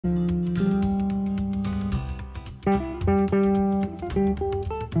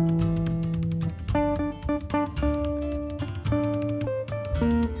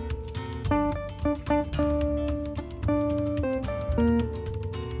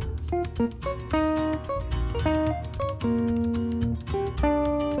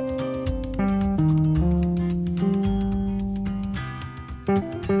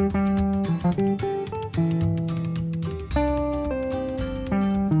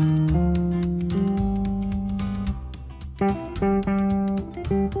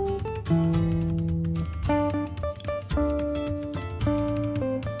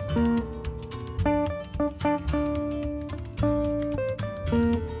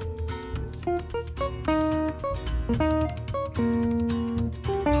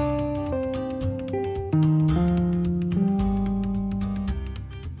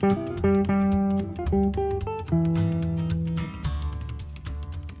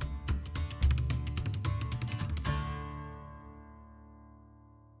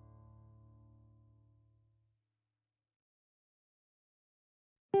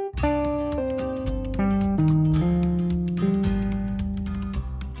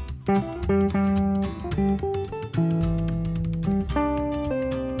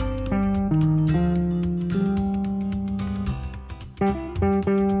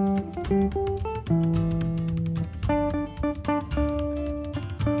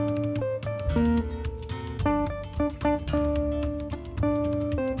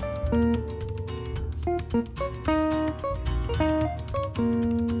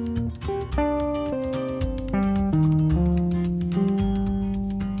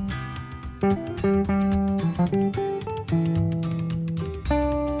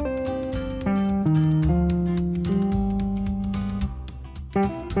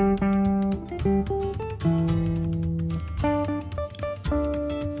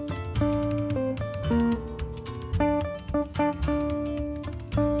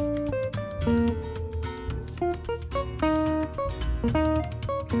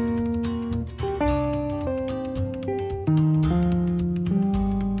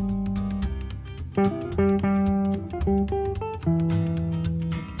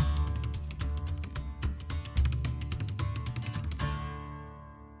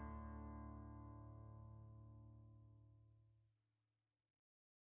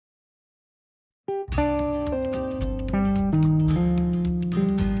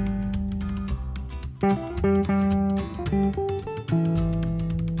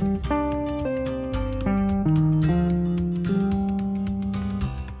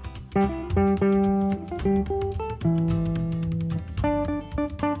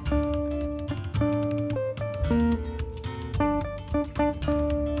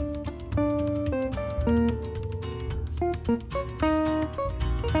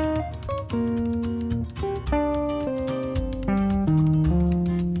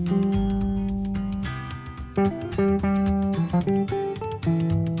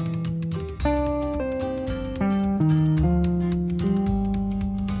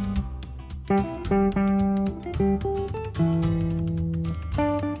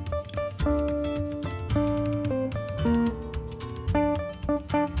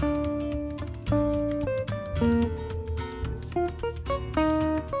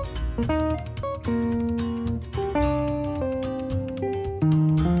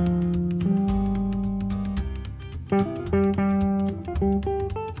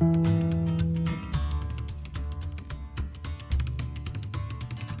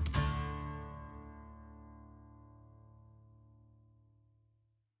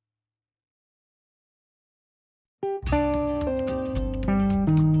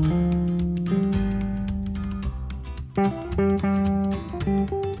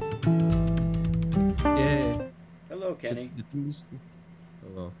Kenny. The music.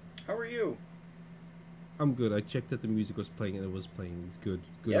 Hello. How are you? I'm good. I checked that the music was playing and it was playing. It's good.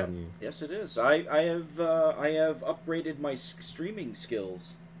 Good Yeah, on you. yes, it is. I have upgraded my streaming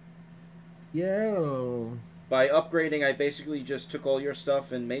skills. Yeah. By upgrading, I basically just took all your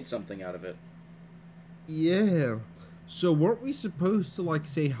stuff and made something out of it. Yeah. So weren't we supposed to like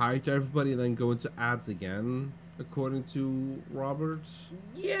say hi to everybody and then go into ads again, according to Robert?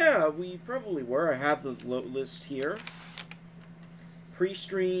 Yeah, we probably were. I have the list here.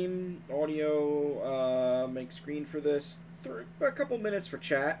 Pre-stream audio. Make screen for this. A couple minutes for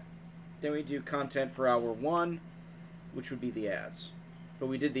chat. Then we do content for hour 1, which would be the ads. But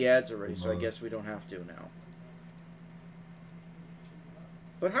we did the ads already, so I guess we don't have to now.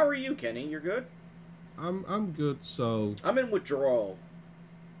 But how are you, Kenny? You're good? I'm good. So I'm in withdrawal.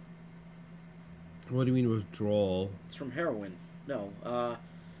 what do you mean withdrawal? It's from heroin. No,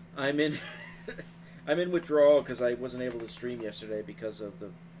 I'm in. I'm in withdrawal because I wasn't able to stream yesterday because of the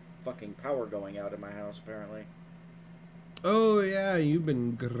fucking power going out in my house, apparently. Oh, yeah, you've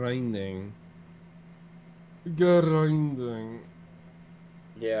been grinding. Grinding.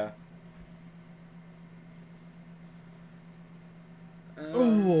 Yeah.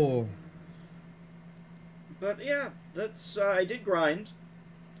 Oh. But yeah, that's I did grind.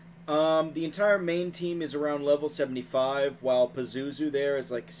 The entire main team is around level 75, while Pazuzu there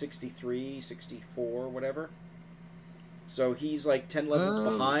is like 63, 64, whatever. So he's like 10 levels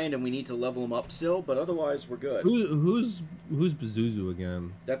behind, and we need to level him up still, but otherwise we're good. Who's Pazuzu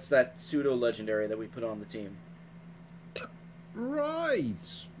again? That's that pseudo-legendary that we put on the team.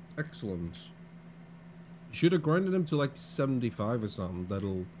 Right! Excellent. You should have grinded him to like 75 or something.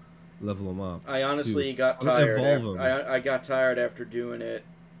 That'll level him up. I honestly got tired. I got tired after doing it.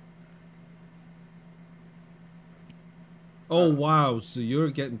 Oh wow! So you're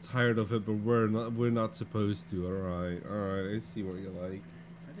getting tired of it, but we're not. We're not supposed to. All right. I see what you're like.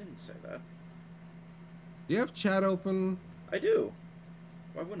 I didn't say that. Do you have chat open? I do.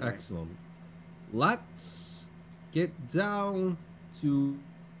 Why wouldn't Excellent. Let's get down to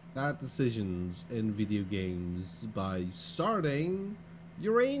bad decisions in video games by starting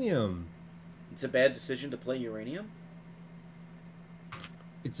Uranium. It's a bad decision to play Uranium?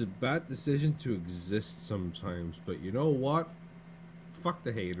 It's a bad decision to exist sometimes, but you know what? Fuck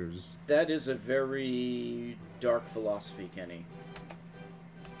the haters. That is a very dark philosophy, Kenny.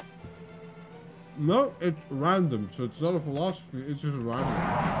 No, it's random, so it's not a philosophy, it's just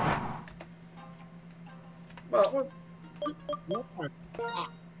random. Well,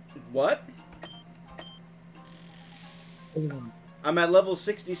 what? I'm at level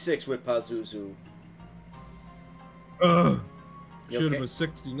 66 with Pazuzu. Ugh. You Should okay? have been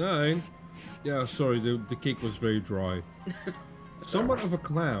 69. Yeah, sorry, the cake was very dry. Somewhat of a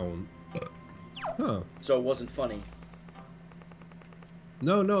clown. Huh. So it wasn't funny.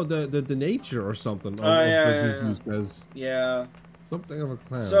 No, the nature or something of Pazuzu says. Yeah. Something of a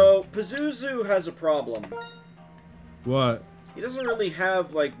clown. So, Pazuzu has a problem. What? He doesn't really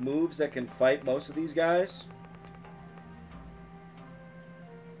have, like, moves that can fight most of these guys.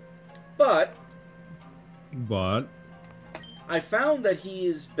 But I found that he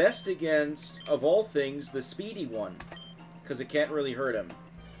is best against, of all things, the speedy one. Because it can't really hurt him.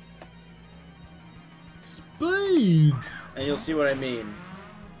 Speed! And you'll see what I mean.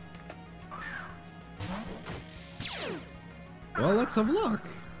 Well, let's have a look.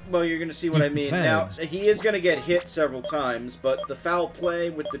 Well, you're going to see what I mean. Now, he is going to get hit several times, but the foul play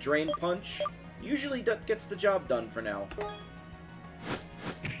with the drain punch usually gets the job done for now.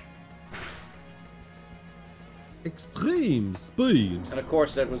 Extreme speed. And of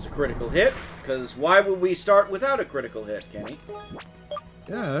course that was a critical hit, because why would we start without a critical hit, Kenny?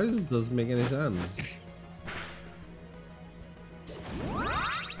 Yeah, this doesn't make any sense.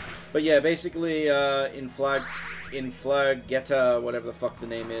 But yeah, basically, Inflagetta, whatever the fuck the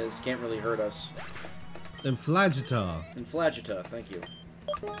name is, can't really hurt us. Inflagita. Inflagetta, thank you.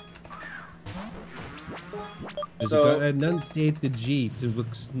 So, you gotta enunciate the G to look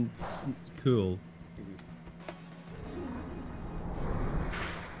cool.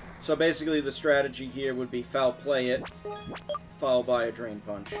 So basically the strategy here would be foul play it, followed by a drain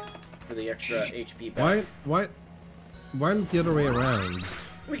punch for the extra HP back. Why not the other way around?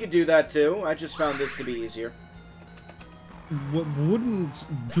 We could do that too, I just found this to be easier. Wouldn't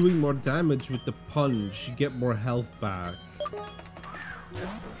doing more damage with the punch get more health back?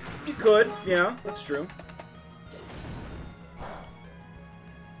 You could, yeah, that's true.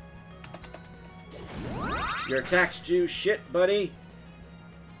 Your attacks do shit, buddy.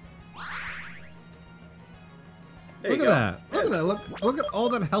 There Look at that! Look at that! Look at all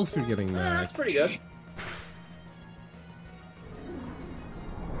that health you're getting back. That's pretty good.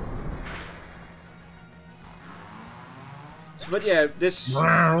 But yeah, this...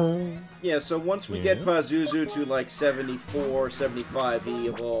 Yeah, so once we get Pazuzu to like 74, 75, he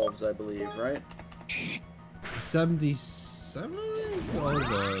evolves, I believe, right? 77? Hold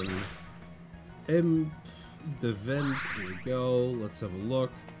on. Imp, the vent, here we go. Let's have a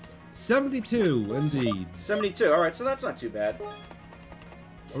look. 72, indeed. 72, alright, so that's not too bad.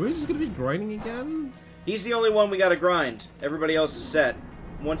 Are we just gonna be grinding again? He's the only one we gotta grind. Everybody else is set.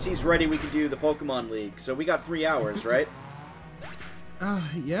 Once he's ready, we can do the Pokemon League. So we got 3 hours, right?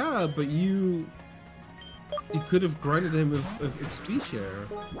 Yeah, but you could have grinded him with XP share.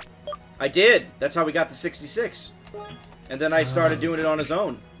 I did! That's how we got the 66. And then I started doing it on his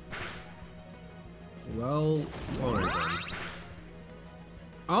own. Well, alright then.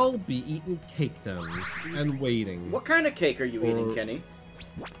 I'll be eating cake then, and waiting. What kind of cake are you eating, Kenny?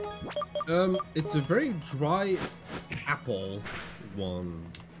 It's a very dry apple one.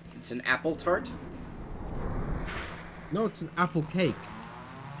 It's an apple tart? No, it's an apple cake.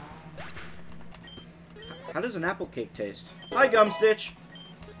 How does an apple cake taste? Hi, Gumstitch!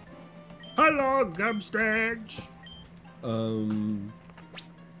 Hello, Gumstitch!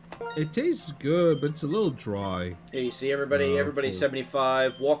 It tastes good, but it's a little dry. Here, you see everybody, everybody's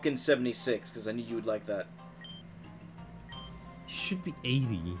 75, walk-in 76, because I knew you would like that. It should be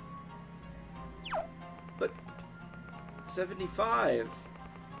 80. But 75.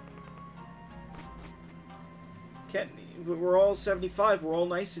 We're all 75. We're all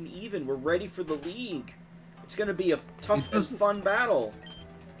nice and even. We're ready for the league. It's going to be a tough and fun battle.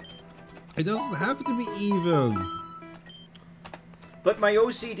 It doesn't have to be even. But my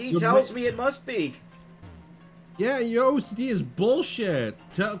OCD tells me it must be. Yeah, your OCD is bullshit.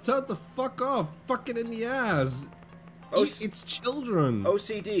 Tell it to fuck off. Fuck it in the ass. It's children.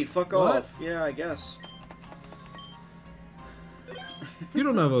 OCD, fuck off. Yeah, I guess. You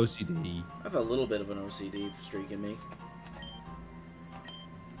don't have OCD. I have a little bit of an OCD streak in me.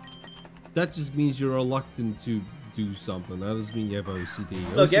 That just means you're reluctant to do something. That doesn't mean you have OCD.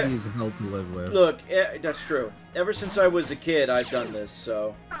 OCD is hell to live with. Look, that's true. Ever since I was a kid, I've done this,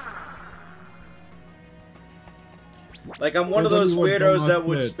 so... Like, I'm one of those weirdos that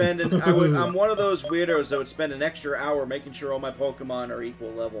would spend an... I'm one of those weirdos that would spend an extra hour making sure all my Pokemon are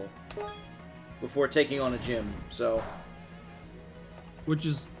equal level before taking on a gym, so... Which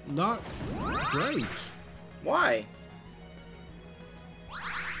is not great. Why?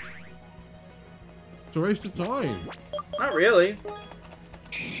 It's a waste of time. Not really.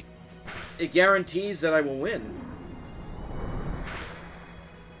 It guarantees that I will win.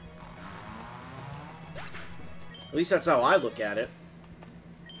 At least that's how I look at it.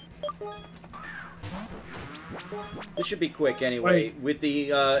 This should be quick anyway. Wait. With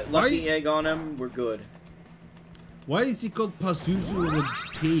the lucky egg on him, we're good. Why is he called Pazuzu with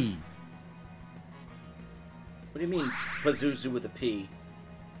a P? What do you mean, Pazuzu with a P?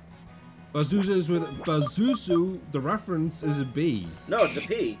 Pazuzu is with Pazuzu. The reference is a B. No, it's a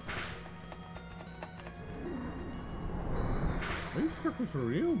P. Are you fucking for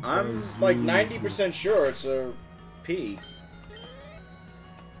real? I'm like 90% sure it's a P.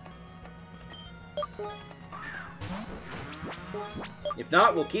 If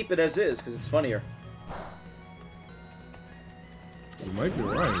not, we'll keep it as is because it's funnier. You might be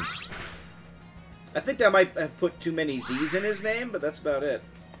right. I think that might have put too many Z's in his name, but that's about it.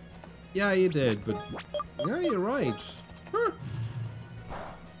 Yeah, you did, but yeah, you're right. Huh.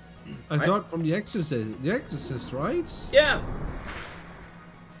 I thought from The Exorcist, right? Yeah.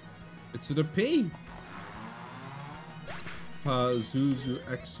 It's in a P. Pazuzu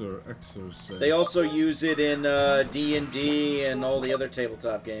Exorcist. They also use it in D&D and all the other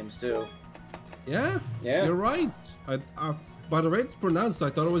tabletop games too. Yeah? Yeah. You're right. By the way it's pronounced, I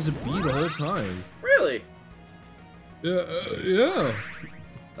thought it was a B the whole time. Really? Yeah, yeah.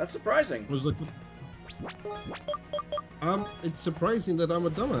 That's surprising. It was like... it's surprising that I'm a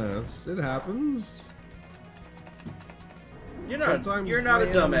dumbass. It happens. You're not a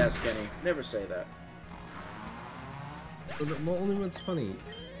dumbass, Kenny. Never say that. Well, only when it's funny.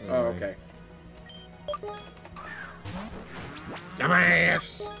 Oh, okay.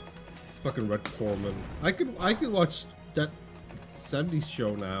 Dumbass! Fucking Red Foreman. I could watch that 70s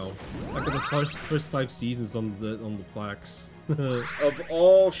show now. I got the first 5 seasons on the Plex. Of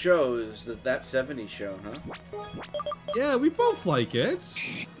all shows, that 70s show, huh? Yeah, we both like it.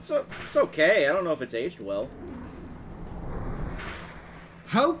 It's okay. I don't know if it's aged well.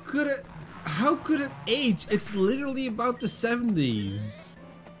 How could it age? It's literally about the 70s.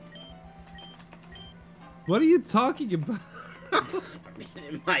 What are you talking about? I mean,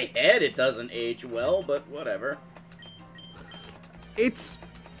 in my head, it doesn't age well, but whatever. It's...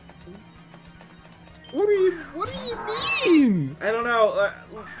 What do you mean? I don't know.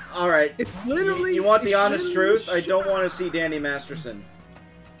 All right. It's literally... You want the honest truth? I don't want to see Danny Masterson.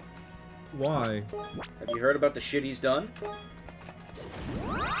 Why? Have you heard about the shit he's done?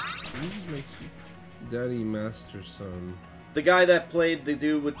 He just makes you Daddy Masterson. The guy that played the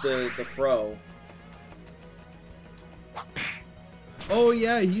dude with the fro. Oh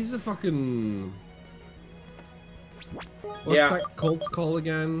yeah, he's a fucking... What's that cult called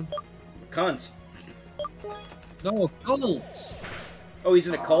again? Cunt. No, cult! Oh, he's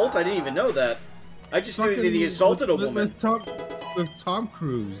in a cult? I didn't even know that. I just knew that he assaulted a woman. With Tom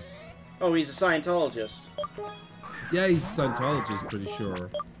Cruise. Oh, he's a Scientologist. Yeah, he's a Scientologist, pretty sure.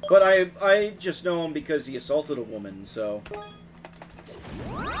 But I just know him because he assaulted a woman, so...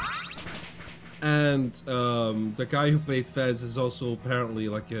 And the guy who played Fez is also apparently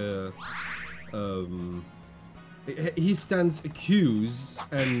like a he stands accused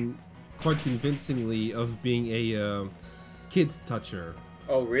and quite convincingly of being a kid toucher.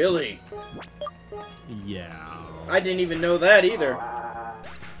 Oh, really? Yeah. I didn't even know that either.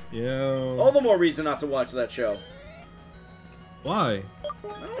 Yeah. All the more reason not to watch that show. Why?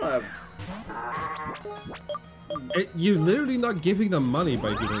 I don't know. You're literally not giving them money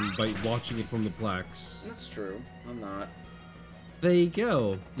by watching it from the Plex. That's true. I'm not. There you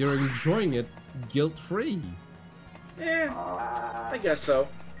go. You're enjoying it guilt-free. I guess so.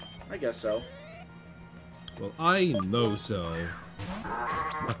 I guess so. Well, I know so.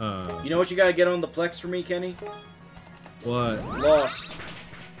 You know what you gotta get on the Plex for me, Kenny? What? Lost.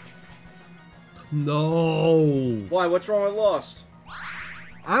 No. Why? What's wrong with Lost?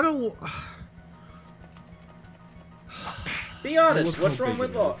 I don't. Be honest. Look What's how wrong big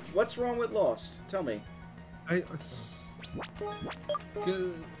with it Lost? is. What's wrong with Lost? Tell me. I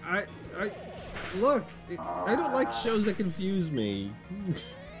look. I don't like shows that confuse me.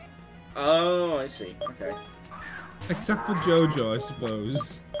 Oh, I see. Okay. Except for JoJo, I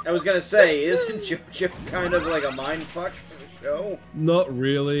suppose. I was gonna say, isn't JoJo kind of like a mindfuck show? Not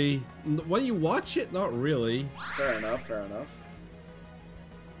really. When you watch it, not really. Fair enough. Fair enough.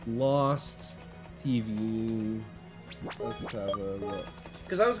 Lost TV. Let's have a look.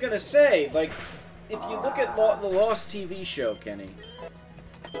 Because I was gonna say, like, if you look at the Lost TV show, Kenny,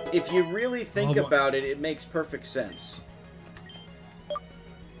 if you really think about it, it makes perfect sense.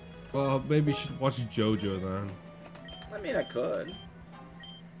 Well, maybe you should watch JoJo then. I mean, I could.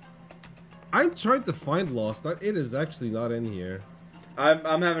 I'm trying to find Lost. It is actually not in here.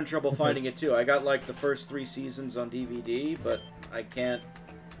 I'm having trouble finding it too. I got like the first 3 seasons on DVD, but I can't.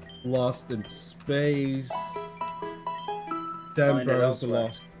 Lost in Space. Find it Denver's the elsewhere.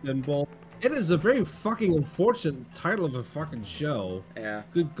 Lost Symbol. It is a very fucking unfortunate title of a fucking show. Yeah.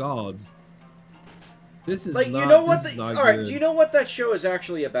 Good God. This is Like, not, you know what? this is not Alright, good. do you know what that show is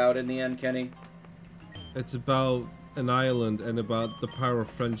actually about in the end, Kenny? It's about an island and about the power of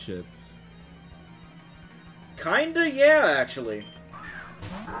friendship. Kinda, yeah, actually.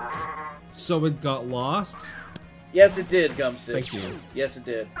 So it got lost? Yes, it did, Gumstick. Thank you. Yes, it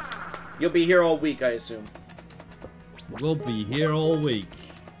did. You'll be here all week, I assume. We'll be here all week.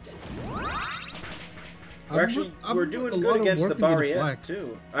 We're we're doing good against the Barriette,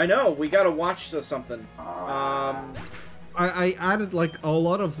 too. I know, we gotta watch something. I added like a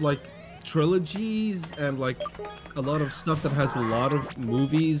lot of like trilogies and like a lot of stuff that has a lot of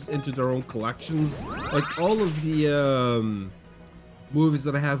movies into their own collections. Like all of the movies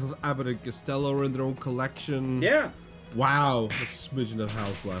that I have of Abbott and Costello are in their own collection. Yeah. Wow, a smidgen of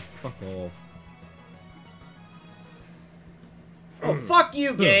health left. Fuck off. Oh, fuck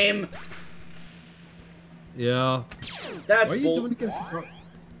you, game! Yeah. That's Why are you bull. doing against the Why are you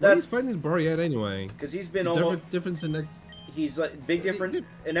That's fighting the Barriette anyway? because he's been The almost. difference in next. He's like big different,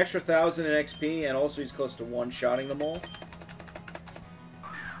 an extra 1,000 in XP, and also he's close to one-shotting them all.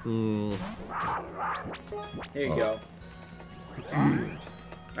 Hmm. Here you go.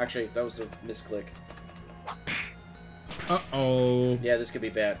 Actually, that was a misclick. Uh-oh. Yeah, this could be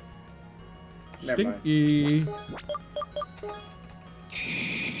bad. Never mind. Stinky.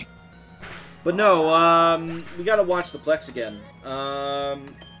 But no, we gotta watch the Plex again. How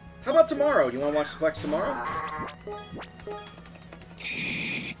about tomorrow? Do you want to watch the Plex tomorrow?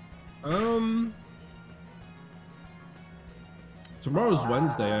 Tomorrow's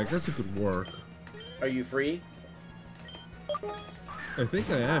Wednesday. I guess it could work. Are you free? I think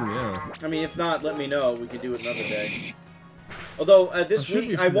I am, yeah. I mean, if not, let me know. We could do it another day. Although, this should week,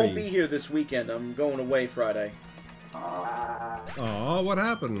 be I won't free. be here this weekend. I'm going away Friday. Oh, what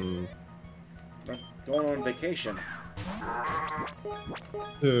happened? I'm going on vacation.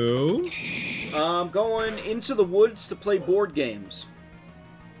 Who? I'm going into the woods to play board games.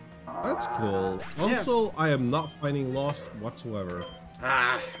 That's cool. Also, I am not finding Lost whatsoever.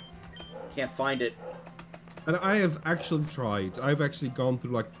 Ah, can't find it. And I have actually tried. I've actually gone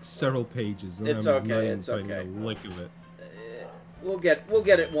through like several pages, and It's I'm okay, not even it's finding okay. a lick of it. We'll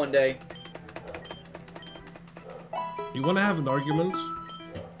get it one day. You want to have an argument?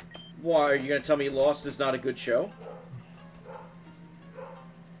 Why, are you gonna tell me Lost is not a good show?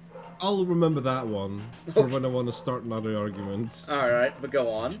 I'll remember that one for when I want to start another argument. Alright, but go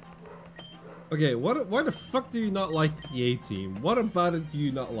on. Okay, why the fuck do you not like the A-Team? What about it do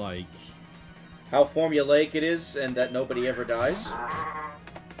you not like? How formulaic it is, and that nobody ever dies.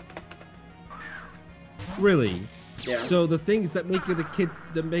 Really? Yeah. So the things that make it a kid,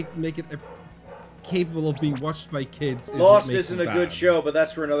 that make it a capable of being watched by kids. Is Lost what makes isn't it a good bad. show, but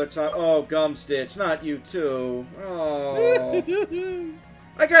that's for another time. Oh, Gumstitch, not you too. Oh.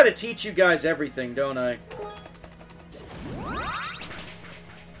 I gotta teach you guys everything, don't I?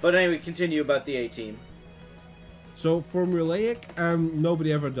 But anyway, continue about the A-Team. So formulaic,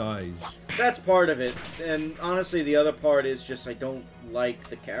 nobody ever dies. That's part of it, and honestly, the other part is just I don't like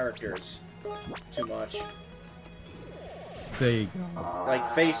the characters too much. There you go. Like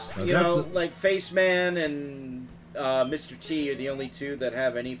like Face Man and Mr. T are the only two that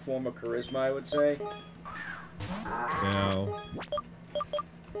have any form of charisma, I would say. No.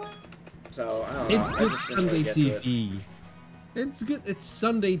 So I don't know. It's good Sunday TV. It's good. It's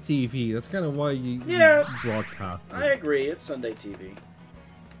Sunday TV. That's kind of why you broadcast. I agree. It's Sunday TV.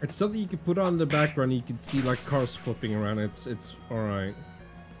 It's something you can put on in the background. You can see like cars flipping around. It's all right.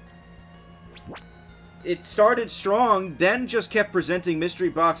 It started strong, then just kept presenting mystery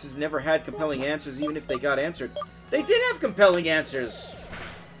boxes, never had compelling answers, even if they got answered. They did have compelling answers!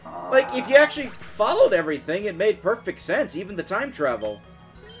 Like, if you actually followed everything, it made perfect sense, even the time travel.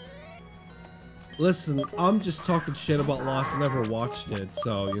 Listen, I'm just talking shit about Lost. I never watched it,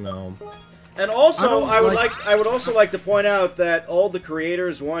 so, you know. And also, I would also like to point out that all the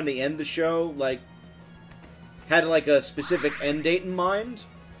creators wanted to end the show, like, had, like, a specific end date in mind.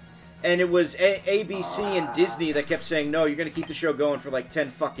 And it was ABC and Disney that kept saying, no, you're going to keep the show going for like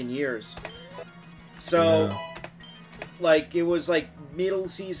 10 fucking years. So, like, it was like middle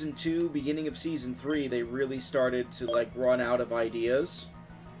season 2, beginning of season 3, they really started to like run out of ideas.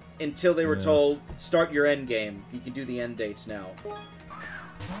 Until they were told, start your end game. You can do the end dates now.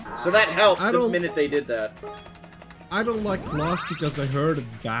 So that helped the minute they did that. I don't like Lost because I heard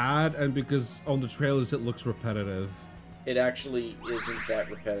it's bad and because on the trailers it looks repetitive. It actually isn't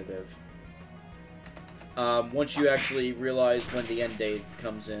that repetitive. Once you actually realize when the end date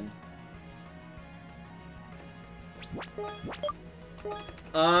comes in.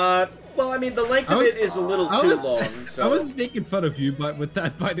 Well, I mean, the length of it is a little too long, so... I was making fun of you with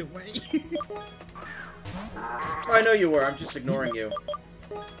that, by the way. I know you were, I'm just ignoring you.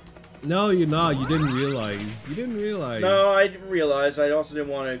 No, you're not. You didn't realize. You didn't realize. No, I didn't realize. I also didn't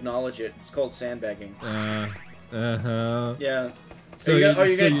want to acknowledge it. It's called sandbagging. Uh-huh. Yeah. So are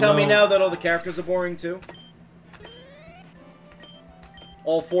you gonna tell me now that all the characters are boring too?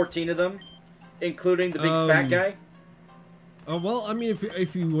 All 14 of them? Including the big fat guy? Well, I mean,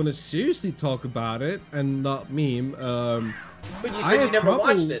 if you want to seriously talk about it and not meme, but you said you never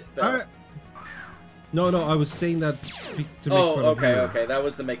watched it, though. No, I was saying that to make fun of you. Okay, that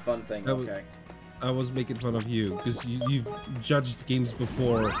was the make fun thing, okay. I was making fun of you, because you've judged games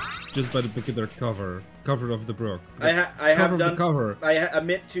before just by the look of their cover of the book. I have done... Cover. I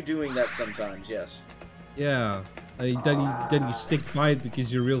admit to doing that sometimes, yes. Yeah. Then you stick by it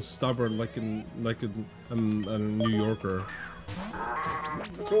because you're real stubborn, like a New Yorker.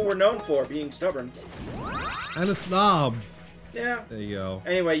 That's what we're known for, being stubborn. And a snob. Yeah. There you go.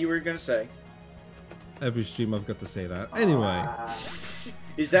 Anyway, you were gonna say. Every stream I've got to say that. Anyway.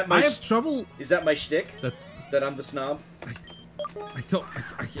 Is that my... I have trouble... Is that my shtick? That I'm the snob? I don't...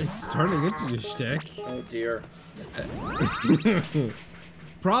 it's turning into your shtick. Oh, dear.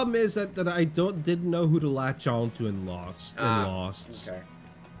 Problem is that I didn't know who to latch on to in Lost. Okay.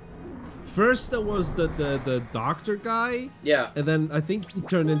 First there was the doctor guy. Yeah. And then I think he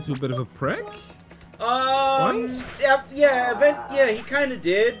turned into a bit of a prick. Yeah, he kind of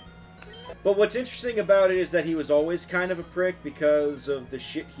did. But what's interesting about it is that he was always kind of a prick because of the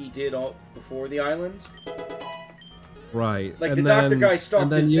shit he did before the island. Right. Like the doctor guy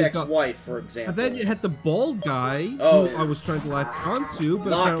stalked his ex-wife, for example. And then you had the bald guy who I was trying to latch onto,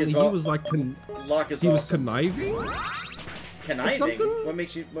 but apparently he was like he was conniving. Conniving? What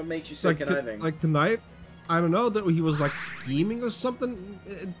makes you say conniving? Like connive? I don't know, that he was like scheming or something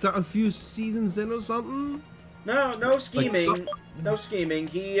a few seasons in or something. No scheming. No scheming.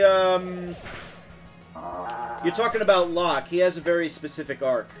 He, you're talking about Locke. He has a very specific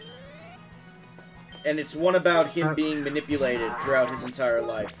arc. And it's one about him being manipulated throughout his entire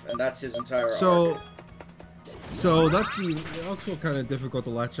life. And that's his entire arc. So that's also kind of difficult to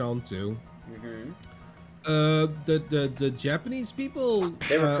latch on to. Mm-hmm. The Japanese people...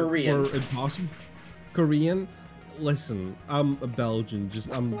 They were Korean. Were impossible. Korean? Listen, I'm a Belgian.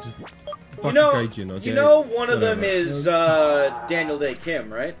 I'm just... You know, Gaijin, okay? You know one of them is Daniel Day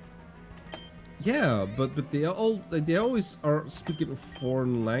Kim, right? Yeah, but they always are speaking a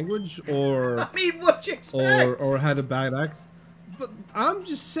foreign language or I mean, what you expect? or had a bad accent. But I'm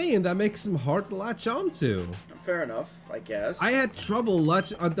just saying that makes them hard to latch onto. Fair enough, I guess. I had trouble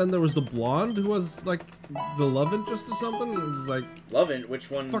latching. Then there was the blonde who was like the love interest or something. It was like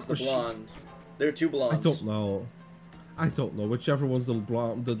which one's the blonde? There are two blondes. I don't know. Whichever one's the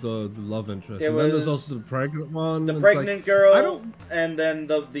blonde, the love interest. There and then there's was also the pregnant one. The and pregnant it's like, girl. I don't. And then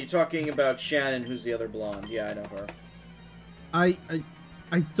the talking about Shannon, who's the other blonde. Yeah, I know her.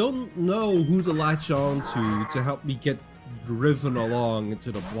 I don't know who to latch on to help me get driven along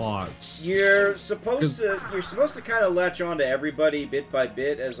into the plots. You're supposed to kind of latch on to everybody bit by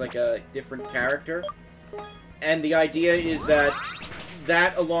bit as like a different character, and the idea is that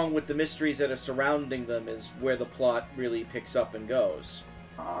along with the mysteries that are surrounding them is where the plot really picks up and goes.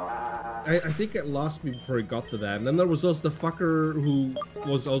 I think it lost me before it got to that, and then there was also the fucker who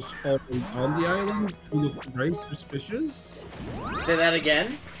was also on the island who looked very suspicious. Say that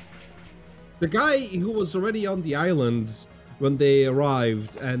again? The guy who was already on the island when they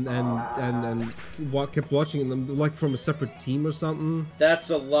arrived and kept watching them like from a separate team or something. That's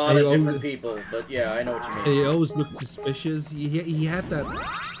a lot of different people, but yeah, I know what you mean. He always looked suspicious. He had that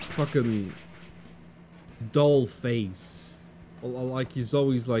fucking dull face. Like he's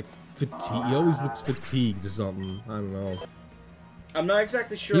always like fatigued. He always looks fatigued or something. I don't know. I'm not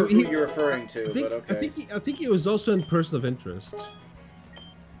exactly sure who you're referring to, but okay. I think he was also in Person of Interest.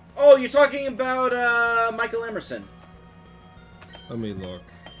 Oh, you're talking about Michael Emerson. Let me look.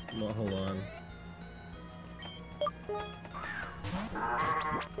 No, hold on.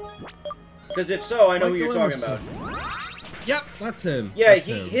 Because if so, I know Michael who you're talking Emerson. about. Yep, that's him. Yeah, that's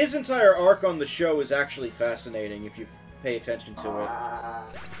him. His entire arc on the show is actually fascinating if you pay attention to it.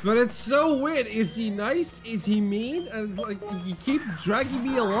 But it's so weird. Is he nice? Is he mean? And like, you keep dragging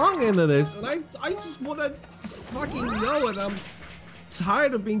me along into this, and I just want to fucking know it. I'm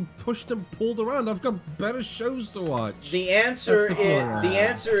tired of being pushed and pulled around. I've got better shows to watch. The answer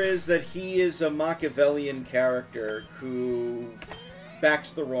is that he is a Machiavellian character who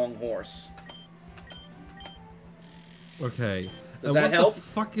backs the wrong horse. Okay. Does that help? What the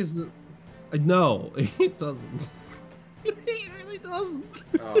fuck is it? No, it doesn't. It really doesn't.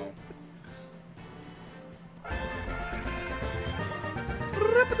 Oh.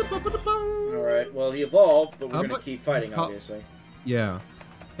 Alright, well, he evolved, but we're gonna keep fighting, obviously. Yeah.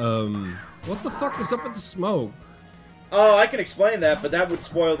 What the fuck is up with the smoke? Oh, I can explain that, but that would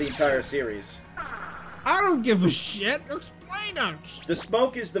spoil the entire series. I don't give a shit. Explain it. The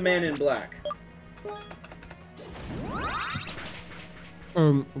smoke is the man in black.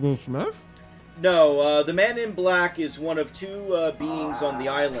 Will Smith? No, the man in black is one of two beings on the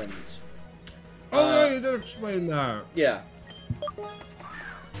island. Oh, yeah, you did explain that. Yeah.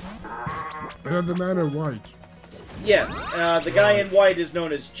 I have the man in white. Yes, the guy in white is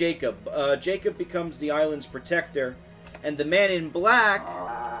known as Jacob. Jacob becomes the island's protector, and the man in black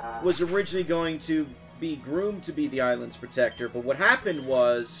was originally going to be groomed to be the island's protector, but what happened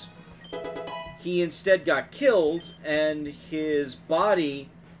was he instead got killed, and his body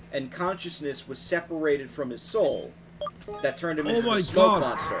and consciousness was separated from his soul. That turned him into a smoke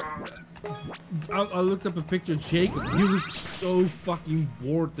monster. I looked up a picture of Jacob. He looked so fucking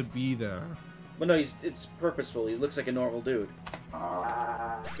bored to be there. Well, no, it's purposeful. He looks like a normal dude.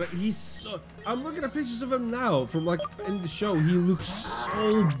 But he's so... I'm looking at pictures of him now from, like, in the show. He looks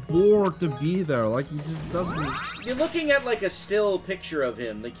so bored to be there. Like, he just doesn't... You're looking at, like, a still picture of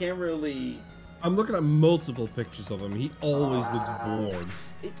him. They can't really... I'm looking at multiple pictures of him. He always looks bored.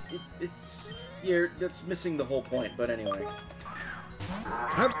 That's missing the whole point, but anyway.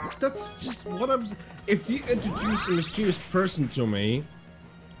 That's just what I'm... If you introduce a mysterious person to me,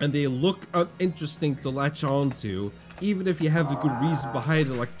 and they look uninteresting to latch on to, even if you have a good reason behind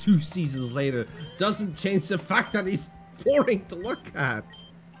it, like 2 seasons later, doesn't change the fact that he's boring to look at.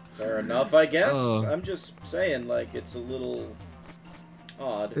 Fair enough, I guess. I'm just saying, like, it's a little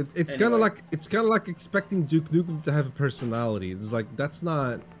odd. It's kind of like expecting Duke Nukem to have a personality. It's like that's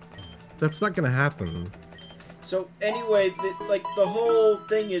not gonna happen. So anyway, the whole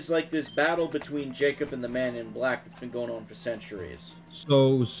thing is like this battle between Jacob and the man in black that's been going on for centuries.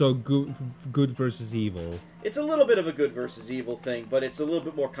 So good versus evil. It's a little bit of a good versus evil thing, but it's a little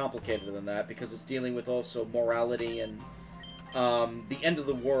bit more complicated than that because it's dealing with also morality and the end of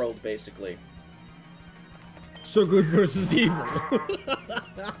the world, basically. So good versus evil.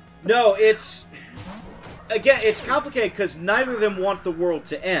 No, it's complicated because neither of them want the world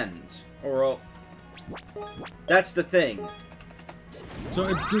to end, or that's the thing. So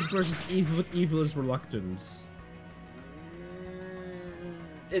it's good versus evil, but evil is reluctance.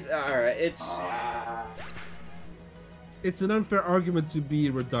 Alright, it's an unfair argument to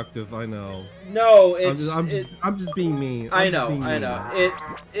be reductive. I know. No, I'm just being mean. I know.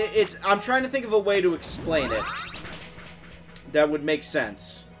 I'm trying to think of a way to explain it that would make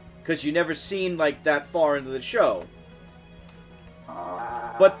sense, because you never seen like that far into the show.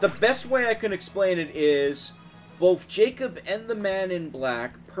 But the best way I can explain it is both Jacob and the Man in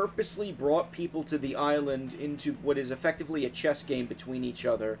Black purposely brought people to the island into what is effectively a chess game between each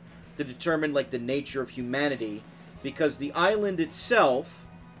other to determine, like, the nature of humanity, because the island itself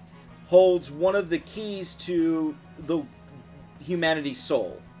holds one of the keys to the humanity's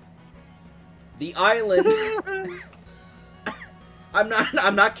soul. The island...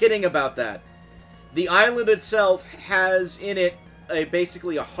 I'm not kidding about that. The island itself has in it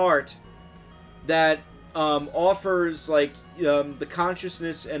basically a heart that offers, like, the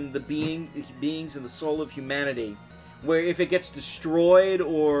consciousness and the beings and the soul of humanity, where if it gets destroyed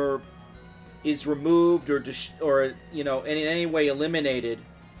or is removed or you know, in any way eliminated,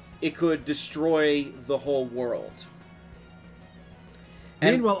 it could destroy the whole world.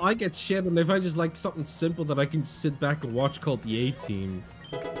 And meanwhile, I get shit, and if I just like something simple that I can sit back and watch called the A-Team.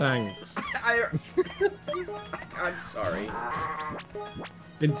 Thanks. I'm sorry.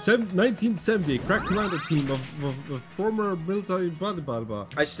 In 1970, a crack commander team of former military blah blah blah.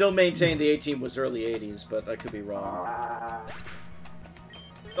 I still maintain the A-Team was early 80s, but I could be wrong.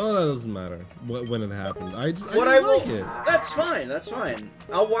 Oh, that doesn't matter when it happened. I like it. That's fine. That's fine.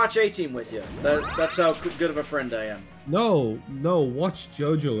 I'll watch A-Team with you. That's how good of a friend I am. No, watch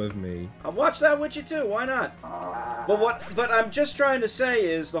JoJo with me. I'll watch that with you too. Why not? But I'm just trying to say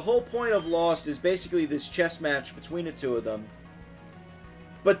is the whole point of Lost is basically this chess match between the two of them.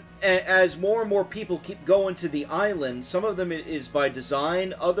 But as more and more people keep going to the island, some of them it is by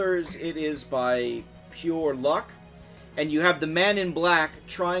design, others it is by pure luck. And you have the Man in Black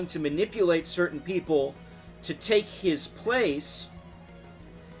trying to manipulate certain people to take his place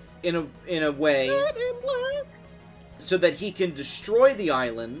in a way so that he can destroy the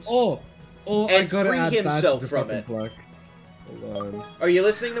island and free himself from it. Hold on. Are you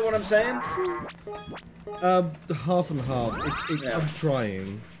listening to what I'm saying? Half and half. Yeah. I'm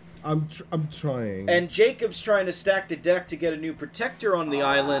trying. I'm trying. And Jacob's trying to stack the deck to get a new protector on the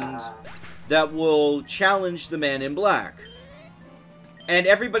island that will challenge the Man in Black. And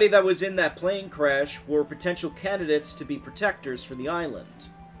everybody that was in that plane crash were potential candidates to be protectors for the island.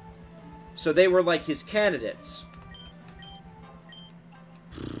 So they were like his candidates.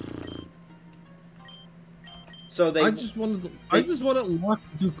 So they... I just wanted Locke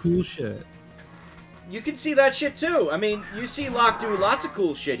to do cool shit. You can see that shit too. I mean, you see Locke do lots of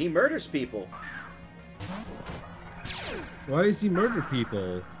cool shit. He murders people. Why does he murder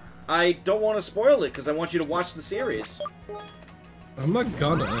people? I don't want to spoil it because I want you to watch the series. I'm not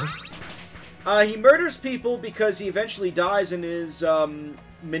gonna. He murders people because he eventually dies and is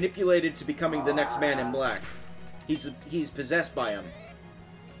manipulated to becoming the next Man in Black. He's possessed by him.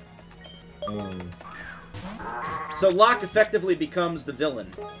 So Locke effectively becomes the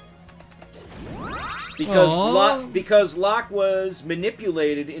villain. Because Locke was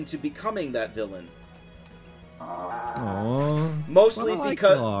manipulated into becoming that villain. Aww. Mostly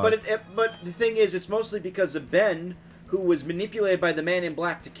because, but the thing is, it's mostly because of Ben, who was manipulated by the Man in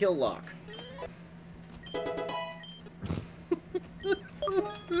Black to kill Locke.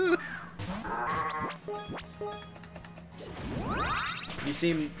 You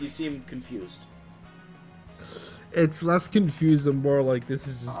seem confused. It's less confused and more like this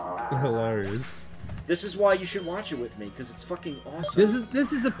is just hilarious. This is why you should watch it with me, because it's fucking awesome.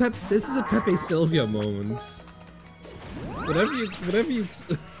 This is a Pepe Sylvia moment. Whenever you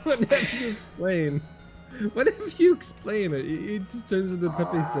explain it, it just turns into a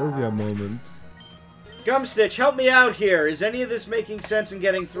Pepe Sylvia moment. Gumstitch, help me out here. Is any of this making sense and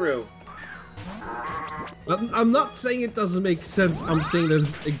getting through? I'm not saying it doesn't make sense. I'm saying that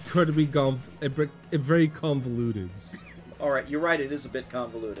it's incredibly very convoluted. Alright, you're right, it is a bit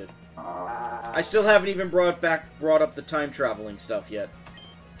convoluted. I still haven't even brought up the time traveling stuff yet.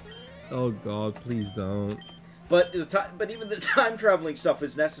 Oh god, please don't. But even the time traveling stuff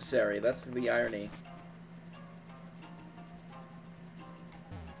is necessary. That's the irony.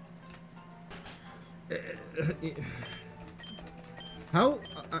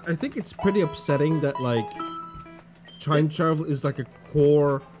 I think it's pretty upsetting that like time travel is like a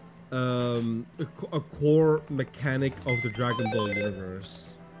core mechanic of the Dragon Ball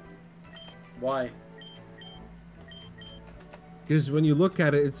universe. Why? Because when you look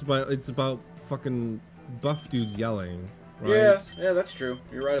at it, it's about fucking buff dudes yelling, right? Yeah, that's true.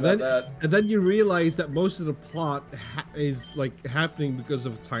 You're right about that. And then you realize that most of the plot is like happening because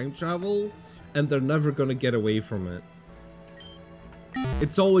of time travel, and they're never gonna get away from it.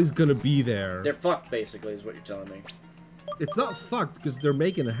 It's always gonna be there. They're fucked, basically, is what you're telling me. It's not fucked because they're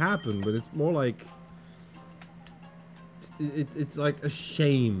making it happen, but it's more like it's like a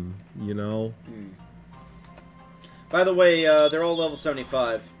shame, you know. By the way, they're all level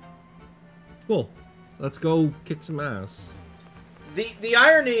 75. Cool. Let's go kick some ass. The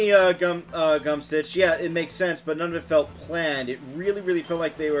irony, Gumstitch, yeah, it makes sense, but none of it felt planned. It really felt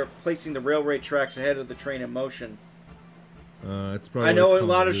like they were placing the railway tracks ahead of the train in motion. It's probably I know a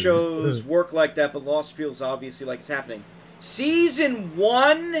lot of shows work like that, but Lost feels obviously like it's happening. Season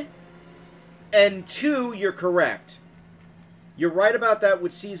 1 and 2, you're correct. You're right about that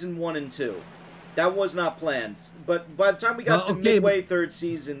with Season 1 and 2. That was not planned. But by the time we got to midway third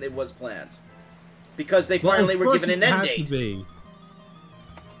season, it was planned. Because they finally were given an end date. To be.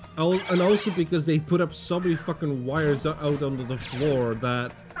 And also because they put up so many fucking wires out onto the floor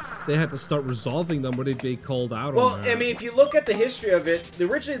that they had to start resolving them or they'd be called out on that. Well, I mean, if you look at the history of it,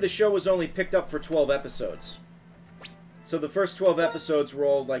 originally the show was only picked up for 12 episodes. So the first 12 episodes were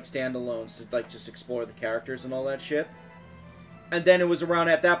all, like, standalones to, like, just explore the characters and all that shit. And then it was around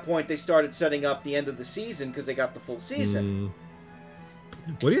at that point they started setting up the end of the season because they got the full season.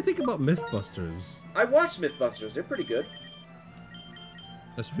 What do you think about Mythbusters? I watched Mythbusters. They're pretty good.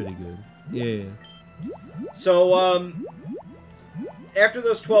 That's pretty good. Yeah. So, after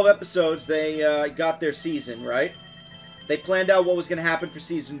those 12 episodes, they got their season, right? They planned out what was going to happen for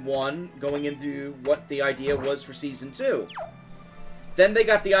Season 1, going into what the idea was for Season 2. Then they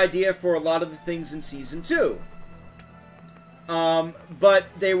got the idea for a lot of the things in Season 2. But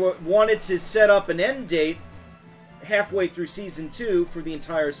they wanted to set up an end date halfway through Season 2 for the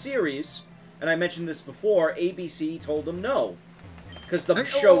entire series. And I mentioned this before, ABC told them no. Because the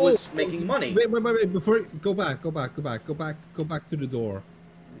show was making money. Wait, before go back through the door.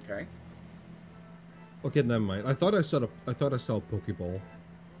 Okay. Okay, never mind. I thought I saw a Pokeball,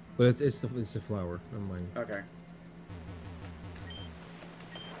 but it's a flower. Never mind. Okay.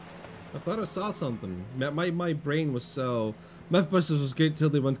 I thought I saw something. My brain was so. Mythbusters was great till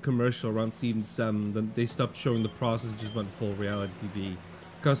they went commercial around season 7. Then they stopped showing the process and just went full reality TV,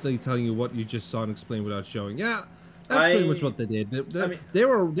 constantly telling you what you just saw and explain without showing. Yeah. That's pretty much what they did. They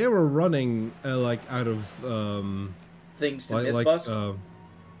were running like out of things to Mythbust.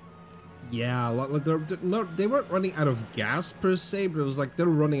 Yeah, like they weren't running out of gas per se, but it was like they're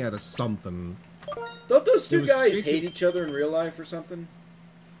running out of something. Don't those two guys hate each other in real life or something?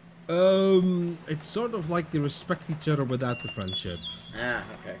 It's sort of like they respect each other without the friendship. Ah,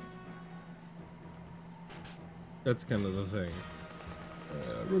 okay. That's kind of the thing.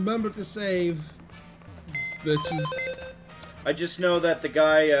 Remember to save. Bitches. I just know that the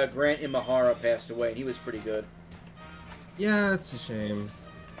guy, Grant Imahara, passed away, and he was pretty good. Yeah, it's a shame.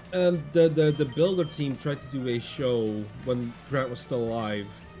 And the Builder team tried to do a show when Grant was still alive,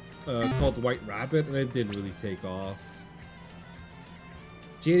 called White Rabbit, and it didn't really take off.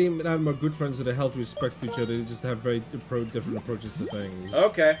 JD and Adam are good friends with a healthy respect for each other. They just have very different approaches to things.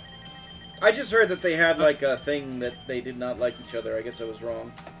 Okay. I just heard that they had, like, a thing that they did not like each other. I guess I was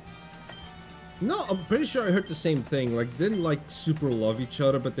wrong. No, I'm pretty sure I heard the same thing. Like, they didn't, like, super love each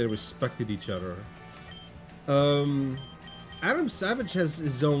other, but they respected each other. Adam Savage has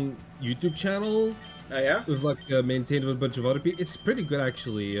his own YouTube channel. Oh, yeah? With, like, maintained with a bunch of other people. It's pretty good,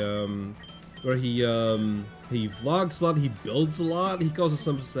 actually. Where he vlogs a lot, he builds a lot. He calls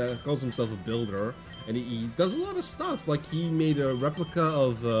himself a builder. And he does a lot of stuff. Like, he made a replica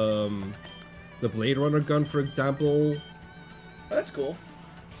of, the Blade Runner gun, for example. Oh, that's cool.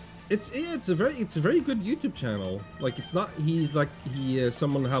 It's a very good YouTube channel. Like, it's not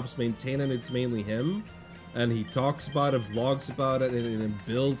someone helps maintain it. It's mainly him, and he talks about it, vlogs about it, and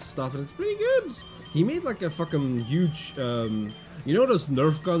builds stuff, and it's pretty good. He made like a fucking huge, you know those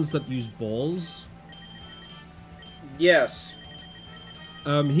Nerf guns that use balls? Yes.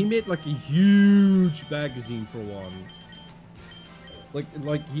 He made like a huge magazine for one.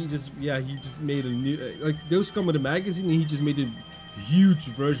 Like he just made a new like those come with a magazine, and he just made a huge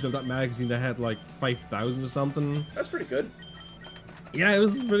version of that magazine that had like 5,000 or something. That's pretty good. Yeah, it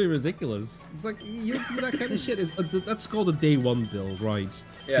was pretty ridiculous. It's like, you do that kind of shit. That's called a day one build, right?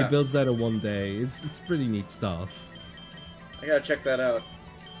 Yeah. He builds that in one day. It's pretty neat stuff. I gotta check that out.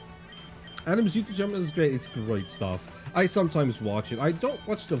 Adam's YouTube channel is great. It's great stuff. I sometimes watch it. I don't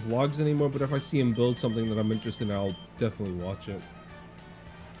watch the vlogs anymore, but if I see him build something that I'm interested in, I'll definitely watch it.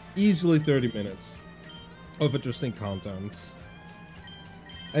 Easily 30 minutes of interesting content.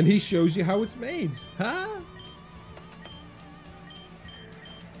 And he shows you how it's made. Huh?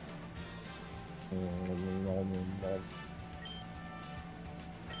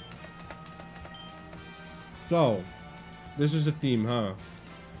 So, this is a team, huh?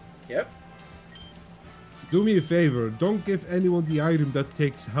 Yep. Do me a favor, don't give anyone the item that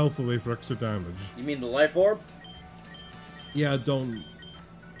takes health away for extra damage. You mean the life orb? Yeah, don't.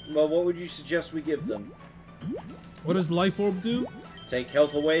 Well, what would you suggest we give them? What does Life Orb do? Take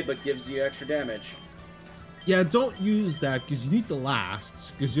health away, but gives you extra damage. Yeah, don't use that because you need to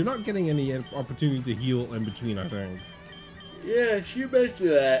last. Because you're not getting any opportunity to heal in between, I think. Yeah, she mentioned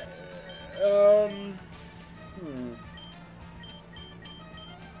that.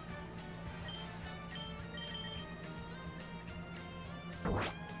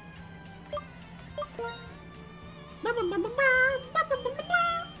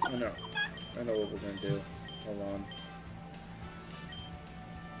 I know what we're gonna do. Hold on.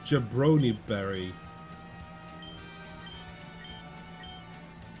 Jabroni Berry.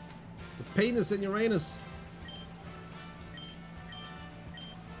 The penis in Uranus.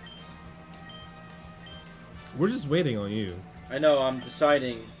 We're just waiting on you. I know, I'm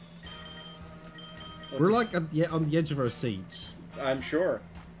deciding. We're like on the edge of our seats. I'm sure.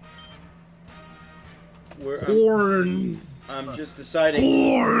 Corn. I'm just deciding.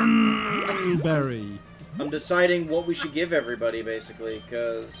 Corn berry. I'm deciding what we should give everybody, basically,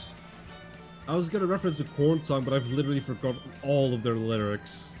 because... I was gonna reference a Corn song, but I've literally forgotten all of their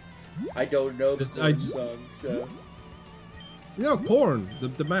lyrics. I don't know the song, so... You know, Corn,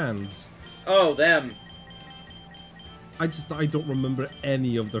 the band. Oh, them. I don't remember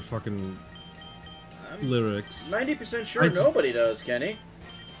any of their fucking lyrics. 90% sure nobody does, Kenny.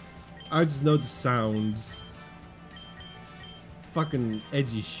 I just know the sounds. Fucking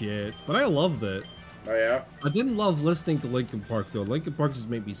edgy shit. But I loved it. Oh, yeah? I didn't love listening to Linkin Park, though. Linkin Park just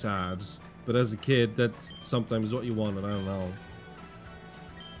made me sad. But as a kid, that's sometimes what you wanted. I don't know.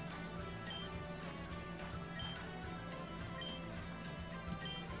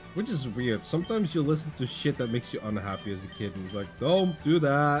 Which is weird. Sometimes you listen to shit that makes you unhappy as a kid, and it's like, don't do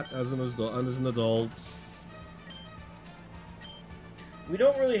that as an adult. We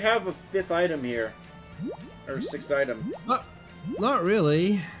don't really have a 5th item here. Or 6th item. Not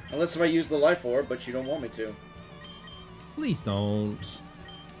really. Unless if I use the life orb, but you don't want me to. Please don't.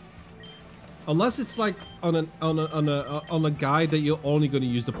 Unless it's like on a guy that you're only going to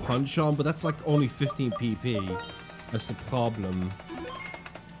use the punch on, but that's like only 15 PP. That's the problem.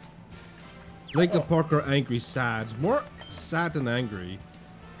 Linkin Park are angry, sad. More sad than angry.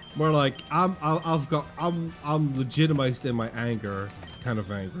 More like I'm legitimized in my anger, kind of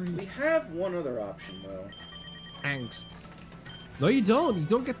angry. We have one other option though. Angst. No, you don't. You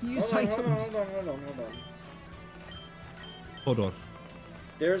don't get to use items. Hold on.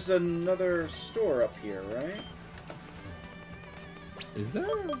 There's another store up here, right? Is there?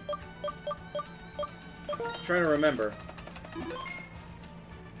 I'm trying to remember.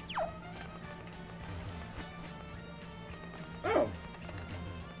 Oh.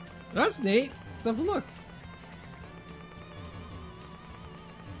 That's neat. Let's have a look.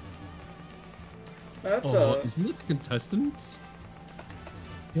 That's isn't it the contestants?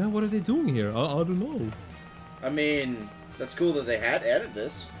 Yeah, what are they doing here? I don't know. I mean, that's cool that they had added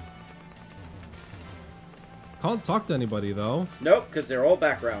this. Can't talk to anybody though. Nope, because they're all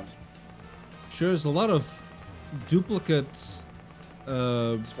background. Sure, there's a lot of duplicate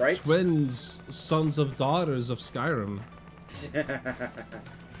sprites? Twins, sons of daughters of Skyrim.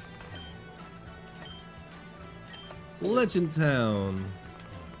 Legend Town.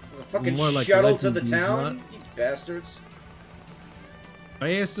 A fucking More like shuttle to Legend the is town, not. you bastards.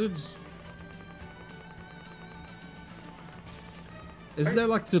 Bastards. Isn't there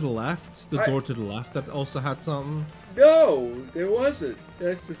like to the left, the door to the left that also had something? No, there wasn't.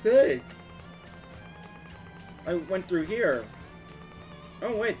 That's the thing. I went through here.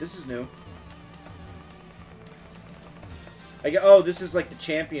 Oh wait, this is new. Oh, this is like the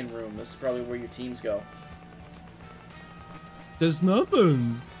champion room. This is probably where your teams go. There's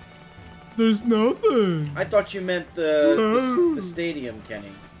nothing. There's nothing. I thought you meant the stadium,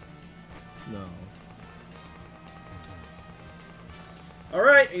 Kenny. No.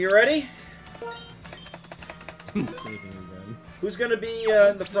 Alright, are you ready? He's saving again. Who's gonna be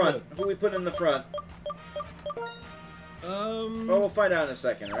in the front? Who are we putting in the front? Well, we'll find out in a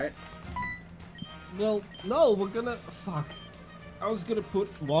second, right? Well, no, we're gonna... Fuck. I was gonna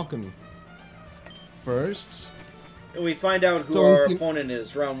put Walken first. And we find out who So our we can- opponent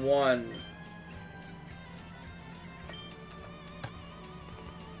is, round 1.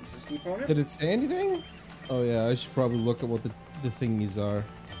 Is this the opponent? Did it say anything? Oh yeah, I should probably look at what the thingies are.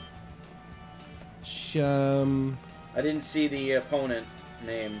 Champion. I didn't see the opponent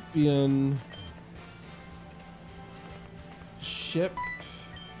name. Ship.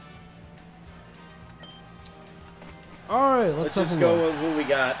 Alright, Let's have just a go look. with who we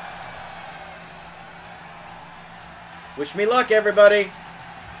got. Wish me luck, everybody.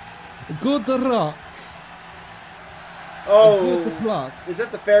 Good luck. Oh, Good luck. is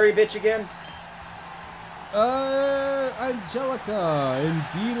that the fairy bitch again? Angelica,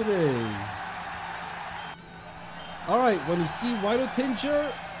 indeed it is. Alright, when you see Rhino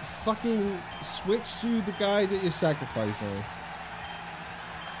Tinger, fucking switch to the guy that you're sacrificing.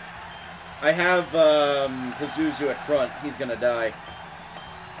 I have Pazuzu at front. He's gonna die.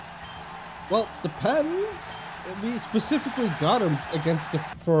 Well, depends. We specifically got him against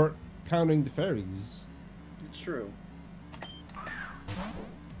for counting the fairies. It's true.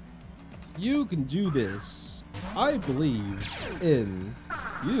 You can do this. I believe in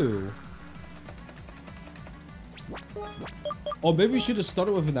you. Oh, maybe we should have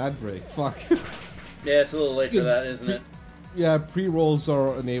started with an ad break. Fuck. Yeah, it's a little late for that, isn't it? Yeah, pre-rolls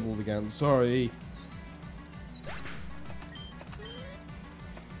are enabled again. Sorry.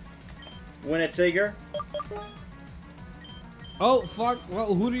 Win it, Tiger. Oh, fuck.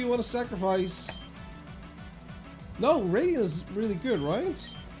 Well, who do you want to sacrifice? No, Radiant is really good,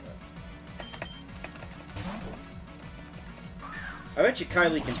 right? I bet you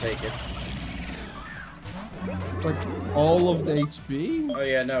Kylie can take it. Like, all of the HP? Oh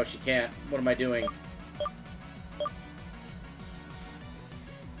yeah, no, she can't. What am I doing?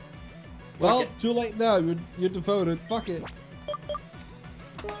 Well, too late now. You're devoted. Fuck it.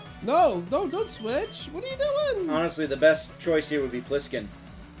 No, don't switch. What are you doing? Honestly, the best choice here would be Pliskin.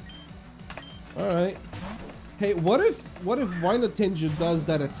 All right. Hey, what if Rhino Tinger does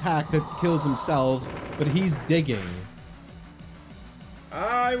that attack that kills himself, but he's digging?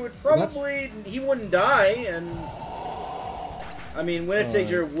 I would probably... He wouldn't die, and... I mean,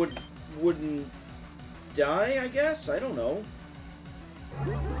 Winitager wouldn't die, I guess? I don't know.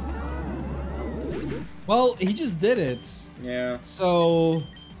 Well, he just did it. Yeah. So...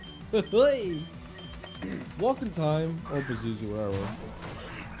 Hey! Walk in time, or Pazuzu, wherever.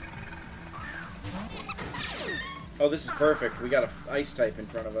 Oh, this is perfect. We got a ice type in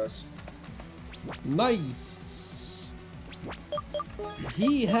front of us. Nice!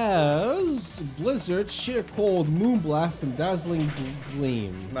 He has Blizzard, Sheer Cold, Moonblast, and Dazzling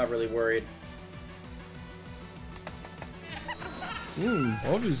Gleam. I'm not really worried.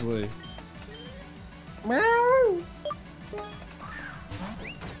 Obviously. Meow!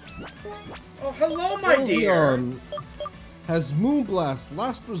 Oh, hello, my dear! Has Moonblast,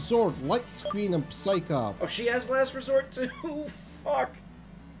 Last Resort, Light Screen, and Psych Up. Oh, she has Last Resort too? Fuck.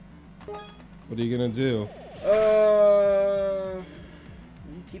 What are you gonna do?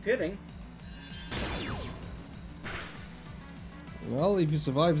 Keep hitting. Well, if he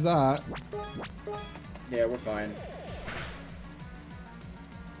survives that. Yeah, we're fine.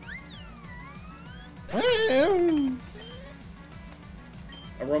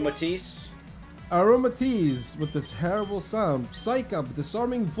 Aromatisse. Aromatisse with this terrible sound. Psych Up,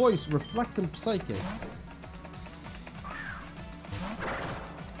 disarming voice, reflecting psychic.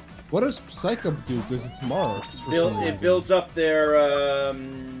 What does Psych Up do? Because it's marked. It builds up their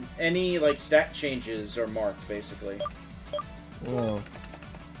any like stat changes are marked basically. Oh.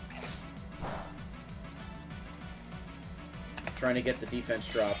 Trying to get the defense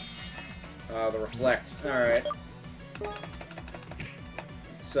drop. The reflect. All right.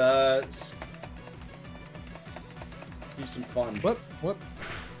 Let's do some fun. What?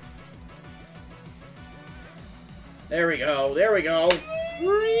 There we go. There we go.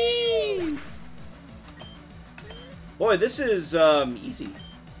 Whee! Boy, this is easy.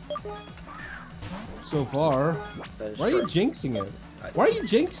 So far. Why are you jinxing it? Why are you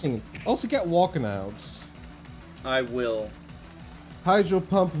jinxing it? Also get walking out. I will. Hydro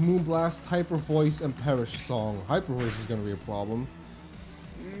Pump, Moonblast, Hyper Voice, and Perish Song. Hyper Voice is gonna be a problem.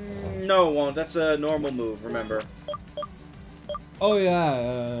 No, it won't. That's a normal move, remember. Oh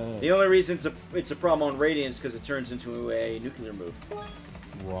yeah. The only reason it's a problem on Radiant is because it turns into a nuclear move.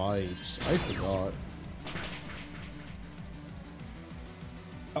 Right. I forgot.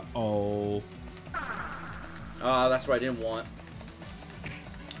 Uh-oh. That's what I didn't want.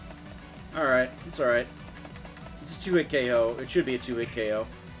 Alright, it's alright. It's a 2-hit KO. It should be a 2-hit KO.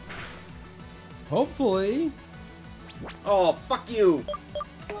 Hopefully. Oh, fuck you!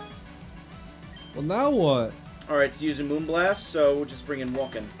 Well, now what? Alright, it's using Moonblast, so we'll just bring in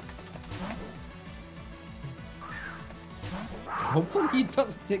Walken. Hopefully he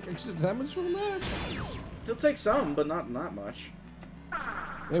doesn't take extra damage from that. He'll take some, but not much.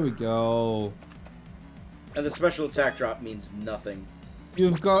 There we go. And the special attack drop means nothing.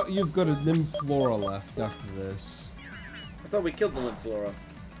 You've got a Nymflora left after this. I thought we killed the Lymphflora.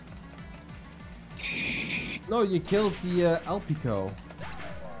 No, you killed the Alpico.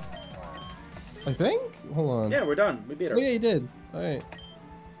 I think? Hold on. Yeah, we're done. We beat her. Oh, yeah, you did. Alright.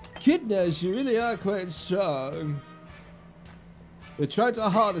 Kidnas, you really are quite strong. We tried our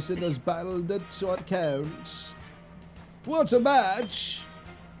hardest in this battle, that's what counts. What a match!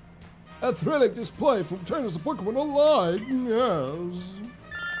 A thrilling display from trainers of Pokemon Online, yes.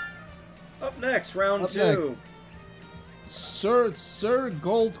 Up next, round 2. Sir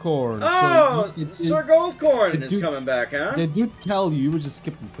Goldcorn. Oh, so Sir Goldcorn is coming back, huh? They do tell you, you were just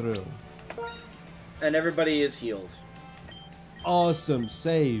skipping through. And everybody is healed. Awesome,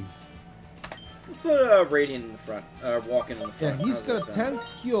 save. We'll put Radiant in the front, Walking in the front. Yeah, he's got a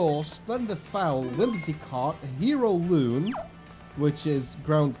Tanscure, Splendid Foul, Whimsicott, Hero Loon, which is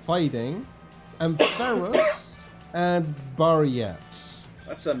ground fighting, Ampharos, and Barriette.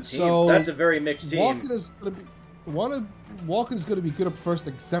 That's some team. So, that's a very mixed team. Walken's gonna be good up first,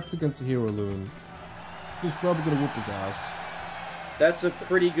 except against the Hero Loon. He's probably gonna whoop his ass. That's a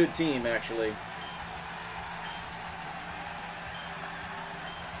pretty good team, actually.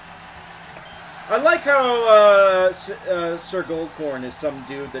 I like how Sir Goldcorn is some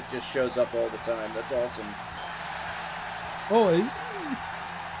dude that just shows up all the time. That's awesome. Oh, is he?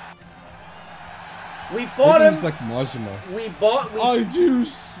 We fought him. He's like Majima. I do.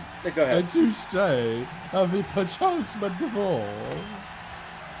 Go ahead. I do say, have we perchance met before?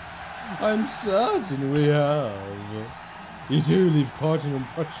 I'm certain we have. You do leave quite an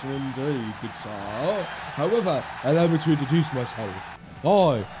impression indeed, good sir. However, allow me to introduce myself.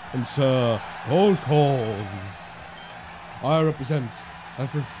 I am Sir Goldcorn. I represent a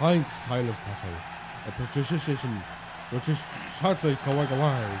refined style of battle, a precision which is sadly going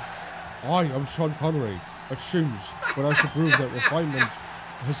away. I am Sean Connery. It seems, but I should prove that refinement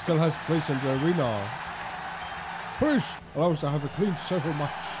still has place in the arena. Please allow us to have a clean, civil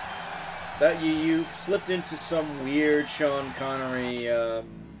match. That you've slipped into some weird Sean Connery.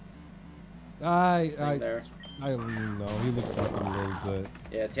 I don't know. He looks like him a little bit.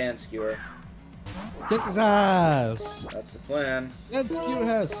 Yeah, Tanscure. Kick his ass. That's the plan. Tanscure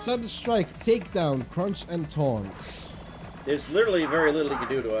has Sudden Strike, Takedown, Crunch, and Taunt. There's literally very little he can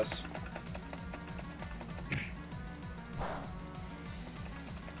do to us.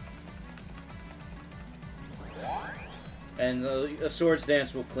 And a Swords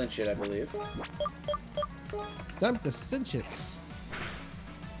Dance will clinch it, I believe. Time to cinch it.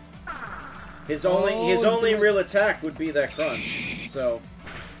 His only real attack would be that crunch. So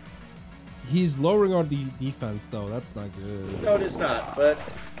he's lowering our defense though. That's not good. no, it is not. But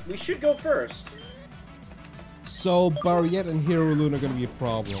we should go first. So Barriette and Hero Loon are going to be a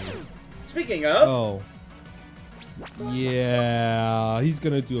problem. Speaking of. Oh. Yeah, he's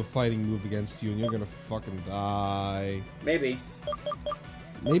gonna do a fighting move against you, and you're gonna fucking die. Maybe.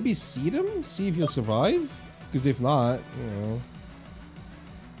 Maybe seed him? See if he'll survive? Because if not, you know.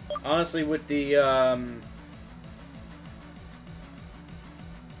 Honestly, with the,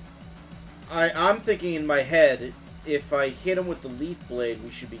 I'm thinking in my head, if I hit him with the Leaf Blade,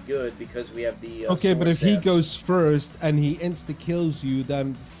 we should be good, because we have the, okay, but if he stance. goes first, and he insta-kills you,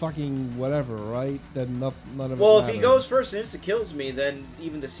 then fucking whatever, right? Then none of it Well, if matters. he goes first and insta-kills me, then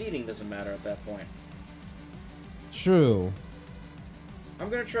even the seeding doesn't matter at that point. True. I'm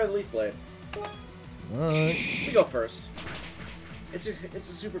gonna try the Leaf Blade. Alright. We go first. It's a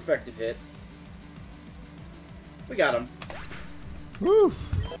super effective hit. We got him. Woo!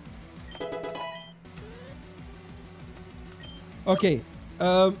 Okay,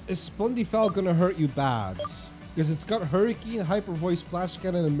 is Splendifal gonna hurt you bad? Because it's got Hurricane, Hyper Voice, Flash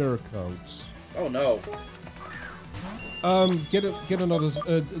Cannon, and Mirror Coat. Oh no. Get another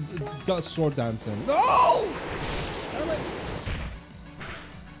Sword Dance in. No! Damn it!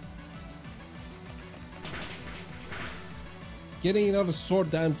 Getting another Sword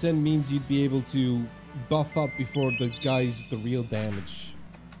Dance in means you'd be able to buff up before the guys with the real damage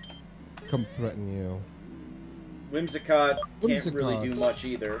come threaten you. Whimsicott can't really do much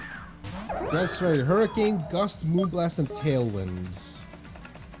either. That's right. Hurricane, Gust, Moonblast, and Tailwind.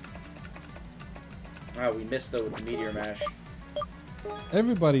 Wow, we missed though with the Meteor Mash.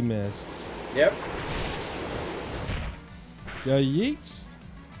 Everybody missed. Yep. Yeah, yeet.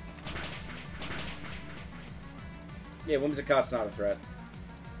 Yeah, Whimsicott's not a threat.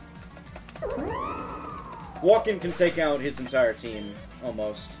 Walken can take out his entire team,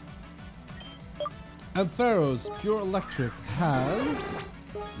 almost. Ampharos, Pure Electric, has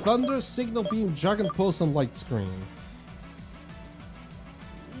Thunder, Signal Beam, Dragon Pulse, and Light Screen.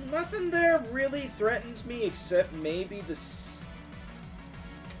 Nothing there really threatens me except maybe the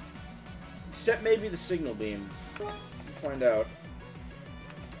Signal Beam. We'll find out.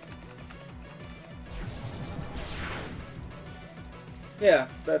 Yeah,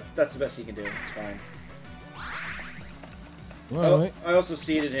 that's the best he can do. It's fine. Alright. I also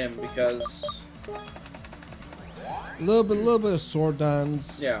seeded him because little bit of sword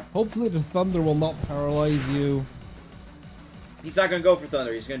dance. Yeah. Hopefully the thunder will not paralyze you. He's not gonna go for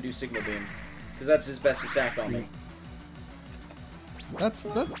thunder. He's gonna do signal beam, because that's his best attack on me. That's a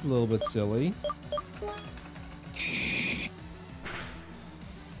little bit silly.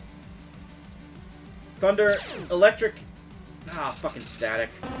 Thunder, electric. Ah, fucking static.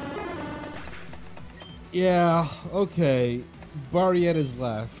 Yeah. Okay. Barriette is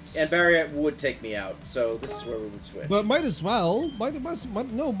left. And Barriette would take me out, so this is where we would switch. But might as well. Might as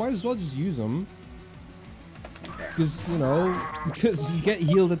well just use them. Because, you know, because you get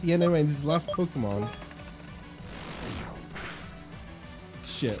healed at the end anyway, and this is the last Pokemon.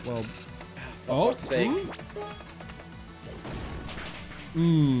 Shit, well... For fuck's sake. There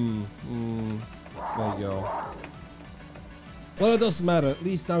you go. Well, it doesn't matter. At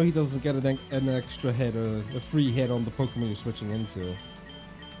least now he doesn't get an extra hit or a free hit on the Pokemon you're switching into.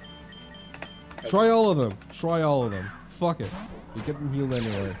 Try all of them. Try all of them. Fuck it. You get them healed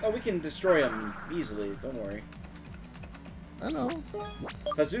anyway. Oh, we can destroy him easily. Don't worry. I know.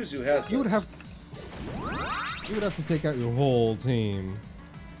 Pazuzu has this. You would have to take out your whole team.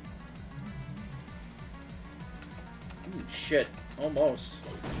 Ooh, shit. Almost.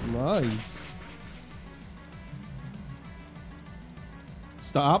 Nice.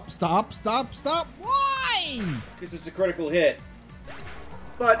 Stop, stop, stop, stop. Why? Because it's a critical hit.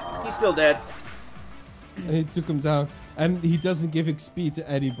 But he's still dead. And he took him down. And he doesn't give XP to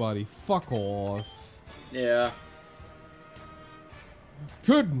anybody. Fuck off. Yeah.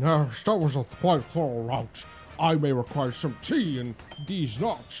 Good nurse, that was a quite thorough route. I may require some tea and these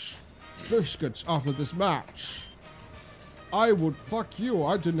nuts. Biscuits after this match. I would fuck you.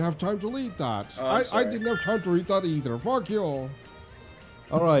 I didn't have time to read that. Oh, I didn't have time to read that either. Fuck you.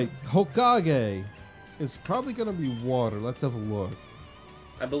 Alright, Hokage is probably gonna be water. Let's have a look.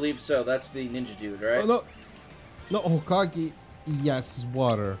 I believe so. That's the ninja dude, right? Oh, no, Hokage, yes, is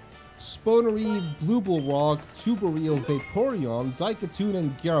water. Spoonery, Blue Bullrock, Tubereel, Vaporeon, Daikatune,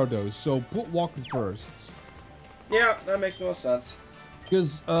 and Gyarados. So put Walker first. Yeah, that makes the most sense.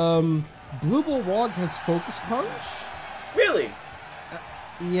 Because Blue Bullrock has Focus Punch. Really?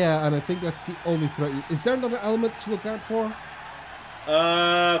 Yeah, and I think that's the only threat. Is there another element to look out for?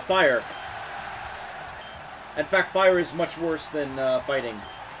 Fire. In fact, fire is much worse than fighting.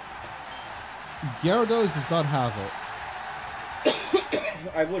 Gyarados does not have it.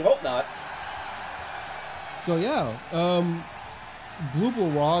 I would hope not. So yeah, Blue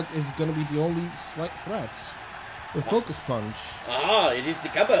Bullrock is gonna be the only slight threat with Focus Punch. Ah, it is the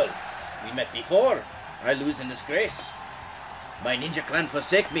Cabal. We met before. I lose in disgrace. My ninja clan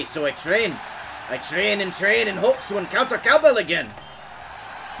forsake me, so I train. I train and train in hopes to encounter Cabal again.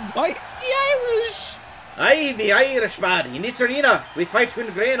 Why is he Irish? I be Irishman. In this arena, we fight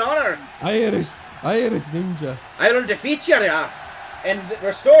with great honor. Irish ninja. I will defeat you, and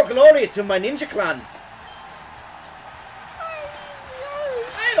restore glory to my ninja clan.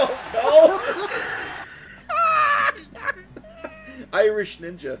 I don't know. Irish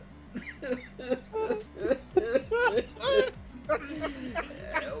ninja.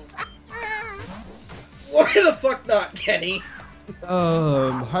 Why the fuck not, Kenny?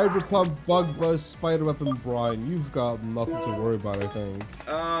 Hydro Pump, Bug Buzz, Spider Weapon, Brian. You've got nothing to worry about, I think.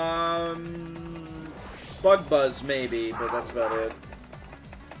 Bug Buzz maybe, but that's about it.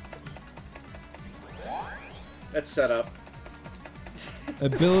 That's set up.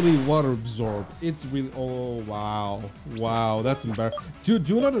 Ability Water Absorb. It's really. Oh wow, wow, that's embarrassing. Dude,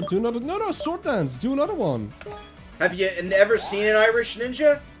 do another. No, Sword Dance. Do another one. Have you never seen an Irish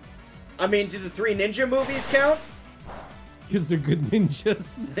ninja? I mean, do the 3 ninja movies count? Because they're good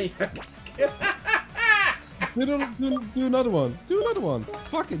ninjas. do another one. Do another one.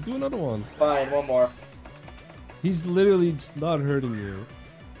 Fuck it, do another one. Fine, one more. He's literally just not hurting you.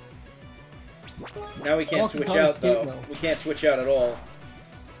 Now we can't switch out, though. Now. We can't switch out at all.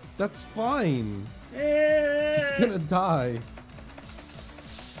 That's fine. He's gonna die.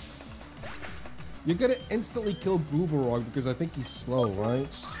 You're gonna instantly kill Booberog because I think he's slow,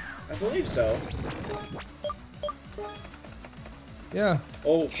 right? I believe so. Yeah.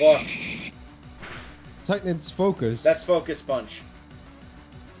 Oh, fuck. Tighten its focus. That's Focus Punch.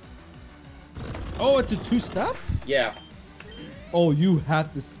 Oh, it's a 2-step? Yeah. Oh, you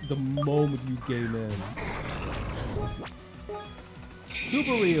had this the moment you came in.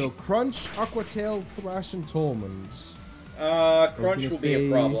 Tubereel, Crunch, Aqua Tail, Thrash, and Tolmond. Crunch will be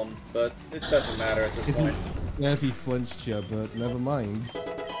a problem, but it doesn't matter at this point. If he flinched you, but never mind.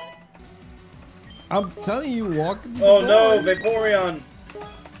 I'm telling you, walk into the Oh no, Vaporeon!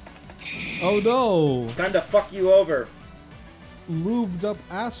 Oh no! Time to fuck you over. Lubed up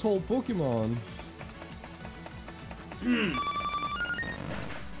asshole Pokemon.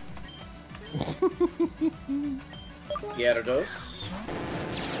 Gyarados.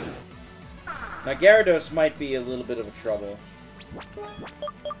 Now Gyarados might be a little bit of a trouble.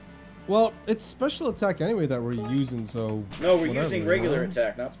 Well, it's special attack anyway that we're using, so... No, we're using regular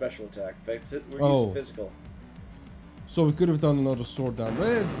attack, not special attack. We're using physical. So we could have done another sword down, but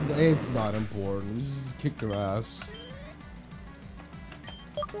it's not important. We just kick their ass.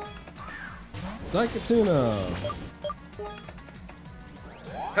 Daikatuna!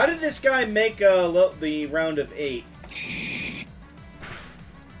 How did this guy make the round of 8?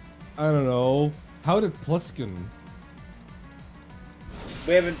 I don't know. How did Pluskin?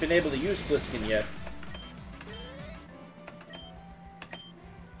 We haven't been able to use Pliskin yet.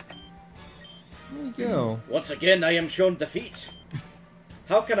 There you go. Once again, I am shown defeat.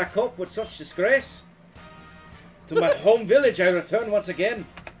 How can I cope with such disgrace? To my home village I return once again.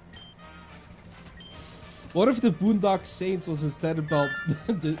 What if the Boondock Saints was instead about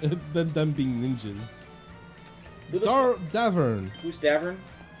them being ninjas? Davern. Who's Davern?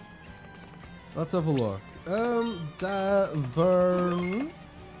 Let's have a look. Davern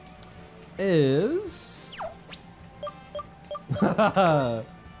is... Wow,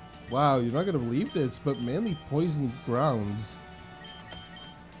 you're not gonna believe this, but mainly poison grounds.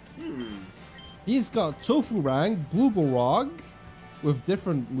 He's got Tofu Rang, Blue Borog, with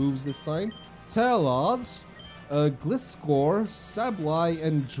different moves this time, Talod, Gliscor, Sableye,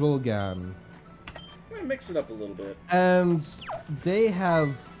 and Drillgan. I'm gonna mix it up a little bit. And they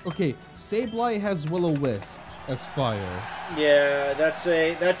have... Okay, Sableye has Will-O-Wisp as fire. Yeah,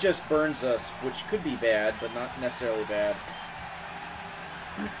 that just burns us, which could be bad, but not necessarily bad.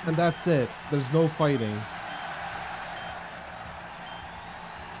 And that's it. There's no fighting.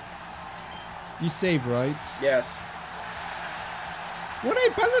 You save, right? Yes. When I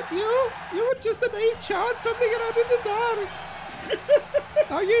pellet you, you were just a naive child fumbling around in the dark.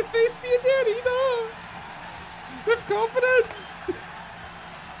 Now you face me in the arena. With confidence.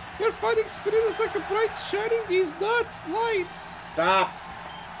 Your fighting spirit is like a bright shining these nuts light. Stop.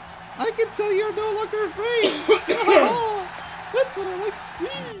 I can tell you're no longer afraid. That's what I like to see.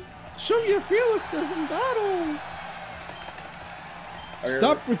 Show your fearlessness in battle.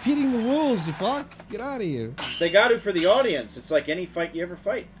 Stop repeating the rules, you fuck. Get out of here. They got to for the audience. It's like any fight you ever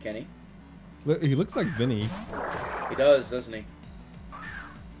fight, Kenny. He looks like Vinny. He does, doesn't he?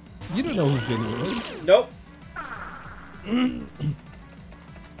 You don't know who Vinny is. Nope.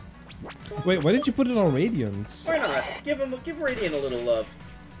 Wait, why did you put it on Radiant? Why not? Give Radiant a little love.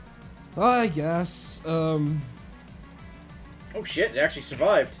 I guess. Oh shit! It actually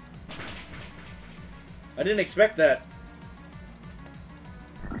survived. I didn't expect that.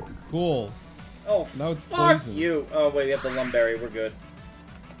 Cool. Oh, now it's fuck poison. you! Oh wait, we have the Lumberry. We're good.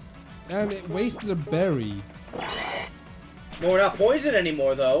 And it wasted a berry. No, we're not poisoned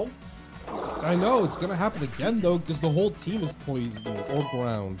anymore, though. I know, it's gonna happen again, though, because the whole team is poisoned or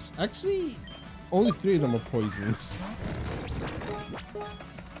ground. Actually, only 3 of them are poisoned.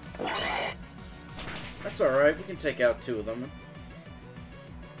 That's alright, we can take out 2 of them.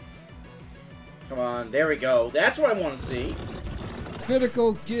 Come on, there we go. That's what I want to see.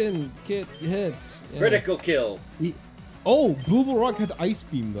 Critical hit. Yeah. Critical kill. Oh, Blue Rock had Ice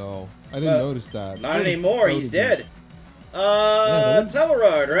Beam, though. I didn't notice that. Not anymore, he's dead.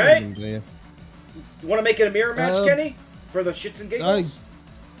 Tellarard, right? You want to make it a mirror match, Kenny? For the shits and giggles?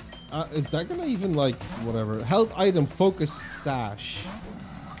 Is that gonna even, like, whatever? Health item, focus sash.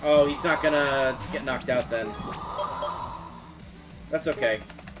 Oh, he's not gonna get knocked out then. That's okay.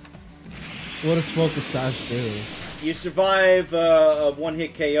 What does focus sash do? You survive a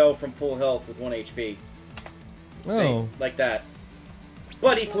one-hit KO from full health with 1 HP. Oh. See, like that.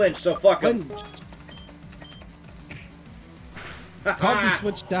 But he flinched, so fuck him. Can't be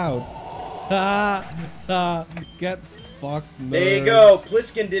switched out. Get fucked, nerds. There you go.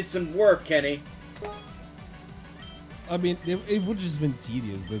 Pliskin did some work, Kenny. I mean, it would just been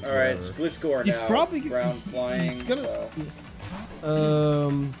tedious, but it's alright, it's Gliscor now. He's probably ground flying. He's gonna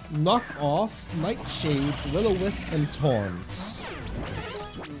knock off Nightshade, Will-O-Wisp, and Taunt.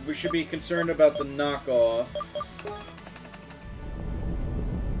 We should be concerned about the knockoff.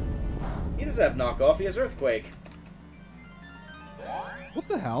 He doesn't have knockoff. He has Earthquake. What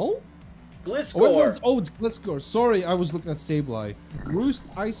the hell? Gliscor! Oh, it's Gliscor. Sorry, I was looking at Sableye.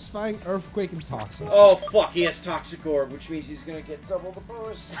 Roost, Ice Fang, Earthquake, and Toxic. Oh, fuck. He has Toxic Orb, which means he's gonna get double the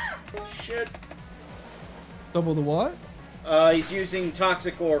boost. Shit. Double the what? He's using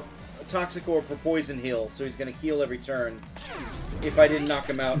Toxic Orb for Poison Heal, so he's gonna heal every turn. If I didn't knock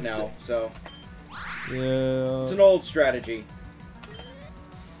him out now, so... Yeah... It's an old strategy.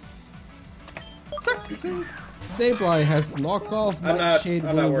 Toxic! Sableye has knockoff Nightshade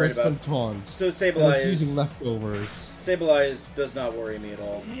I'm not Will worried Investment about Taunt. So And Sableye it's is using leftovers. Sableye does not worry me at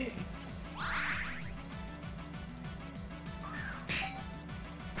all.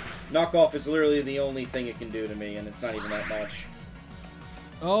 Knockoff is literally the only thing it can do to me, and it's not even that much.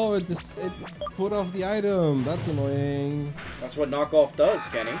 Oh, it put off the item. That's annoying. That's what knockoff does,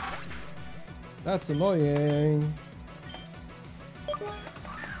 Kenny. That's annoying.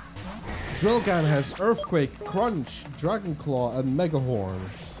 Drillgan has Earthquake, Crunch, Dragon Claw, and Mega Horn.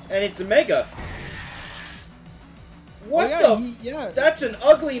 And it's a Mega. What yeah. That's an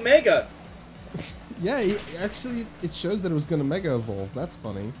ugly Mega. Yeah, actually, it shows that it was gonna Mega Evolve. That's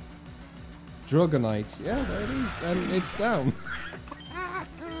funny. Dragonite. Yeah, there it is. And it's down.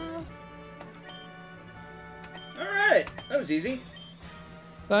 Alright, that was easy.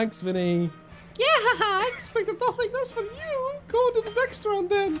 Thanks, Vinny. Yeah, I expected nothing less from you. Go to the next round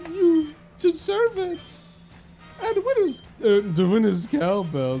then. You deserve it. And the winner's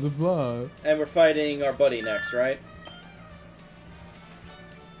cowbell, the blah. And we're fighting our buddy next, right?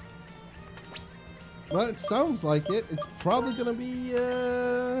 Well, it sounds like it. It's probably gonna be,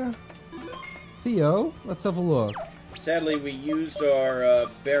 Theo. Let's have a look. Sadly, we used our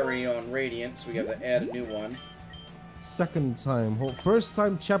berry on Radiant, so we have to add a new one. Second time. First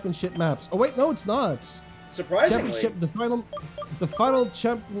time championship maps. Oh wait, no, it's not. Surprisingly. Championship. The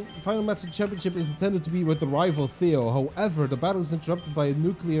final match of championship is intended to be with the rival Theo. However, the battle is interrupted by a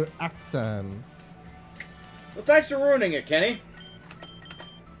nuclear Actan. Well, thanks for ruining it, Kenny.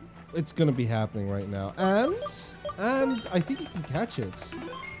 It's gonna be happening right now, and I think you can catch it.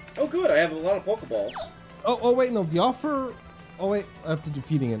 Oh, good. I have a lot of Pokeballs. Oh wait, no. The offer. Oh wait, after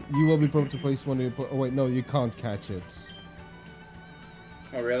defeating it, you will be promoted to place one of your. Oh wait, no, you can't catch it.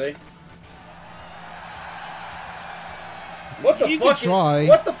 Oh really? What the you fuck? Can try.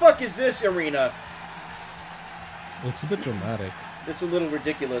 What the fuck is this arena? Looks a bit dramatic. It's a little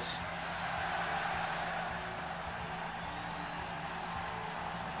ridiculous.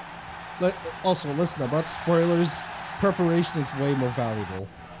 Also, listen, about spoilers, preparation is way more valuable.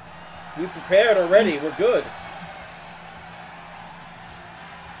 We prepared already. We're good.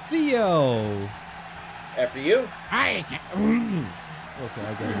 Theo! After you. Okay, I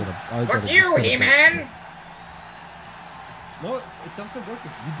gotta get up. Fuck you, He-Man! No, it doesn't work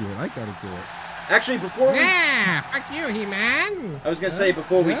if you do it. I gotta do it. Actually, before we... Yeah, fuck you, He-Man! I was gonna say,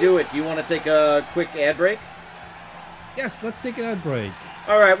 before we do it, do you want to take a quick ad break? Yes, let's take an ad break.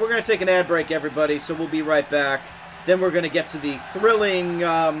 Alright, we're gonna take an ad break, everybody, so we'll be right back. Then we're gonna get to the thrilling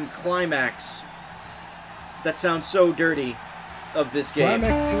climax that sounds so dirty of this game.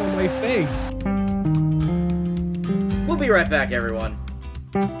 Climaxing on my face. We'll be right back, everyone.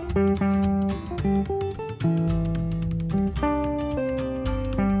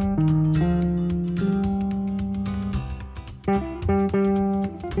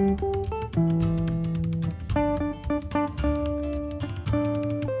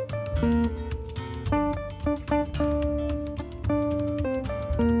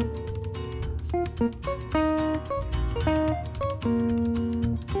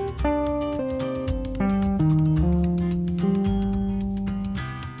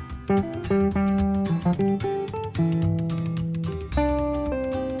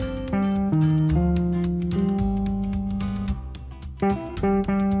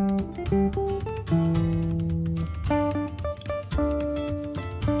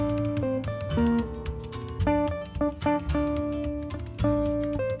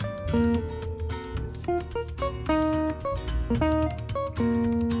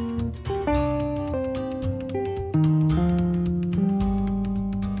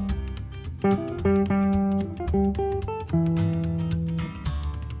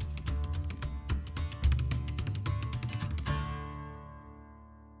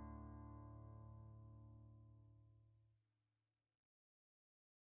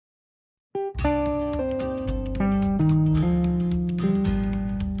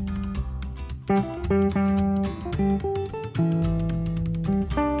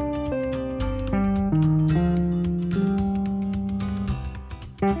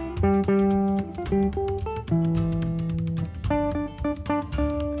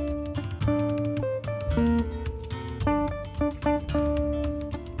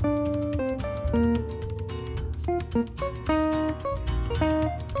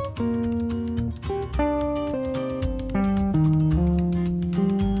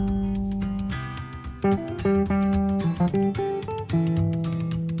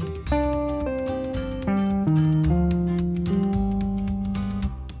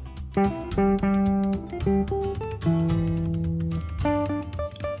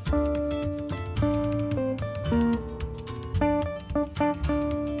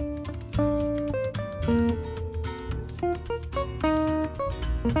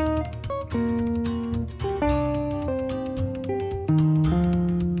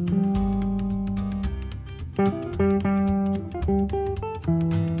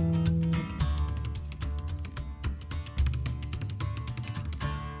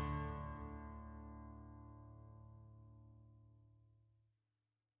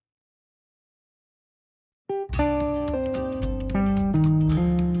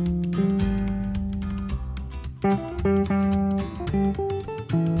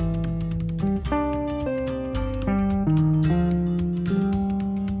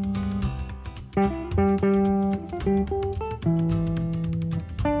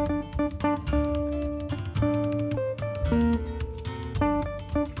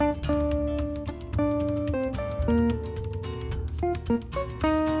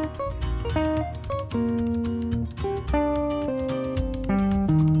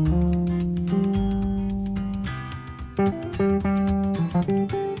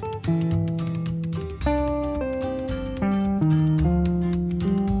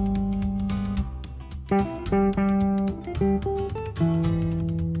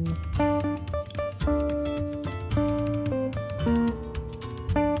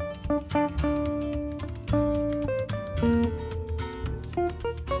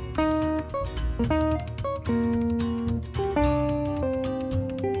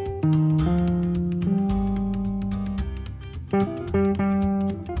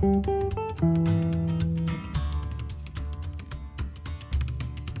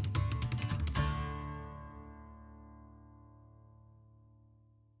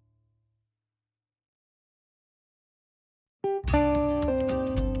 Live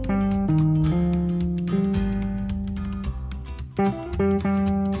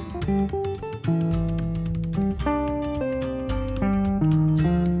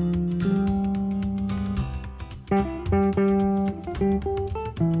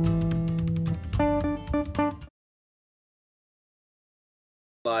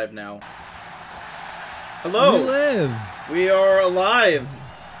now. Hello. We live. We are alive.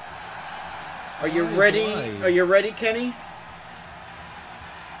 Are you Live, ready? live. Are you ready, Kenny?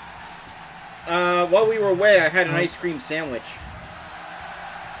 While we were away, I had an ice cream sandwich.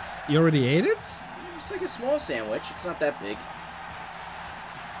 You already ate it? It's like a small sandwich. It's not that big.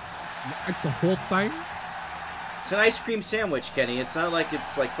 Like the whole thing? It's an ice cream sandwich, Kenny. It's not like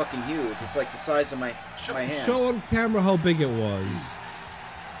it's like fucking huge. It's like the size of my hand. Show on camera how big it was.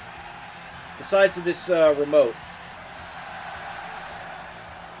 The size of this remote.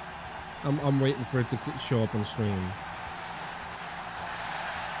 I'm waiting for it to show up on stream.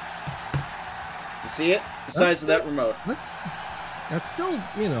 You see it? The size of that remote. That's still,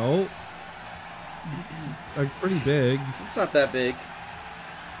 you know, like pretty big. It's not that big.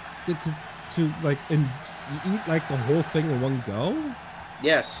 To like and you eat like the whole thing in one go?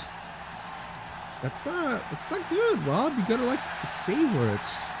 Yes. It's not good, Rob. You gotta like savor it.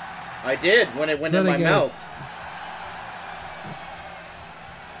 I did when it went in Then my again, mouth.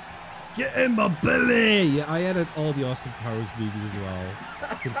 Get in my belly! Yeah, I edit all the Austin Powers movies as well.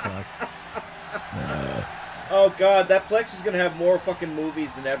 Complex. Oh god, that Plex is gonna have more fucking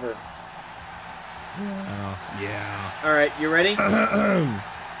movies than ever. Yeah. Alright, you ready?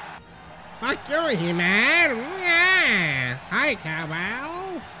 Fuck you, He-Man. Yeah. Hi,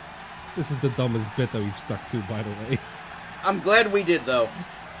 cowbell. This is the dumbest bit that we've stuck to, by the way. I'm glad we did, though.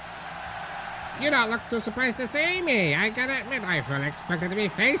 You don't look too surprised to see me. I gotta admit, I feel expected to be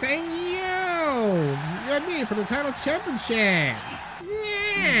facing you. You and me for the title championship.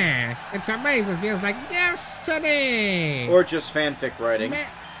 Yeah. It's amazing. It feels like yesterday. Or just fanfic writing.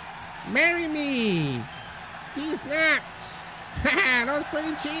 Marry me. These nuts. Haha, that was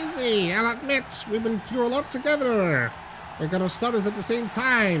pretty cheesy. I'll admit, we've been through a lot together. We're gonna start us at the same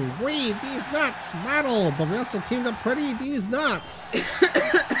time. We, these nuts, battle, but we also teamed up pretty, these nuts.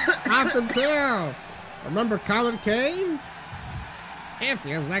 Often too. Remember Common Cave? It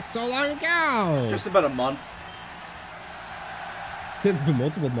feels like so long ago. Just about a month. It's been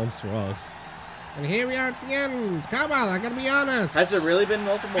multiple months for us. And here we are at the end. Come on, I gotta be honest. Has it really been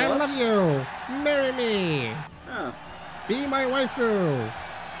multiple I months? love you. Marry me. Oh. Be my waifu.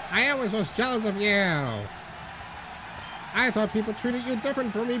 I always was jealous of you. I thought people treated you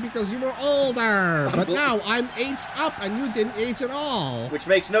different from me because you were older. But now I'm aged up and you didn't age at all. Which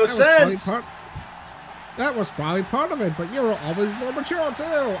makes no sense. That was probably part of it, but you were always more mature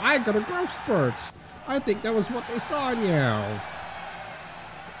too. I got a growth spurt. I think that was what they saw in you.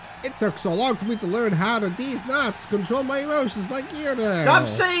 It took so long for me to learn how to these nuts control my emotions like you do. Stop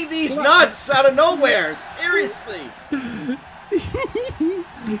saying these nuts out of nowhere. Seriously.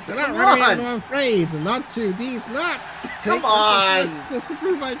 They're not really I'm afraid not to these nuts. Come on. Just to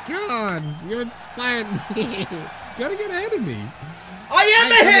prove I could. You inspired me. Gotta get ahead of me. I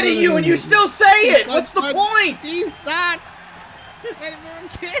am ahead of you and you still say it. What's the point? These nuts.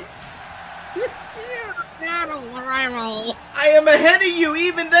 Kids. Battle rival. I am ahead of you.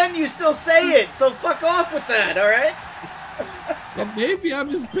 Even then, you still say it. So fuck off with that, all right? Well, maybe I'm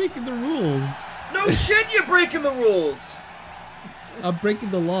just breaking the rules. No shit, you're breaking the rules. I'm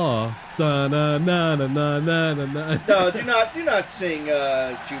breaking the law. Da na na na na na na na. No, do not sing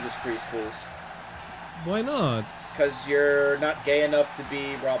Judas Priest, please. Why not? Because you're not gay enough to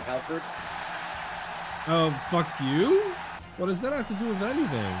be Rob Halford. Oh, fuck you? What does that have to do with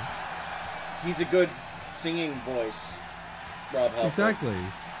anything? He's a good singing voice, Rob Halford. Exactly.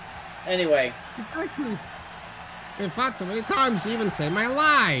 Anyway. Exactly. We've fought so many times, you even saved my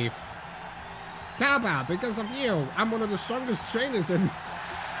life. Cowboy, because of you, I'm one of the strongest trainers in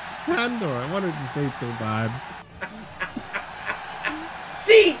Tandor. I wanted to say it so bad.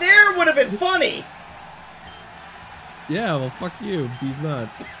 See, there would have been funny. Yeah, well, fuck you. These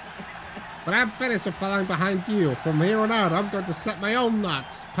nuts. But I'm finished with following behind you. From here on out, I'm going to set my own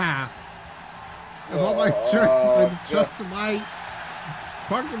nuts path. With all my strength and trust in my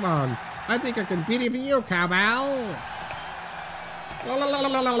Pokemon, I think I can beat even you, cowbell.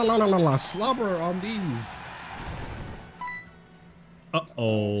 Slobber on these.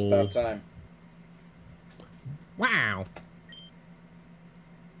 Uh-oh. It's about time. Wow.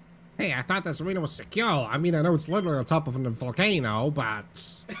 Hey, I thought this arena was secure. I mean, I know it's literally on top of a volcano,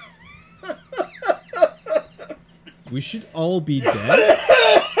 but... We should all be dead?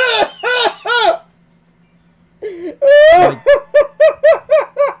 Like,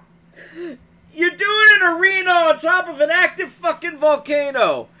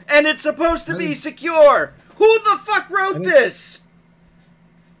 volcano, and it's supposed to be secure. Who the fuck wrote this?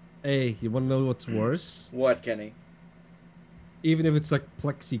 Hey, you want to know what's worse? What, Kenny? Even if it's like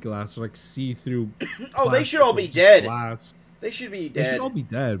plexiglass or like see-through. Oh, they should all be dead. Glass. They should be dead. They should all be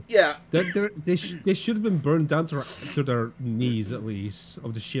dead. Yeah. They should have been burned down to their knees at least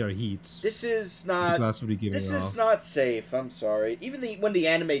of the sheer heat. This is not. This is not safe. I'm sorry. Even when the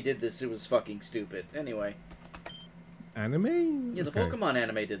anime did this, it was fucking stupid. Anyway. Anime? Yeah, the Pokemon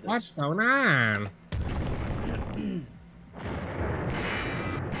anime did this. What's going on?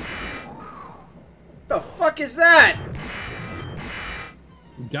 The fuck is that?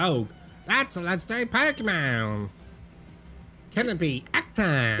 Go. That's a legendary Pokemon. Can it be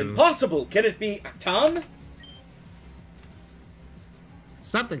Acton? Impossible! Can it be Acton?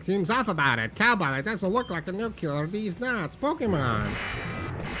 Something seems off about it. Cowbell, it doesn't look like a nuclear of these nuts. Pokemon.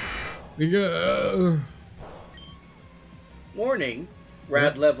 Yeah. Warning.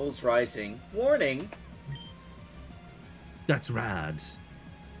 Rad levels rising. Warning. That's rad.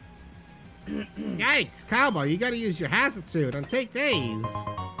 Yikes, Cowbell, you gotta use your hazard suit and take these.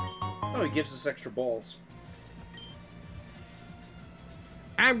 Oh, he gives us extra balls.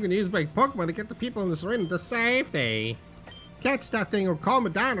 I'm gonna use my Pokemon to get the people in this arena to safety. Catch that thing or calm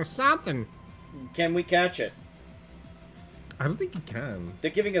it down or something. Can we catch it? I don't think you can.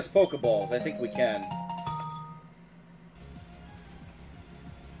 They're giving us Pokeballs. I think we can.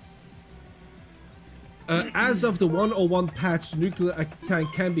 As of the 101 patch, nuclear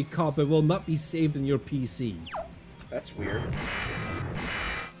tank can be caught but will not be saved in your PC. That's weird.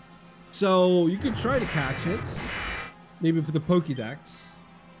 So you could try to catch it, maybe for the Pokédex.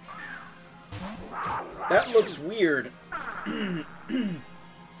 That looks weird.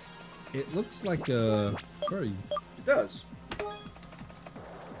 It looks like a furry. It does.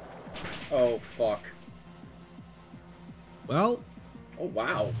 Oh, fuck. Well. Oh,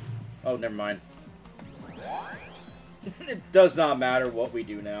 wow. Oh, never mind. It does not matter what we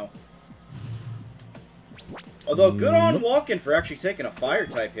do now. Although, good on Walken for actually taking a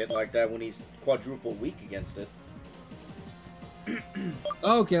fire-type hit like that when he's quadruple weak against it.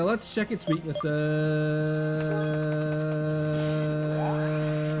 Okay, let's check its weaknesses.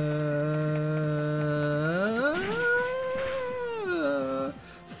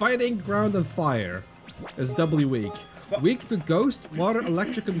 Fighting, ground, and fire is doubly weak. Weak to ghost, water,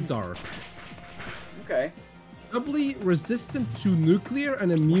 electric, and dark. Okay. Doubly resistant to nuclear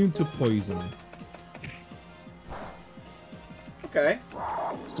and immune to poison. Okay.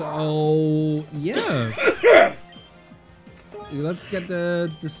 So, yeah. Let's get the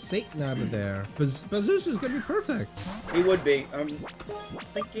Satan out of there. Bazooka's gonna be perfect. He would be. I'm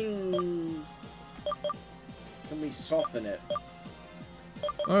thinking... Can we soften it?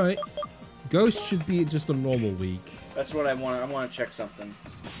 Alright. Ghost should be just a normal week. That's what I want. I want to check something.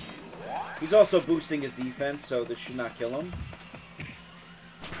 He's also boosting his defense, so this should not kill him.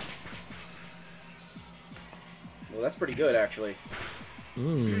 Well, that's pretty good, actually.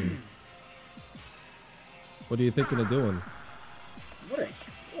 What are you thinking of doing?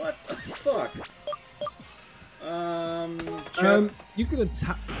 What the fuck? You could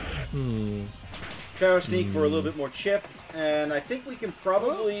attack. Shadow Sneak for a little bit more chip, and I think we can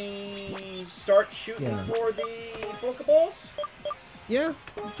probably start shooting for the Pokeballs. Yeah,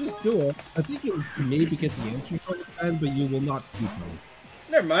 just do it. I think you'll maybe get the entry from the end, but you will not keep them.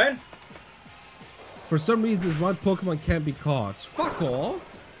 Never mind. For some reason, this one Pokemon can't be caught. Fuck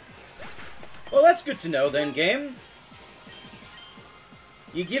off. Well, that's good to know then, game.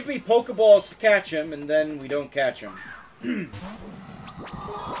 You give me Pokeballs to catch him, and then we don't catch him.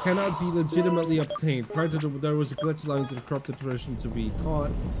 Cannot be legitimately obtained. Prior to there was a glitch allowing the corrupted version to be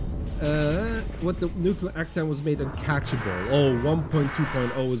caught. What the nuclear Actan was made uncatchable. Oh,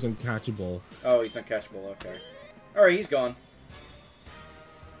 1.2.0 is uncatchable. Oh, he's uncatchable, okay. Alright, he's gone.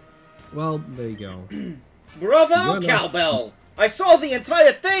 Well, there you go. Bravo, Cowbell! I saw the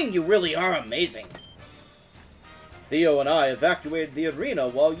entire thing! You really are amazing! Theo and I evacuated the arena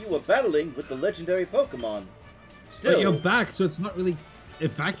while you were battling with the legendary Pokemon. Still, but you're back, so it's not really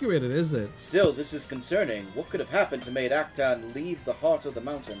evacuated, is it? Still, this is concerning. What could have happened to make Actan leave the heart of the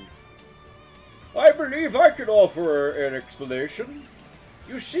mountain? I believe I could offer an explanation.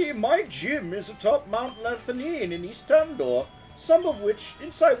 You see, my gym is atop Mount Lanthanine in East Tandor,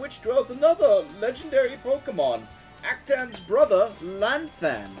 inside which dwells another legendary Pokemon, Actan's brother,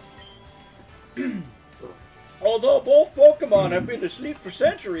 Lanthan. Although both Pokemon have been asleep for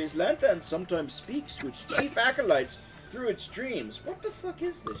centuries, Lanthan sometimes speaks to its chief acolytes through its dreams. What the fuck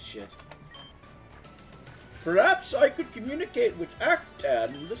is this shit? Perhaps I could communicate with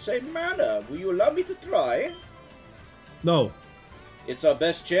Actan in the same manner. Will you allow me to try? No. It's our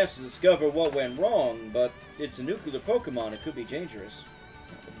best chance to discover what went wrong, but it's a nuclear Pokemon. It could be dangerous.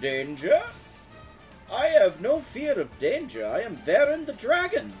 Danger? I have no fear of danger. I am Varen the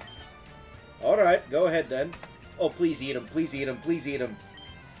Dragon. Alright, go ahead then. Oh, please eat him. Please eat him. Please eat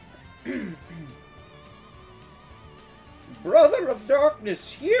him. Brother of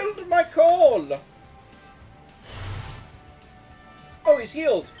Darkness, healed my call. Oh, he's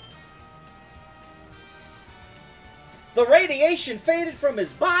healed. The radiation faded from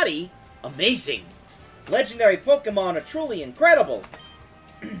his body. Amazing. Legendary Pokemon are truly incredible.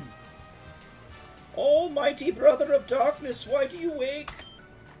 Almighty Brother of Darkness, why do you wake?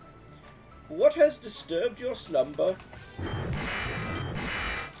 What has disturbed your slumber?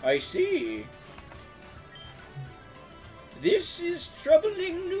 I see. This is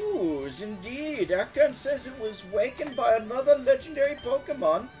troubling news, indeed. Actan says it was wakened by another legendary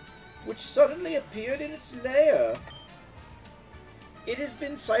Pokemon, which suddenly appeared in its lair. It has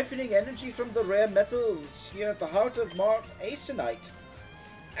been siphoning energy from the rare metals here at the heart of Mount Aconite.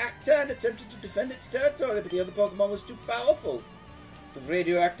 Actan attempted to defend its territory, but the other Pokemon was too powerful. The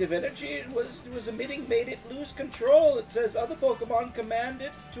radioactive energy it was emitting made it lose control. It says other Pokemon command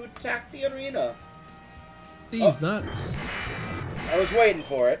it to attack the arena. These nuts. I was waiting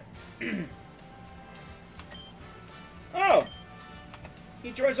for it. Oh!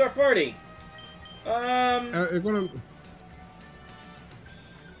 He joins our party.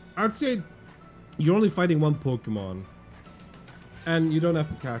 I'd say you're only fighting one Pokemon. And you don't have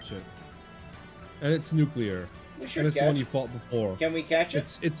to catch it. And it's nuclear. We should and it's catch. the one you fought before. Can we catch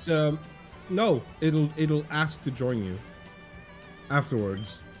it? It's no, it'll ask to join you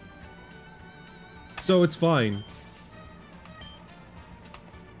afterwards. So it's fine.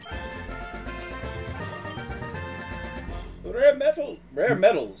 Rare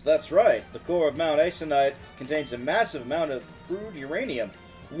metals, that's right. The core of Mount Aconite contains a massive amount of crude uranium.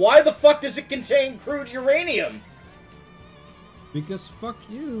 Why the fuck does it contain crude uranium? Because fuck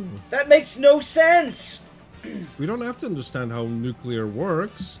you. That makes no sense! We don't have to understand how nuclear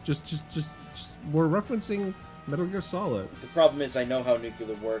works. Just we're referencing Metal Gear Solid. The problem is I know how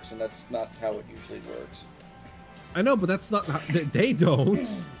nuclear works, and that's not how it usually works. I know, but that's not how... They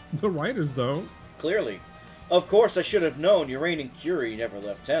don't. The writers don't. Clearly. Of course, I should have known Uranium and Curie never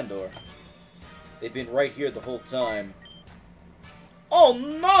left Tandor. They've been right here the whole time. Oh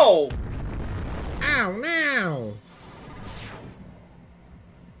no! Oh no!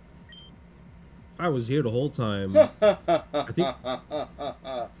 I was here the whole time. I think...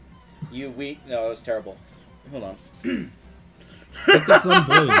 You weak... No, that was terrible. Hold on. Focus on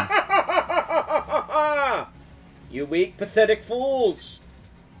blame. You weak, pathetic fools!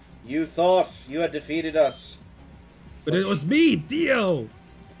 You thought you had defeated us. But it was me, Dio!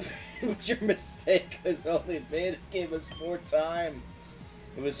 But your mistake was only made. It gave us more time.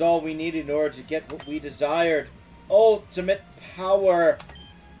 It was all we needed in order to get what we desired. Ultimate power.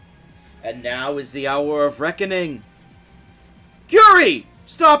 And now is the hour of reckoning. Curie!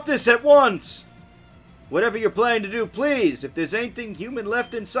 Stop this at once! Whatever you're planning to do, please, if there's anything human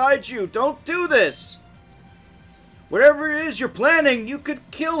left inside you, don't do this! Whatever it is you're planning, you could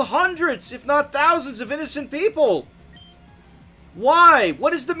kill hundreds, if not thousands of innocent people! Why?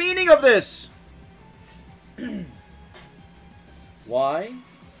 What is the meaning of this? Why?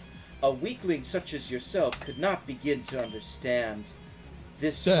 A weakling such as yourself could not begin to understand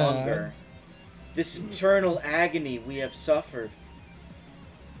this hunger, this eternal agony we have suffered.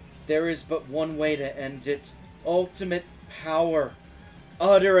 There is but one way to end it. Ultimate power.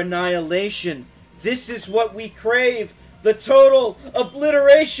 Utter annihilation. This is what we crave. The total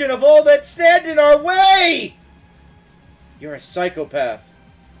obliteration of all that stand in our way! You're a psychopath.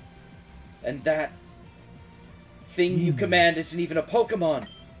 And that thing you command isn't even a Pokemon.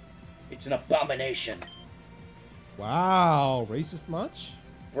 It's an abomination. Wow, racist much?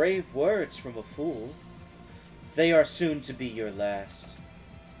 Brave words from a fool. They are soon to be your last.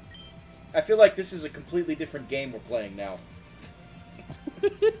 I feel like this is a completely different game we're playing now.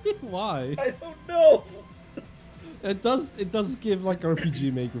 Why? I don't know. It does give like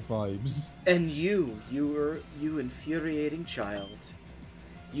RPG Maker vibes. And you infuriating child.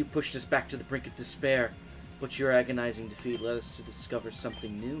 You pushed us back to the brink of despair, but your agonizing defeat led us to discover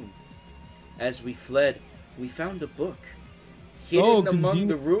something new. As we fled, we found a book, hidden among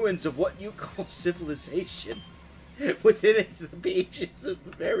the ruins of what you call civilization. Within it, the pages of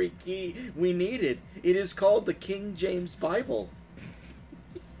the very key we needed. It is called the King James Bible.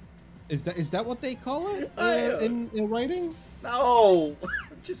 Is that what they call it in writing? No,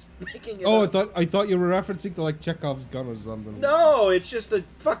 just making it Oh, up. I thought you were referencing to like Chekhov's gun or something. No, it's just the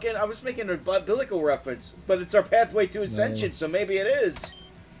fucking... I was making a biblical reference, but it's our pathway to ascension, so maybe it is.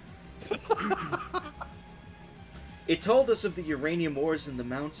 It told us of the uranium ores in the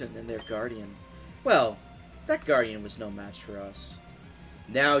mountain and their guardian. Well, that guardian was no match for us.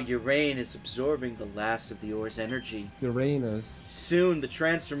 Now Urain is absorbing the last of the ore's energy. Uranus. Soon the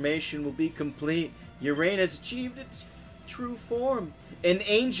transformation will be complete. Urain has achieved its true form. An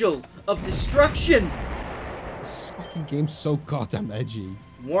angel of destruction! This fucking game's so goddamn edgy.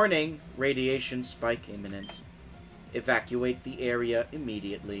 Warning, radiation spike imminent. Evacuate the area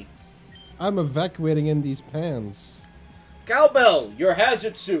immediately. I'm evacuating in these pants. Cowbell, your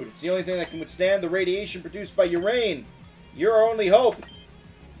hazard suit. It's the only thing that can withstand the radiation produced by Urain. You're our only hope.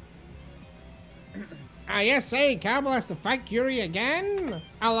 Yes, say, Cowbell has to fight Curie again?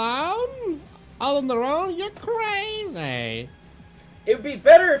 Alone? All on their own? You're crazy. It would be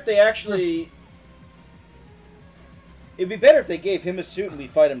better if they actually... It'd be better if they gave him a suit and we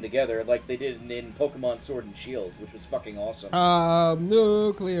fight him together, like they did in Pokemon Sword and Shield, which was fucking awesome.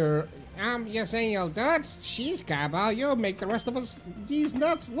 Nuclear. You're saying you'll do it? She's Cowbell. You'll make the rest of us, these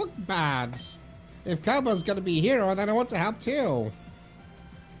nuts, look bad. If Cowbell's gonna be a hero, then I want to help too.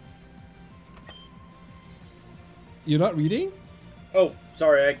 You're not reading? Oh,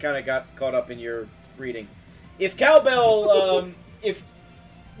 sorry, I kind of got caught up in your reading. If Cowbell, if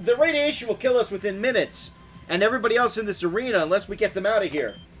the radiation will kill us within minutes, and everybody else in this arena unless we get them out of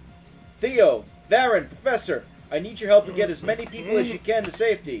here. Theo, Varen, Professor, I need your help to get as many people as you can to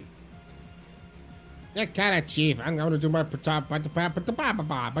safety. You got it, Chief. I'm going to do my part to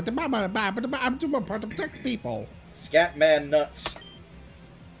protect people. Scatman nuts.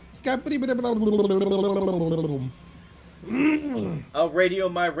 I'll radio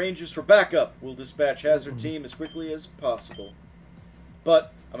my rangers for backup. We'll dispatch hazard team as quickly as possible.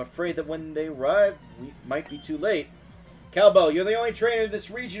 But I'm afraid that when they arrive, we might be too late. Cowbell, you're the only trainer in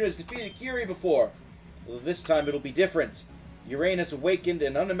this region who has defeated Curie before. Well, this time it'll be different. Urain has awakened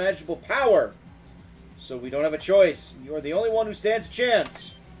an unimaginable power. So we don't have a choice. You're the only one who stands a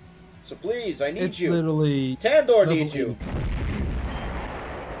chance. So please, I need you. Literally... Tandor needs you.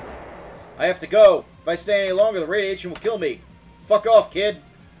 I have to go. If I stay any longer, the radiation will kill me. Fuck off, kid.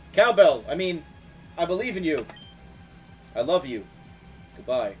 Cowbell, I mean, I believe in you. I love you.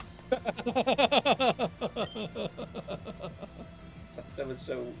 Goodbye. That was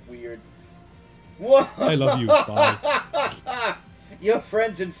so weird. What? I love you. Bye. Your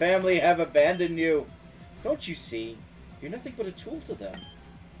friends and family have abandoned you. Don't you see? You're nothing but a tool to them.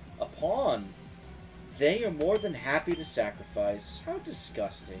 A pawn. They are more than happy to sacrifice. How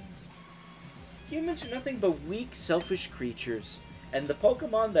disgusting. Humans are nothing but weak, selfish creatures, and the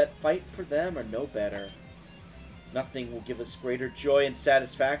Pokemon that fight for them are no better. Nothing will give us greater joy and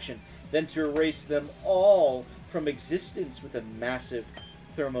satisfaction than to erase them all from existence with a massive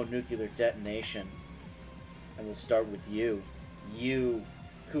thermonuclear detonation. And we'll start with you. You,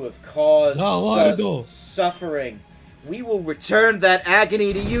 who have caused such suffering. We will return that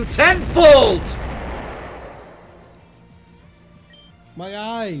agony to you tenfold! My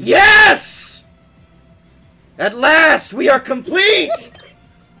eyes. Yes! At last, we are complete!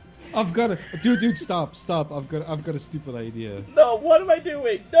 I've got a dude. Stop. I've got a stupid idea. No, what am I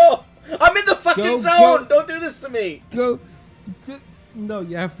doing? No, I'm in the fucking zone. Don't do this to me. No,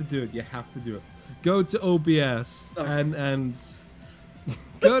 you have to do it. You have to do it. Go to OBS and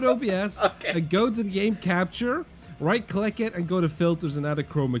go to OBS and go to the game capture. Right click it and go to filters and add a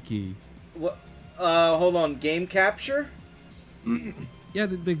chroma key. What? Hold on. Game capture? Yeah,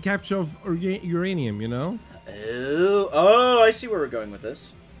 the capture of uranium. You know. Oh, I see where we're going with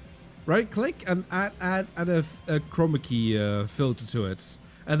this. Right click and add a chroma key filter to it,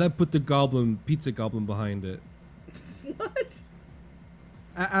 and then put the pizza goblin behind it. What?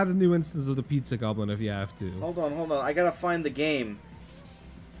 Add a new instance of the pizza goblin if you have to. Hold on. I gotta find the game.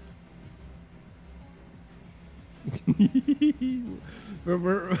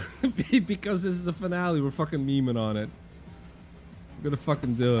 we're because this is the finale, we're fucking memeing on it. We're gonna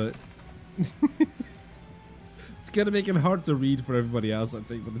fucking do it. It's gonna make it hard to read for everybody else, I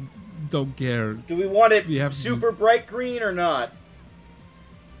think, but don't care. Do we want it super bright green or not?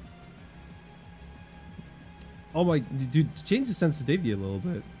 Oh my, dude, change the sensitivity a little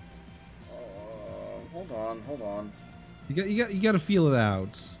bit. Hold on. You gotta feel it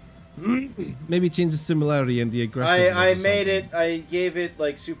out. Maybe change the similarity and the aggressiveness. I made it. I gave it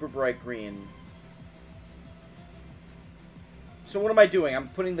like super bright green. So what am I doing? I'm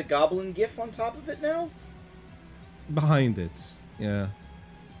putting the goblin gif on top of it now? Behind it, yeah.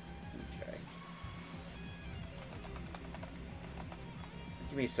 Okay.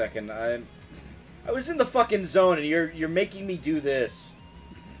 Give me a second. I was in the fucking zone, and you're making me do this.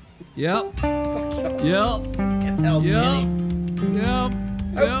 Yep. Fuck Yep. fucking hell, Yep. Kenny. Yep.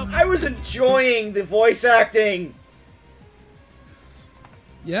 Yep. I was enjoying the voice acting.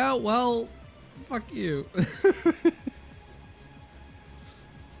 Yeah, well, fuck you.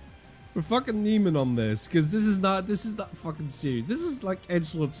 We're fucking Neiman on this, because this is not fucking serious. This is like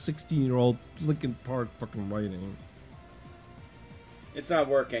edgelord's 16-year-old Linkin Park fucking writing. It's not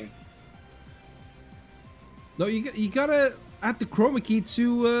working. No, you gotta add the chroma key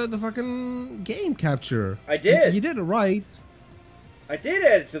to the fucking game capture. I did. You did it right. I did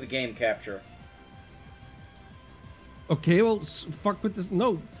add it to the game capture. Okay, well, fuck with this.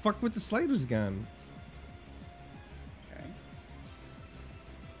 No, fuck with the sliders again. Okay.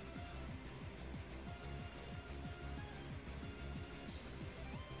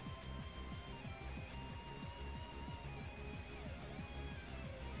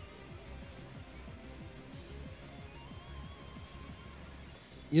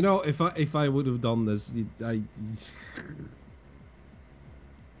 You know, if I would have done this, I.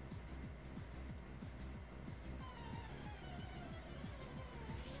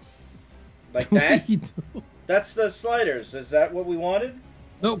 Like that? That's the sliders. Is that what we wanted?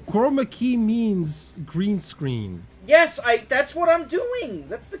 No, chroma key means green screen. Yes, that's what I'm doing.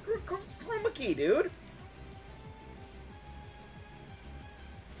 That's the chroma key, dude.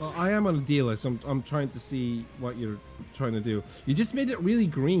 Well, I am on a dealer, so I'm trying to see what you're trying to do. You just made it really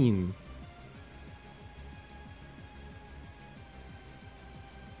green.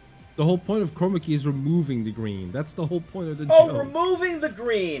 The whole point of chroma key is removing the green. That's the whole point of the Oh, joke. removing the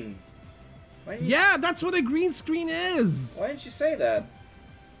green. Yeah, that's what a green screen is. Why didn't you say that?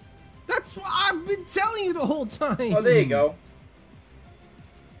 That's what I've been telling you the whole time. Oh, there you go.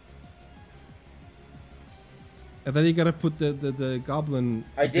 And then you gotta put the goblin.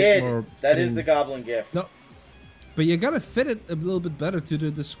 I did. That is the goblin gift. No, but you gotta fit it a little bit better to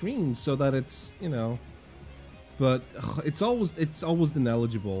the screen so that it's, you know. But it's always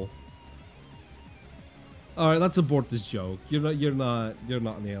ineligible. All right, let's abort this joke. You're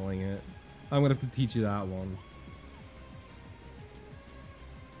not nailing it. I'm gonna have to teach you that one.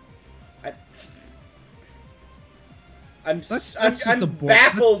 I'm Let's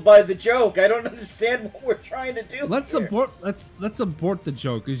baffled by the joke. I don't understand what we're trying to do. Let's here. abort the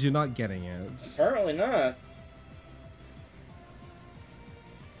joke because you're not getting it. Apparently not.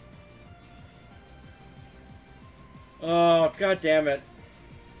 Oh, god damn it.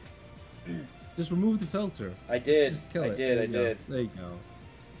 Just remove the filter. I did. Just kill I it. did. There I you go. did. There you go.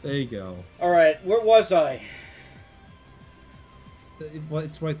 There you go. Alright, where was I? Well,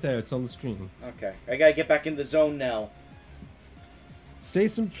 it's right there. It's on the screen. Okay, I gotta get back in the zone now. Say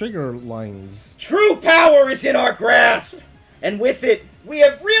some trigger lines. True power is in our grasp, and with it, we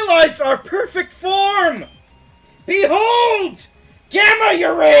have realized our perfect form! Behold! Gamma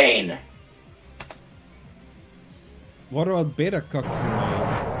Urane! What about beta cock?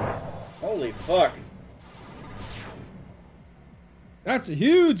 Holy fuck. That's a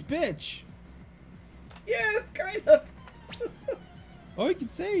huge bitch! Yeah, kinda. Oh, you can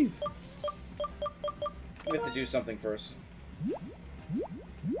save. We have to do something first.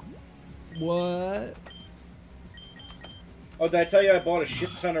 What? Oh, did I tell you I bought a shit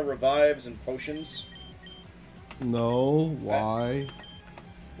ton of revives and potions? No, why?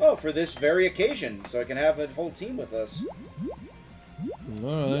 Well, for this very occasion, so I can have a whole team with us.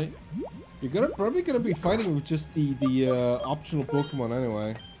 Alright. You're probably gonna be fighting with just the optional Pokemon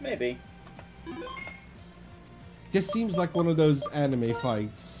anyway. Maybe. Just seems like one of those anime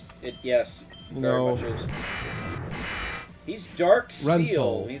fights. Yes. Very No. much is. He's Dark Steel.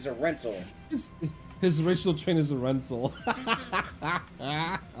 Rental. He's a rental. His original train is a rental.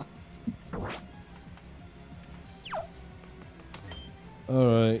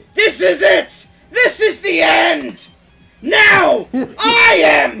 Alright. This is it! This is the end! Now! I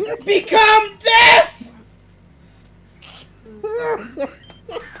am become death!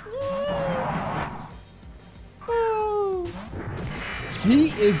 He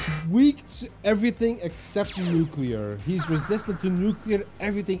is weak to everything except nuclear. He's resistant to nuclear,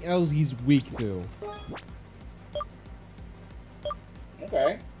 everything else he's weak to.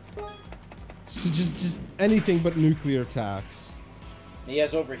 Okay. So just anything but nuclear attacks. He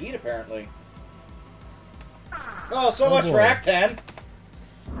has overheat, apparently. Oh, so Oh, much boy. for Act 10.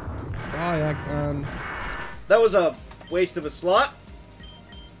 Bye, Acton. That was a waste of a slot.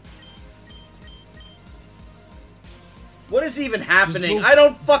 What is even happening? go- I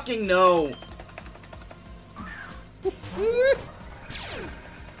don't fucking know.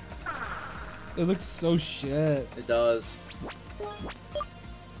 It looks so shit. It does.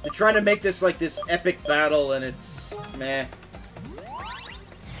 They're trying to make this like this epic battle, and it's meh.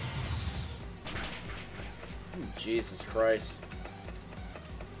 Jesus Christ.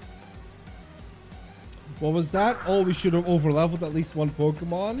 What was that? Oh, we should have overleveled at least one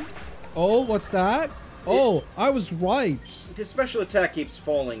Pokemon. Oh, what's that? Oh, I was right. His special attack keeps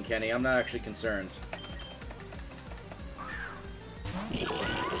falling, Kenny. I'm not actually concerned.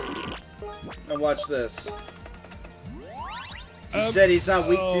 Now watch this. You said he's not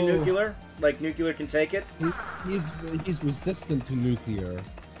weak to nuclear? Like nuclear can take it? He's resistant to nuclear.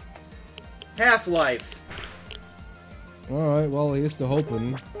 Half-Life. Alright, well, here's the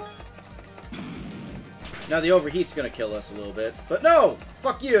hoping. Now the overheat's gonna kill us a little bit. But no!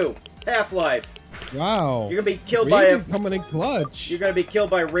 Fuck you! Half-Life. Wow. You're gonna be killed by a... coming in clutch. You're gonna be killed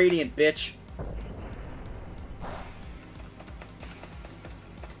by Radiant, bitch.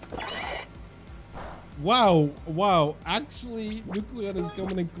 Wow. Actually, Nucleon is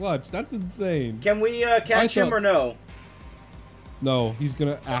coming in clutch. That's insane. Can we catch him or no? No, he's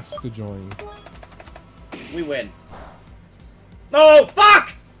gonna ask to join. We win. No!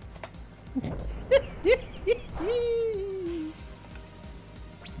 Fuck!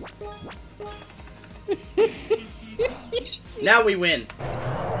 Now we win.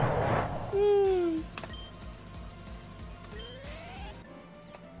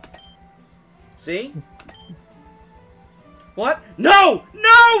 See? What? No!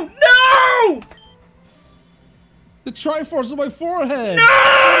 No! No! The Triforce on my forehead!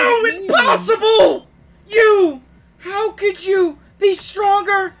 No! Impossible! You! How could you be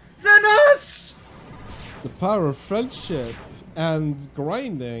stronger than us? The power of friendship and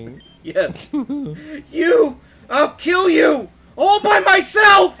grinding. Yes. You! I'll kill you! All by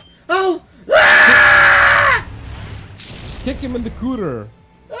myself! I'll... Ah! Kick him in the cooter.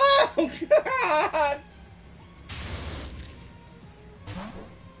 Oh, God!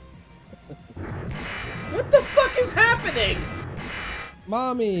 What the fuck is happening?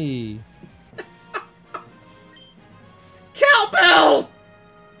 Mommy! Cowbell!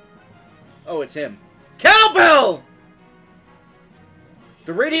 Oh, it's him. Cowbell!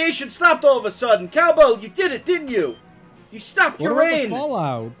 The radiation stopped all of a sudden. Cowbell, you did it, didn't you? You stopped your What about rain. the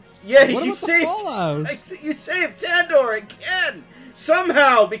fallout? Yeah, What you about the saved. fallout? You saved Tandor again.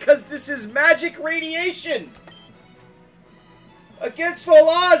 Somehow, because this is magic radiation. Against all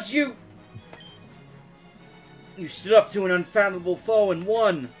odds, you stood up to an unfathomable foe and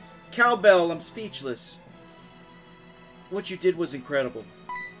won. Cowbell, I'm speechless. What you did was incredible.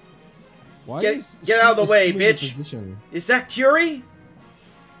 Why Get out of the way, assuming the bitch. position? Is that Curie?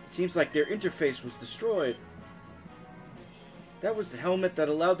 It seems like their interface was destroyed. That was the helmet that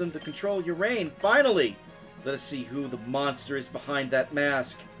allowed them to control your rain. Finally! Let us see who the monster is behind that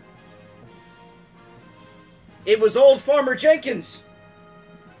mask. It was old Farmer Jenkins!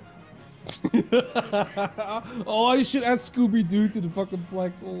 Oh, I should add Scooby-Doo to the fucking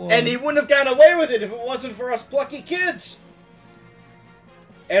flex along. And he wouldn't have gotten away with it if it wasn't for us plucky kids!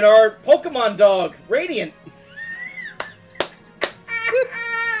 And our Pokemon dog, Radiant.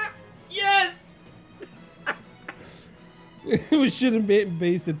 Yes! We should have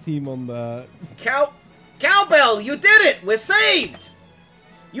based the team on that. Cowbell, you did it! We're saved!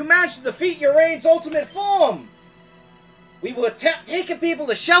 You managed to defeat Urane's ultimate form! We were taking people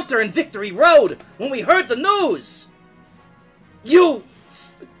to shelter in Victory Road when we heard the news! You...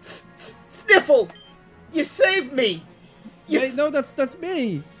 Sniffle! You saved me! Wait, no, that's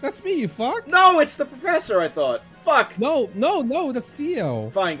me! That's me, you fuck! No, it's the professor, I thought. Fuck! No, that's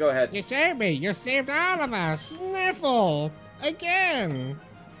Theo! Fine, go ahead. You saved me. You saved all of us. Sniffle. Again.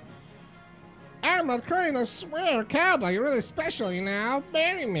 I'm not crying, I swear. Cowboy, you're really special, you know.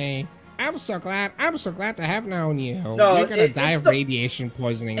 Marry me. I'm so glad to have known you. No, you're gonna die it's of the- radiation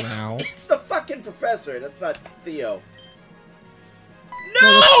poisoning now. It's the fucking professor, that's not Theo. No,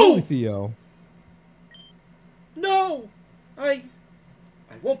 that's totally No! Theo. No! I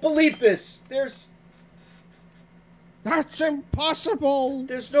won't believe this. That's impossible.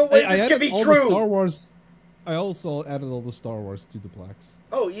 There's no way I this can added be all true. the Star Wars. I also added all the Star Wars to the Plex.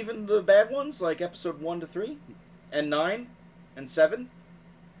 Oh, even the bad ones, like episode 1 to 3? And 9? And 7?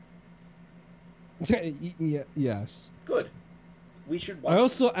 Yes. Good. We should watch I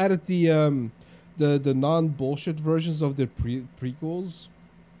also added the non-bullshit versions of the prequels.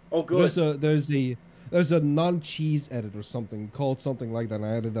 Oh, good. There's a non-cheese edit or something called something like that, and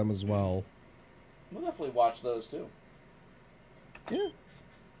I added them as well. We'll definitely watch those, too. Yeah.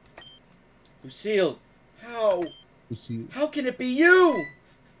 Lucille, how? Lucille. How can it be you?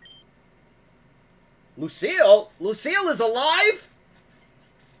 Lucille? Lucille is alive?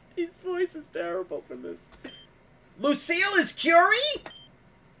 His voice is terrible for this. Lucille is Curie?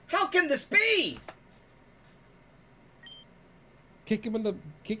 How can this be? Kick him in the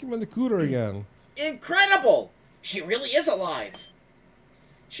cooter again. Incredible! She really is alive.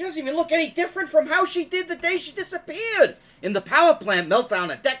 She doesn't even look any different from how she did the day she disappeared in the power plant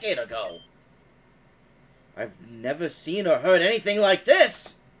meltdown a decade ago. I've never seen or heard anything like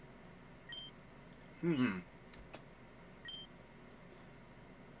this.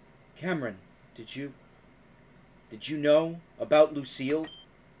 Cameron, did you know about Lucille?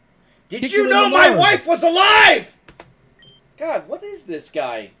 Did you know my wife was alive? God, what is this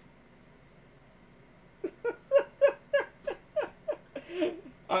guy?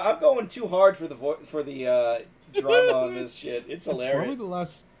 I'm going too hard for the drama on this shit. It's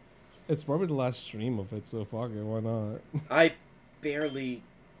hilarious. It's probably the last stream of it, so fuck it, why not? I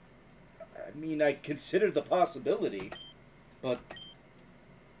mean, I considered the possibility, but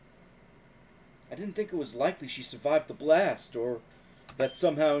I didn't think it was likely she survived the blast, or that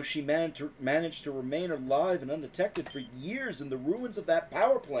somehow she managed to remain alive and undetected for years in the ruins of that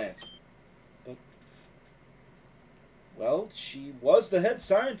power plant. But, well, she was the head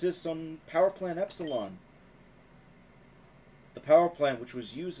scientist on Power Plant Epsilon. The power plant which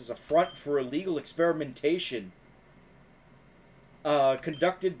was used as a front for illegal experimentation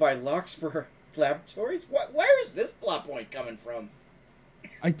conducted by Larkspur Laboratories? Where is this plot point coming from?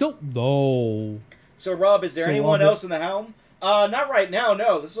 I don't know. So, Rob, is there anyone else in the helm? Not right now,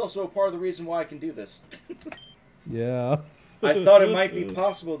 no. This is also a part of the reason why I can do this. Yeah. I thought it might be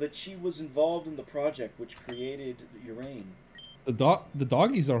possible that she was involved in the project which created Uranium. The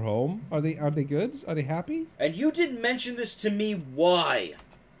doggies are home. Are they good? Are they happy? And you didn't mention this to me. Why?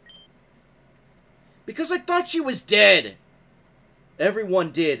 Because I thought she was dead.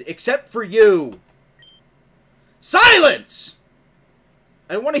 Everyone did, except for you. Silence!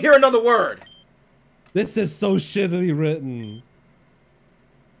 I don't want to hear another word. This is so shittily written.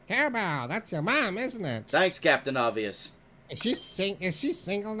 Cowbell, that's your mom, isn't it? Thanks, Captain Obvious. Is she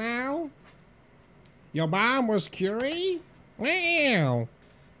single now? Your mom was Curie? Wow.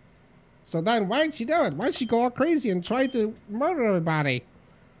 So then why'd she do it? Why'd she go all crazy and try to murder everybody?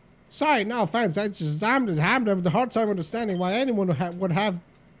 Sorry, no offense. I'm having a hard time understanding why anyone would have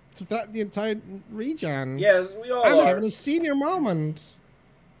threatened the entire region. Yes, we all I'm are. having a senior moment.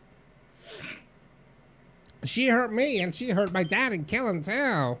 She hurt me, and she hurt my dad and Kellen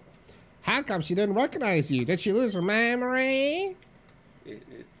too. How come she didn't recognize you? Did she lose her memory?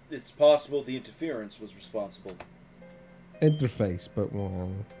 It's possible the interference was responsible. Interface, but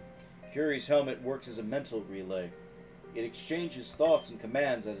well. Curie's helmet works as a mental relay. It exchanges thoughts and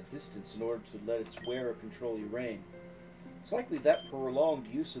commands at a distance in order to let its wearer control your reign. It's likely that prolonged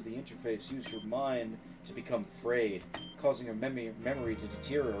use of the interface used her mind to become frayed, causing her memory to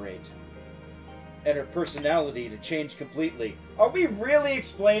deteriorate, and her personality to change completely. Are we really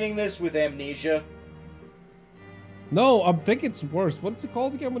explaining this with amnesia? No, I think it's worse. What's it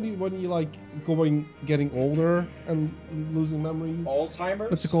called again when you like getting older and losing memory? Alzheimer's?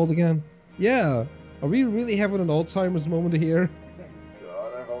 What's it called again? Yeah. Are we really having an Alzheimer's moment here?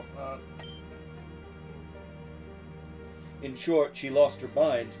 God, I hope not. In short, she lost her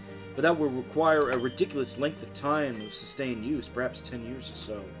mind, but that would require a ridiculous length of time of sustained use, perhaps 10 years or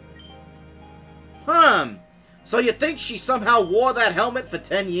so. So you think she somehow wore that helmet for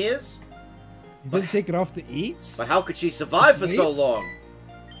 10 years? Didn't take it off to eat? But how could she survive for so long?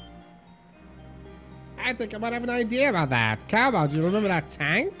 I think I might have an idea about that. Cowbell, do you remember that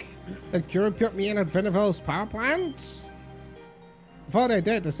tank that Curie put me in at Viniville's power plant? Before they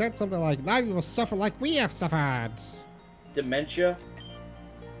did, they said something like, now you will suffer like we have suffered. Dementia?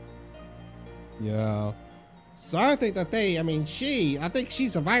 Yeah. So I think that I think she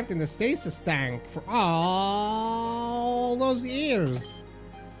survived in the stasis tank for all those years.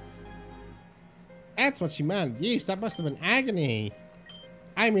 That's what she meant. Yeesh, that must have been agony.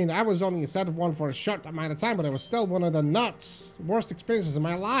 I mean, I was only inside of one for a short amount of time, but it was still one of the worst experiences of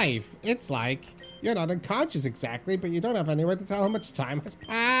my life. It's like, you're not unconscious exactly, but you don't have any way to tell how much time has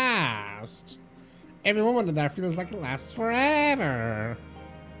passed. Every moment in there feels like it lasts forever.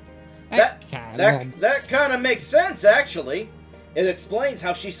 That kind of makes sense, actually. It explains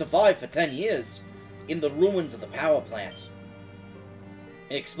how she survived for 10 years in the ruins of the power plant.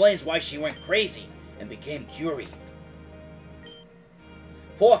 It explains why she went crazy and became Curie.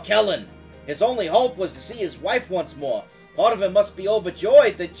 Poor Kellen. His only hope was to see his wife once more. Part of him must be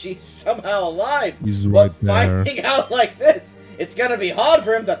overjoyed that she's somehow alive. He's right there. Finding out like this, it's gonna be hard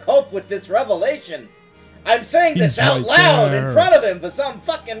for him to cope with this revelation. I'm saying this out loud in front of him for some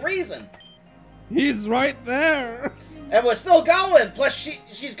fucking reason. He's right there. And we're still going. Plus,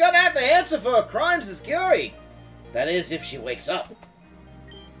 she's gonna have to answer for her crimes as Curie. That is, if she wakes up.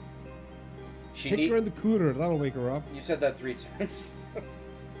 Kick her in the cooter. That'll wake her up. You said that 3 times.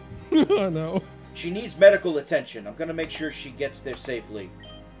 I know. She needs medical attention. I'm gonna make sure she gets there safely.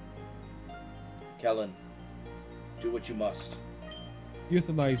 Kellen, do what you must.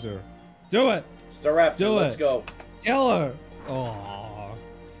 Euthanize her. Do it! Staraptor, let's go. Kill her! Oh.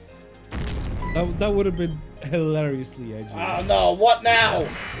 That would have been hilariously edgy. Oh no, what now?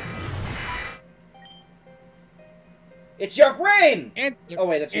 It's your rain! Oh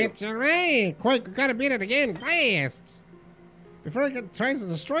wait, that's you. It's a rain! Quick, we gotta beat it again, fast! Before it tries to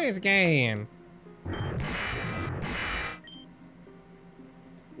destroy us again.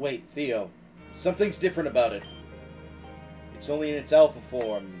 Wait, Theo. Something's different about it. It's only in its alpha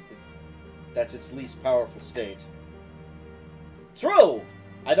form. That's its least powerful state. True!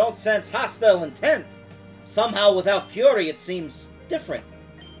 I don't sense hostile intent. Somehow, without Curie, it seems different.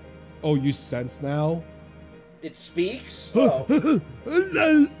 Oh, you sense now? It speaks? Oh. Hello!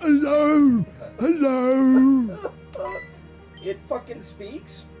 Hello! Hello! It fucking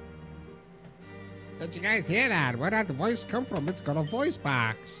speaks? Did you guys hear that? Where did the voice come from? It's got a voice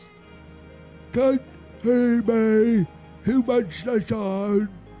box. Can't hear me. Human station.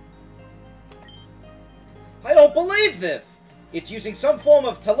 I don't believe this! It's using some form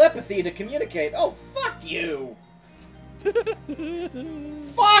of telepathy to communicate. Oh, fuck you!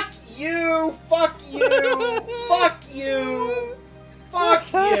 Fuck you! Fuck you! Fuck you!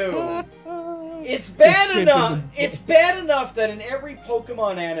 Fuck you! It's bad enough. It's bad enough that in every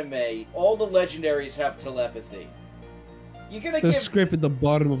Pokemon anime, all the legendaries have telepathy. You're gonna They're scraping the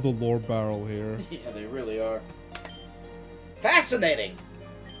bottom of the lore barrel here. Yeah, they really are. Fascinating.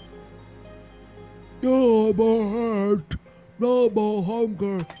 No more hurt. No more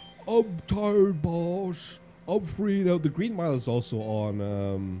hunger. I'm tired, boss. I'm free now. The Green Mile is also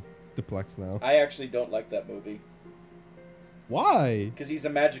on the Plex now. I actually don't like that movie. Why? Because he's a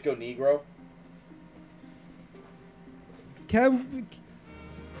Magico Negro.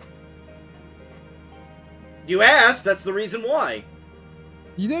 You asked, that's the reason why.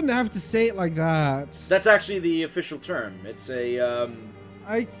 You didn't have to say it like that. That's actually the official term. It's a,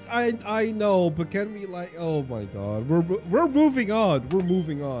 I know, but can we like... Oh my god. We're moving on. We're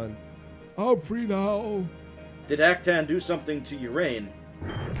moving on. I'm free now. Did Actan do something to Urain?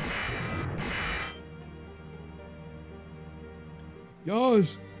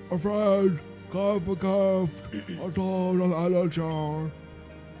 Yes, a friend. Carve a gift. A total energy. No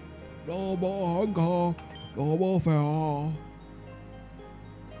more hunger. No more fear.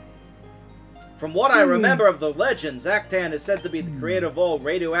 From what I remember of the legends, Actan is said to be the creator of all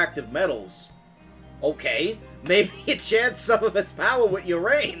radioactive metals. Okay, maybe it shared some of its power with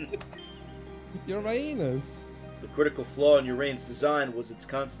Urain. Uranus. The critical flaw in Urain's design was its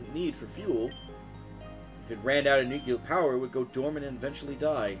constant need for fuel. If it ran out of nuclear power, it would go dormant and eventually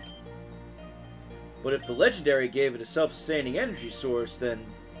die. But if the legendary gave it a self-sustaining energy source, then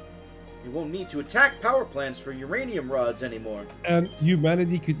it won't need to attack power plants for uranium rods anymore. And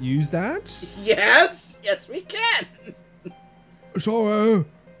humanity could use that? Yes! Yes, we can! Sorry.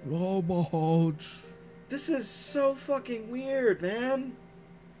 No more. This is so fucking weird, man.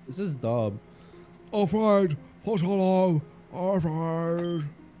 This is dumb. Afraid. What's along? Afraid.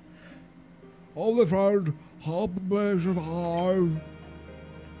 Only friend. Help me survive.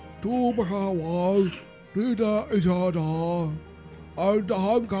 To become one. Need each other. And the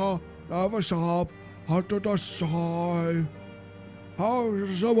hunger never stop until the sky. How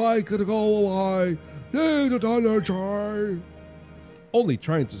is the way could go away? Need energy. Only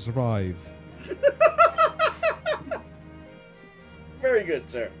trying to survive. Very good,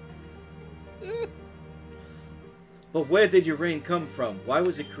 sir. But where did Urain come from? Why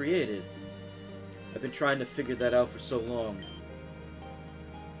was it created? I've been trying to figure that out for so long.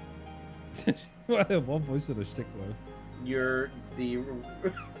 What voice did I stick with? You're the...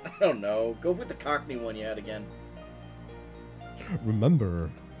 I don't know. Go with the Cockney one you had again. Remember.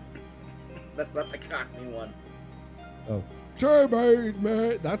 That's not the Cockney one. Oh. They made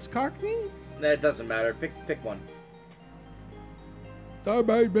me. That's Cockney? Nah, it doesn't matter. Pick one. They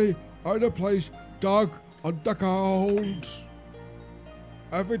made me in a place dug underground.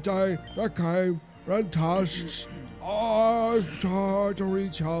 Every day they came and touched. I tried to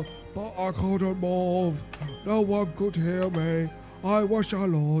reach out, but I couldn't move. No one could hear me. I was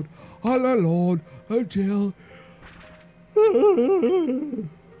alone until...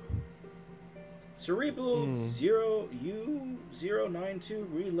 Cerebral U092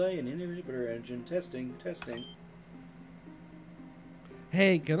 relay and inhibitor engine testing.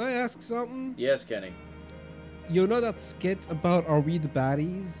 Hey, can I ask something? Yes, Kenny. You know that skit about Are We the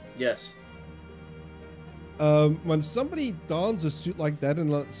Baddies? Yes. When somebody dons a suit like that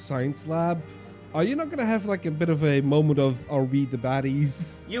in a science lab, are you not gonna have like a bit of a moment of "Are we the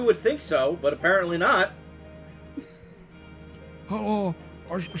baddies"? You would think so, but apparently not. Hello,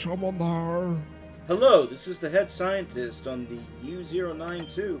 is someone there? Hello, this is the head scientist on the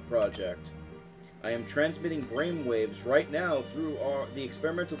U092 project. I am transmitting brainwaves right now through the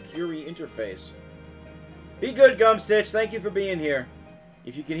experimental Curie interface. Be good, Gumstitch. Thank you for being here.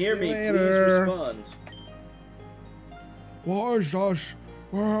 If you can hear me, please respond. What is this?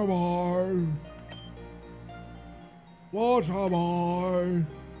 Where am I? What am I?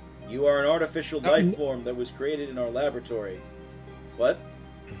 You are an artificial life form that was created in our laboratory. What?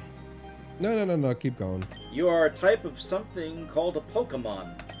 No. Keep going. You are a type of something called a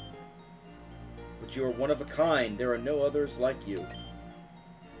Pokemon. But you are one of a kind. There are no others like you.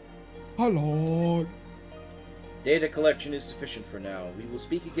 Hello. Data collection is sufficient for now. We will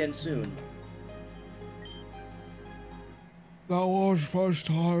speak again soon. That was first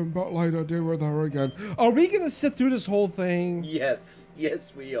time, but later they were there again. Are we gonna sit through this whole thing? Yes.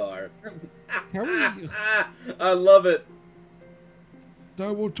 Yes, we are. Can we? I love it. They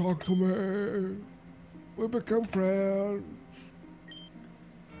will talk to me. We become friends.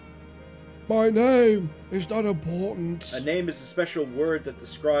 My name is not important. A name is a special word that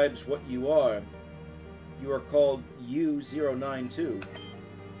describes what you are. You are called U092.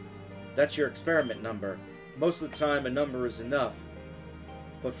 That's your experiment number. Most of the time, a number is enough.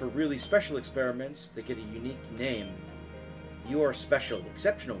 But for really special experiments, they get a unique name. You are special,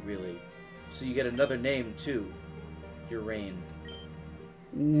 exceptional, really. So you get another name, too. Urane.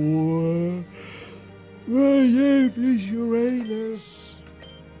 What? My name is Uranus.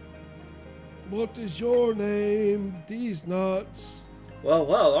 What is your name? These nuts.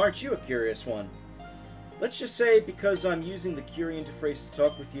 Well, aren't you a curious one? Let's just say, because I'm using the Curie interface to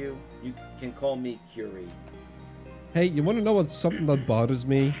talk with you, you can call me Curie. Hey, you want to know what's something that bothers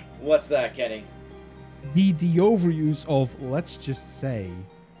me? What's that, Kenny? The overuse of "let's just say."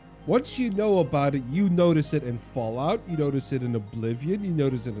 Once you know about it, you notice it in Fallout, you notice it in Oblivion, you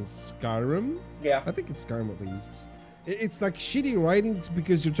notice it in Skyrim. Yeah. I think it's Skyrim at least. It's like shitty writing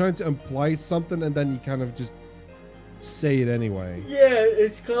because you're trying to imply something and then you kind of just say it anyway. Yeah,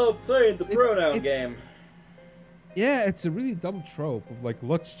 it's called playing the pronoun game. Yeah, it's a really dumb trope of like,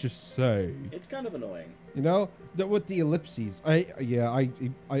 let's just say. It's kind of annoying. You know, that with the ellipses. I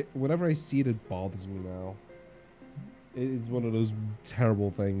whenever I see it, it bothers me now. It's one of those terrible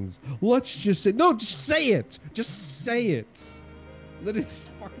things. Let's just say, no, just say it. Just say it. Literally,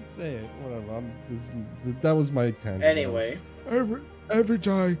 just fucking say it. Whatever. That was my tangent. Anyway. Every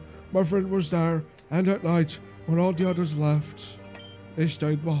day, my friend was there, and at night, when all the others left, they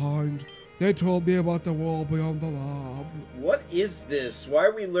stayed behind. They told me about the world beyond the lab. What is this? Why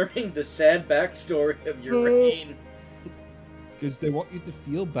are we learning the sad backstory of Urane? Because they want you to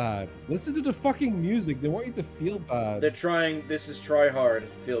feel bad. Listen to the fucking music. They want you to feel bad. They're trying. This is try hard.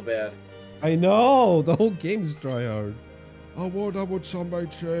 Feel bad. I know. The whole game's try hard. I would somebody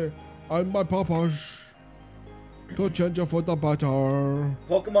say, I'm my papa's. To change it for the better.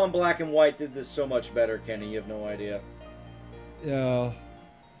 Pokemon Black and White did this so much better, Kenny. You have no idea. Yeah.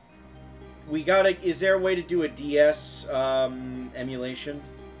 We gotta. Is there a way to do a DS emulation?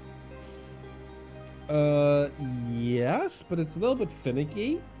 Yes, but it's a little bit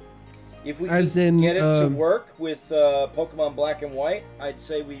finicky. If we can get it to work with Pokemon Black and White, I'd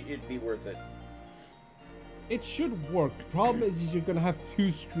say it'd be worth it. It should work. The problem is you're gonna have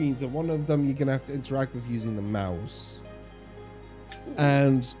two screens, and one of them you're gonna have to interact with using the mouse.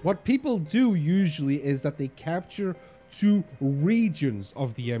 And what people do usually is that they capture two regions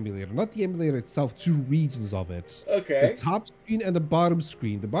of the emulator, not the emulator itself, two regions of it. Okay. The top screen and the bottom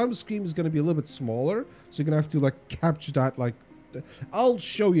screen. The bottom screen is going to be a little bit smaller, so you're going to have to like capture that. Like, I'll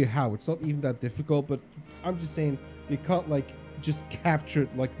show you how. It's not even that difficult, but I'm just saying you can't like just capture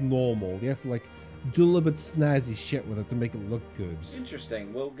it like normal. You have to like do a little bit snazzy shit with it to make it look good.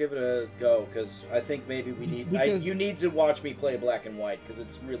 Interesting. We'll give it a go, because I think maybe we need. You need to watch me play Black and White, because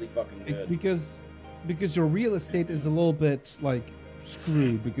it's really fucking good. Because your real estate is a little bit like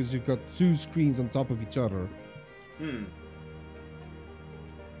screwed because you've got two screens on top of each other.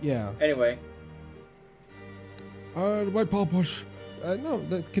 Yeah. Anyway. My papa's. No,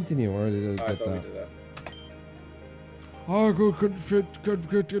 continue. I already did I thought that. we did that. I could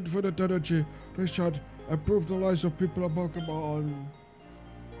get infinite energy. They said, improve the lives of people in Pokemon.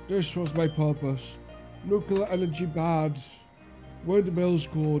 This was my purpose. Nuclear energy bad. Windmills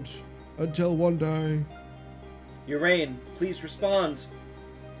good. Until one day. Urane, please respond.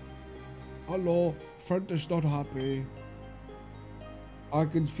 Hello, friend is not happy. I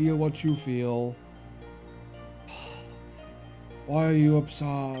can feel what you feel. Why are you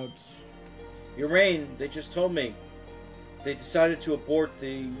upset? Urain, they just told me. They decided to abort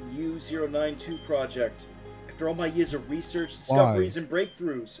the U-092 project. After all my years of research, discoveries, and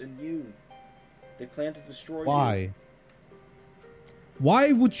breakthroughs, and you. They plan to destroy you. Why?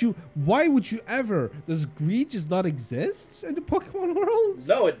 Why would you ever? Does greed just not exist in the Pokemon world?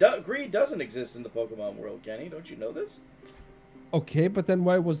 No, greed doesn't exist in the Pokemon world, Kenny. Don't you know this? Okay, but then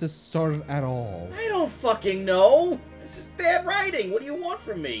why was this started at all? I don't fucking know. This is bad writing. What do you want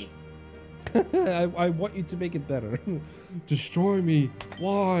from me? I want you to make it better. Destroy me.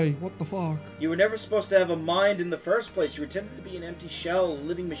 Why? What the fuck? You were never supposed to have a mind in the first place. You were intended to be an empty shell, a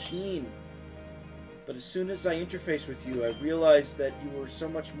living machine. But as soon as I interfaced with you, I realized that you were so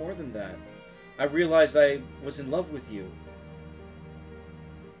much more than that. I realized I was in love with you.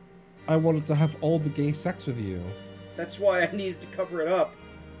 I wanted to have all the gay sex with you. That's why I needed to cover it up.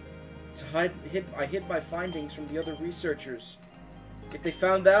 I hid my findings from the other researchers. If they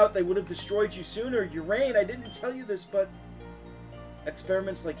found out, they would have destroyed you sooner. Urain, I didn't tell you this, but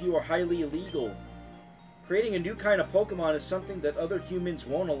experiments like you are highly illegal. Creating a new kind of Pokemon is something that other humans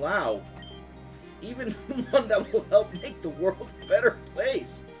won't allow. Even one that will help make the world a better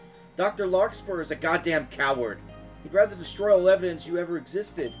place. Dr. Larkspur is a goddamn coward. He'd rather destroy all evidence you ever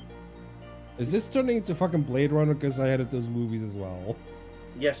existed. Is this turning into fucking Blade Runner because I edited those movies as well?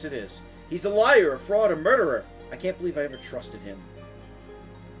 Yes, it is. He's a liar, a fraud, a murderer. I can't believe I ever trusted him.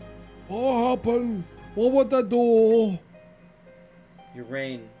 What happened? What would I do?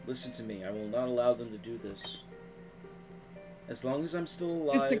 Urain, listen to me. I will not allow them to do this. As long as I'm still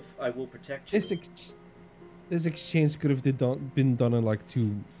alive, I will protect you. This exchange could have been done in like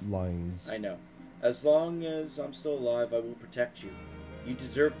 2 lines. I know. As long as I'm still alive, I will protect you. You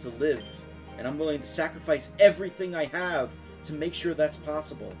deserve to live, and I'm willing to sacrifice everything I have to make sure that's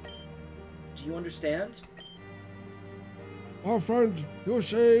possible. Do you understand? Our friend, you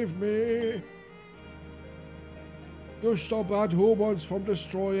saved me. You stop bad humans from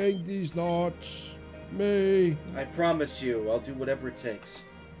destroying these nuts. Me. I promise you, I'll do whatever it takes.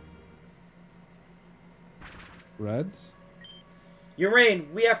 Red?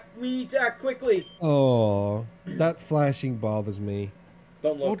 Urain, we need to act quickly. Oh, that flashing bothers me.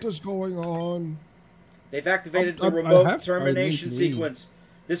 Don't look. What is going on? They've activated the remote termination sequence.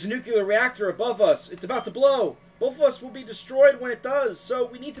 There's a nuclear reactor above us. It's about to blow. Both of us will be destroyed when it does, so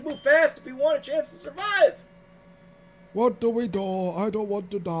we need to move fast if we want a chance to survive. What do we do? I don't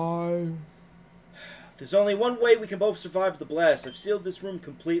want to die. There's only one way we can both survive the blast. I've sealed this room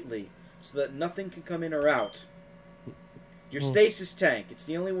completely, so that nothing can come in or out. Your stasis tank. It's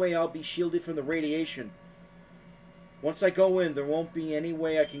the only way I'll be shielded from the radiation. Once I go in, there won't be any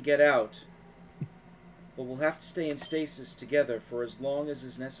way I can get out. But we'll have to stay in stasis together for as long as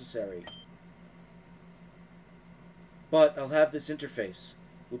is necessary. But I'll have this interface.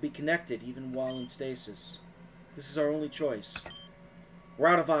 We'll be connected even while in stasis. This is our only choice. We're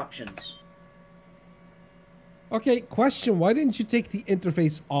out of options. Okay, question. Why didn't you take the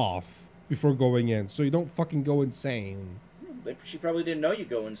interface off before going in so you don't fucking go insane? She probably didn't know you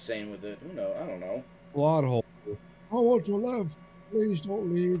go insane with it. Who knows? I don't know. Plot hole. I want to live. Please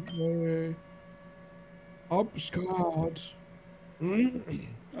don't leave me. I'm scared.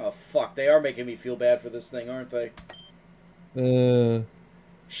 Oh, fuck. They are making me feel bad for this thing, aren't they?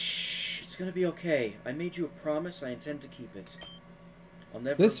 Shh. It's gonna be okay. I made you a promise. I intend to keep it. I'll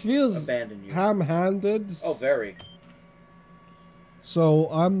never abandon you. Ham-handed. Oh, very. So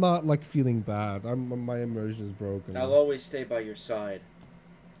I'm not like feeling bad. My immersion is broken. I'll always stay by your side.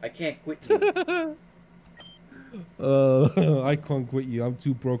 I can't quit you. I can't quit you. I'm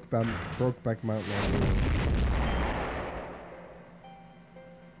too Brokeback Mountain.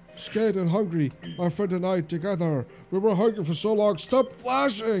 Scared and hungry, my friend and I together. We were hungry for so long. Stop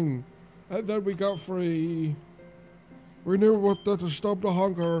flashing, and then we got free. We knew what to stop the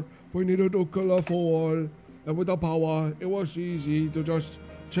hunger. We needed to kill a fool. And with the power, it was easy to just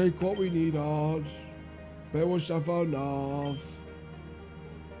take what we needed. But it was never enough.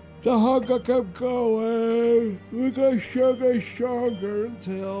 The hunger kept going. We got stronger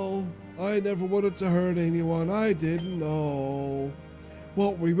until I never wanted to hurt anyone. I didn't know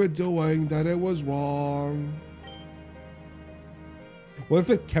what we were doing, that it was wrong. What if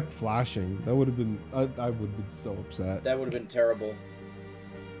it kept flashing? That would have been, I would have been so upset. That would have been terrible.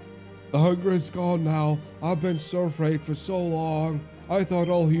 The hunger is gone now. I've been so afraid for so long. I thought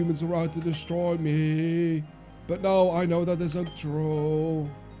all humans were out to destroy me. But now I know that isn't true.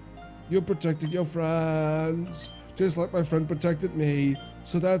 You protected your friends, just like my friend protected me.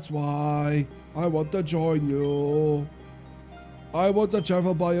 So that's why I want to join you. I want to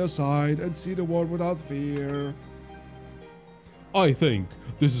travel by your side and see the world without fear. I think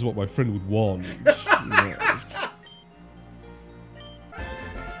this is what my friend would want.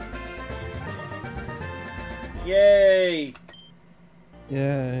 Yay!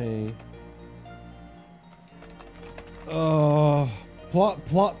 Yay. Oh,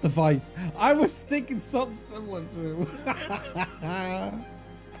 plot device. I was thinking something similar to.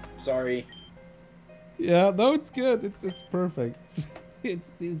 Sorry. Yeah, no, it's good. It's perfect.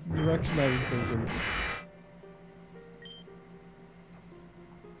 It's the direction I was thinking.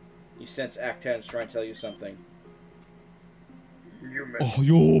 You sense Act 10 is trying to tell you something. Oh,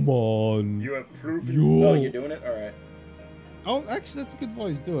 yo, man. You have proven... Yo. Oh, you're doing it? Alright. Oh, actually, that's a good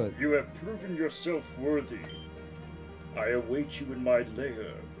voice. Do it. You have proven yourself worthy. I await you in my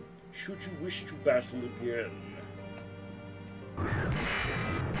lair, should you wish to battle again.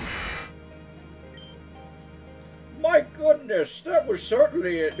 My goodness, that was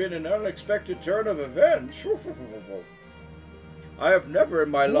certainly been an unexpected turn of events. I have never in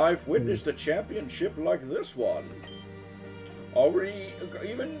my life witnessed a championship like this one. Are we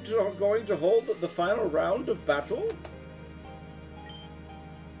even going to hold the final round of battle?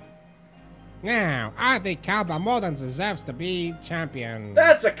 Now, I think Cowbell more than deserves to be champion.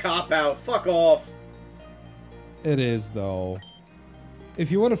 That's a cop-out. Fuck off. It is, though.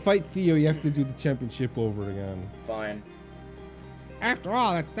 If you want to fight Theo, you have to do the championship over again. Fine. After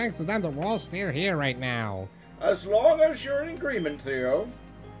all, it's thanks to them that we're all still here right now. As long as you're in agreement, Theo.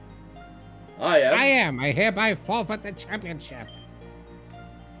 I am. I hereby forfeit the championship.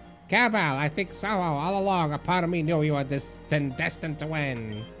 Cowbell, I think somehow all along a part of me knew you were destined to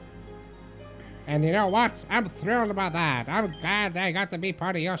win. And you know what? I'm thrilled about that. I'm glad I got to be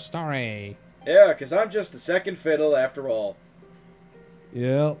part of your story. Yeah, because I'm just the second fiddle after all.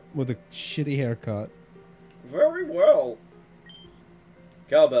 Yeah, with a shitty haircut. Very well.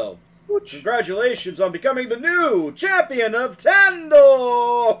 Cowbell, congratulations on becoming the new champion of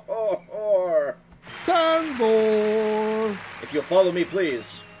Tandor! Tandor! If you'll follow me,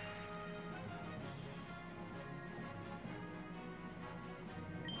 please.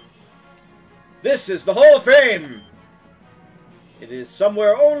 This is the Hall of Fame! It is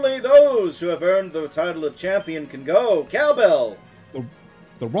somewhere only those who have earned the title of champion can go. Cowbell!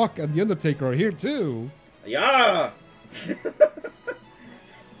 The Rock and the Undertaker are here too. Yeah!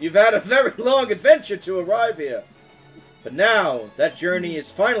 You've had a very long adventure to arrive here. But now, that journey is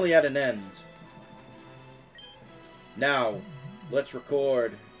finally at an end. Now, let's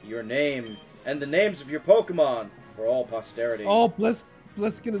record your name and the names of your Pokemon for all posterity. Oh,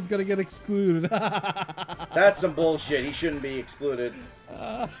 Bliskin is gonna get excluded. That's some bullshit. He shouldn't be excluded.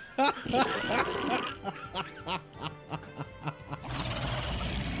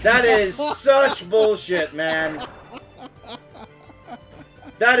 That is such bullshit, man.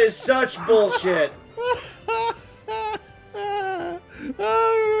 That is such bullshit.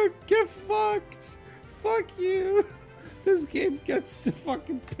 Oh, get fucked. Fuck you. This game gets to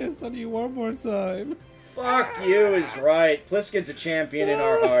fucking piss on you one more time. Fuck you is right. Pliskin's a champion in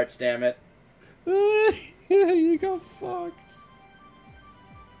our hearts, damn it. You got fucked.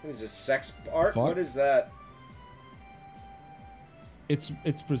 What is this, sex art? Fuck. What is that? It's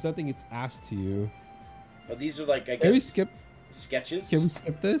presenting its ass to you. Oh, these are like, I guess, Can we skip? sketches? Can we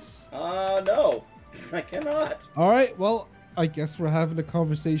skip this? No. I cannot. Alright, well, I guess we're having a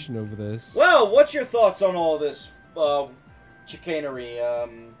conversation over this. Well, what's your thoughts on all this, chicanery?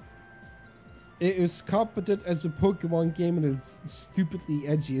 It was competent as a Pokemon game and it's stupidly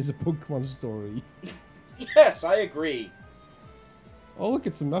edgy as a Pokemon story. Yes, I agree. Oh, look,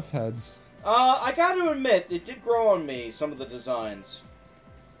 it's a Muff Head. I gotta admit, it did grow on me, some of the designs.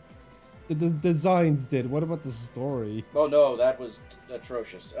 The designs did. What about the story? Oh no, that was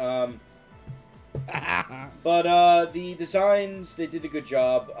atrocious. But the designs, they did a good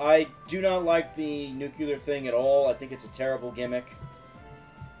job. I do not like the nuclear thing at all. I think it's a terrible gimmick.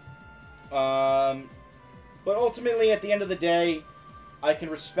 But ultimately, at the end of the day, I can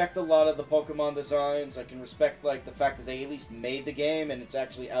respect a lot of the Pokemon designs. I can respect, like, the fact that they at least made the game and it's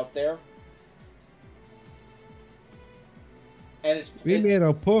actually out there. And We made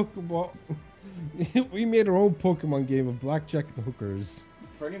a Pokemon. We made our own Pokemon game of blackjack and hookers.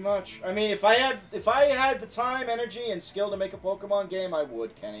 Pretty much. I mean, if I had the time, energy, and skill to make a Pokemon game, I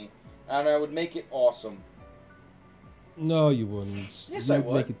would, Kenny, and I would make it awesome. No, you wouldn't. Yes, you I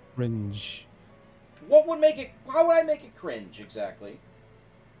would. Make it cringe. What would make it? How would I make it cringe exactly?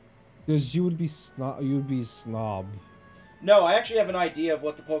 Because you would be snob. You would be a snob. No, I actually have an idea of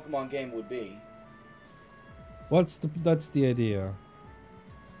what the Pokemon game would be. That's the idea.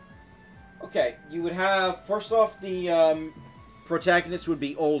 Okay, you would have, first off, the protagonists would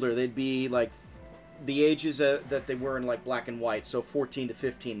be older. They'd be like the ages that they were in like black and white, so 14 to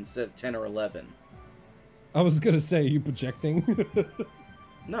 15 instead of 10 or 11. I was gonna say, are you projecting?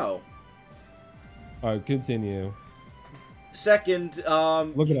 No. Alright, continue. Second,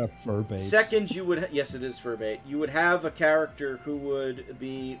 Look at that fur bait. Second, you would yes, it is fur bait. You would have a character who would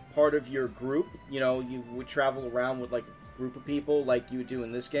be part of your group. You know, you would travel around with like a group of people, like you would do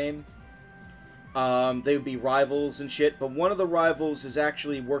in this game. They would be rivals and shit, but one of the rivals is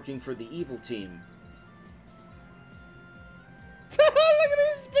actually working for the evil team. Look at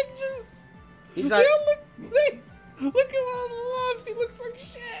his pictures. He's not. Look at him on the left. He looks like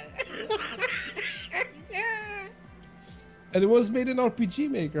shit. And it was made in RPG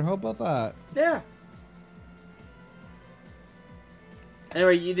Maker. How about that? Yeah.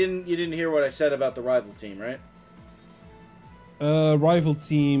 Anyway, you didn't hear what I said about the rival team, right? Rival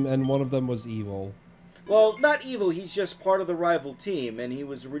team, and one of them was evil. Well, not evil. He's just part of the rival team, and he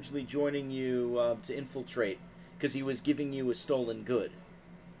was originally joining you to infiltrate because he was giving you a stolen good,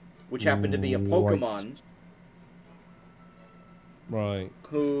 which happened to be a Pokemon. Right.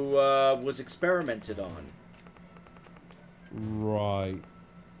 Who was experimented on. Right.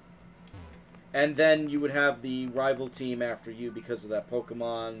 And then you would have the rival team after you because of that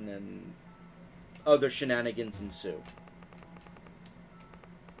Pokemon, and other shenanigans ensue.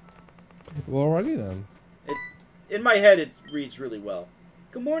 Well, alrighty then. In my head, it reads really well.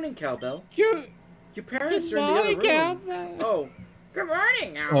 Good morning, Cowbell. Your parents are in the other room. Cowbell. Oh, good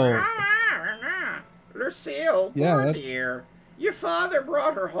morning, Lucille, poor dear. Your father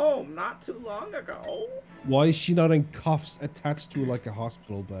brought her home not too long ago. Why is she not in cuffs attached to like a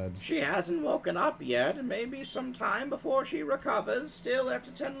hospital bed? She hasn't woken up yet, and maybe some time before she recovers. Still, after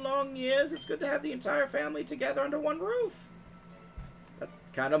 10 long years, it's good to have the entire family together under one roof. That's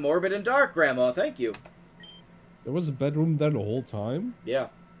kind of morbid and dark, Grandma. Thank you. There was a bedroom there the whole time? Yeah.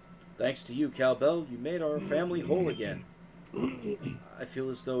 Thanks to you, Cowbell, you made our family whole again. I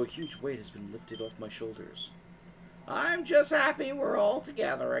feel as though a huge weight has been lifted off my shoulders. I'm just happy we're all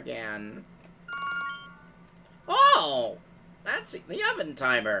together again. Oh! That's the oven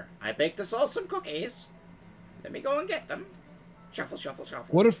timer. I baked us all some cookies. Let me go and get them. Shuffle, shuffle,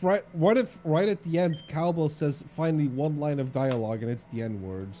 shuffle. What if right at the end, Cowbell says finally one line of dialogue and it's the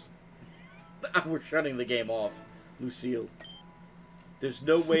N-words? We're shutting the game off, Lucille. There's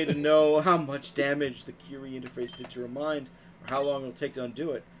no way to know how much damage the Curie interface did to her mind, or how long it'll take to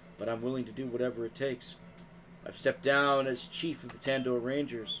undo it, but I'm willing to do whatever it takes. I've stepped down as chief of the Tandor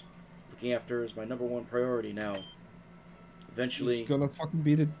Rangers. Looking after her is my #1 priority now. Eventually... She's gonna fucking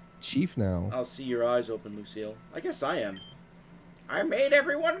be the chief now. I'll see your eyes open, Lucille. I guess I am. I made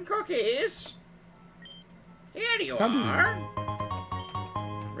everyone cookies. Here you are.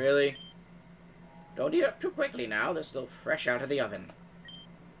 Really? Don't eat up too quickly now. They're still fresh out of the oven.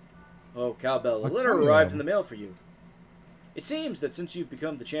 Oh, Cowbell, a letter arrived in the mail for you. It seems that since you've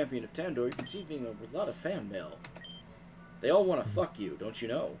become the champion of Tandor, you're receiving a lot of fan mail. They all want to fuck you, don't you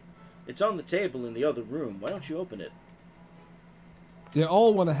know? It's on the table in the other room. Why don't you open it? They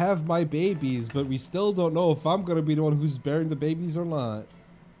all want to have my babies, but we still don't know if I'm going to be the one who's bearing the babies or not.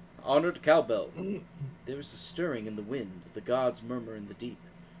 Honored Cowbell, there is a stirring in the wind. The gods murmur in the deep.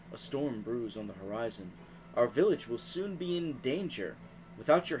 A storm brews on the horizon. Our village will soon be in danger.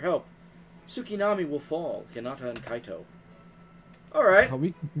 Without your help, Tsukinami will fall. Hinata and Kaito. Alright. Are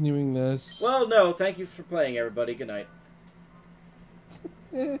we continuing this? Well, no. Thank you for playing, everybody. Good night.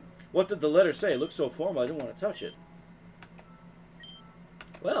 What did the letter say? It looked so formal, I didn't want to touch it.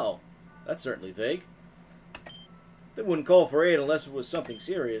 Well, that's certainly vague. They wouldn't call for aid unless it was something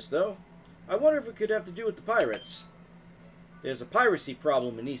serious, though. I wonder if it could have to do with the pirates. There's a piracy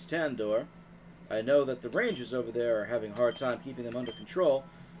problem in East Tandor. I know that the rangers over there are having a hard time keeping them under control.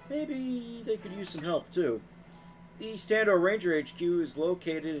 Maybe they could use some help, too. The East Tandor Ranger HQ is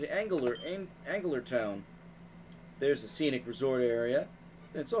located in Angler Town. There's a scenic resort area.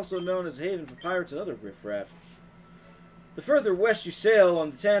 It's also known as a haven for pirates and other riffraff. The further west you sail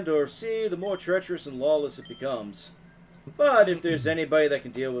on the Tandor Sea, the more treacherous and lawless it becomes. But if there's anybody that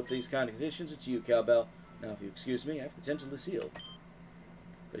can deal with these kind of conditions, it's you, Cowbell. Now, if you excuse me, I have to tend to Lucille.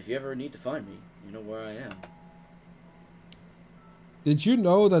 But if you ever need to find me, you know where I am. Did you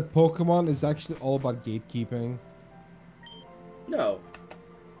know that Pokemon is actually all about gatekeeping? No.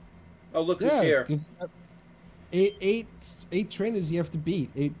 Oh, look who's here. Because eight trainers you have to beat.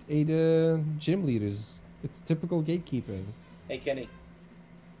 Eight gym leaders. It's typical gatekeeping. Hey, Kenny.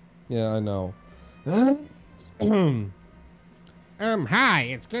 Yeah, I know. Hi,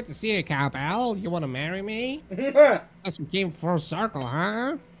 it's good to see you, Cowbell. You want to marry me? Guess we came full circle,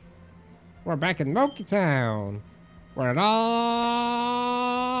 huh? We're back in Moki Town, where it all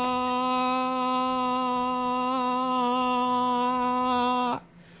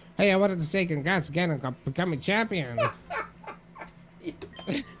Hey, I wanted to say congrats again on becoming champion.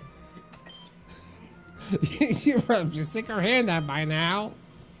 You must be sick or hearing that by now.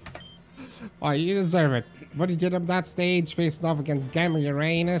 Oh, you deserve it. What you did on that stage facing off against Gamma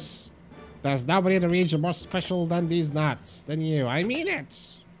Uranus. There's nobody in the region more special than these nuts. Than you. I mean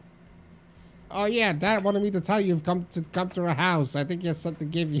it. Oh yeah, Dad wanted me to tell you you've come to her house. I think he has something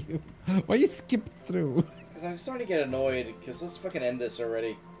to give you. Why you skip through? Because I'm starting to get annoyed. Because let's fucking end this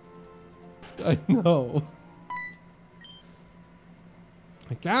already. I know.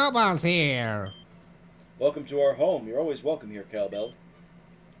 Cowbell's here. Welcome to our home. You're always welcome here, Cowbell.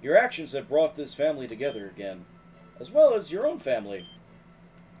 Your actions have brought this family together again, as well as your own family.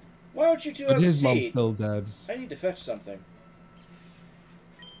 Why don't you two have a His mom's seat? still dead. I need to fetch something.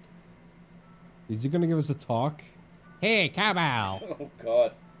 Is he gonna give us a talk? Hey, Cowbell. Oh,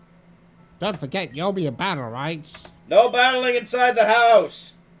 God. Don't forget, you'll be a battle, right? No battling inside the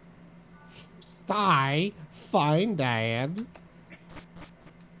house! Fine, Dad.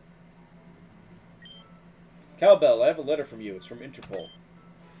 Cowbell, I have a letter from you. It's from Interpol.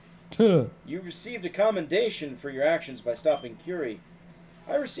 Tuh. You received a commendation for your actions by stopping Curie.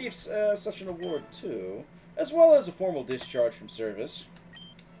 I received such an award, too, as well as a formal discharge from service.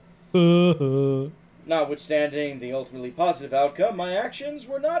 Notwithstanding the ultimately positive outcome, my actions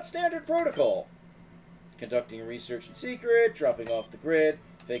were not standard protocol. Conducting research in secret, dropping off the grid,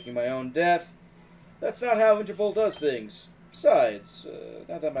 faking my own death. That's not how Interpol does things. Besides,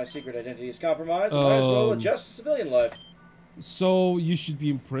 now that my secret identity is compromised, I might as well adjust to civilian life. So you should be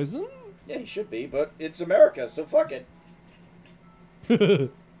in prison? Yeah, you should be, but it's America, so fuck it.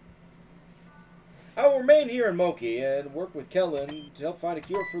 I will remain here in Moki and work with Kellen to help find a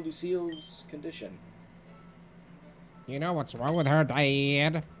cure for Lucille's condition. You know what's wrong with her,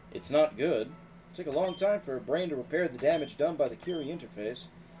 Dad? It's not good. It'll take a long time for her brain to repair the damage done by the Curie interface,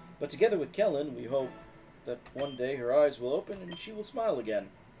 but together with Kellen, we hope that one day her eyes will open and she will smile again.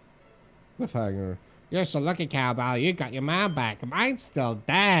 Cliffhanger. You're so lucky, Cowbell. You got your mom back. Mine's still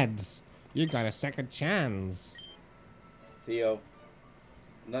dead. You got a second chance. Theo,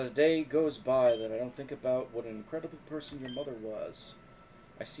 not a day goes by that I don't think about what an incredible person your mother was.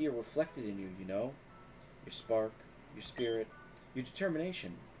 I see her reflected in you, you know? Your spark, your spirit, your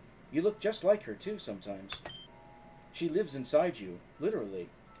determination. You look just like her, too, sometimes. She lives inside you, literally.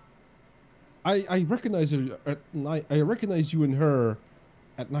 I recognize her at night. I recognize you and her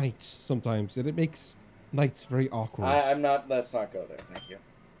at night sometimes, and it makes nights very awkward. I'm not. Let's not go there. Thank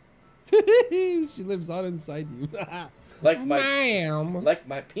you. She lives on inside you. Like my, Ma'am. like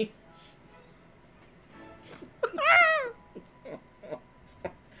my penis.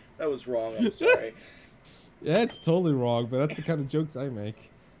 That was wrong. I'm sorry. Yeah, it's totally wrong, but that's the kind of jokes I make.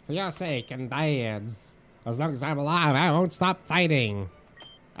 For your sake and Dad's, as long as I'm alive, I won't stop fighting.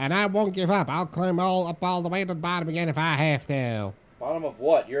 And I won't give up. I'll climb up all the way to the bottom again if I have to. Bottom of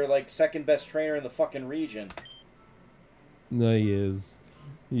what? You're like second best trainer in the fucking region. No, he is.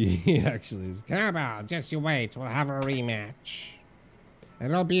 He actually is. Cowbell, just you wait. We'll have a rematch.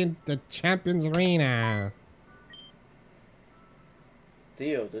 And it'll be in the Champions Arena.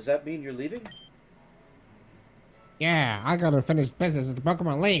 Theo, does that mean you're leaving? Yeah, I got unfinished business at the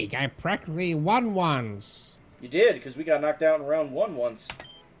Pokemon League. I practically won once. You did, because we got knocked out in round 1 once.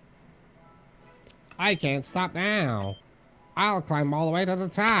 I can't stop now. I'll climb all the way to the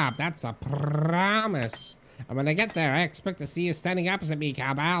top. That's a promise. And when I get there, I expect to see you standing opposite me,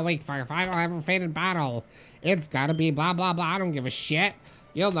 Cowbell. Wait for a final ever-fated battle. It's gotta be blah, blah, blah. I don't give a shit.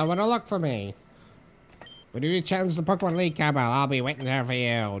 You'll know when to look for me. When you challenge the Pokemon League, Cowbell, I'll be waiting there for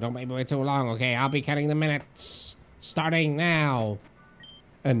you. Don't make me wait too long, okay? I'll be counting the minutes. Starting now.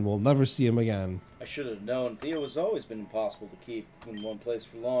 And we'll never see him again. I should have known. Theo has always been impossible to keep in one place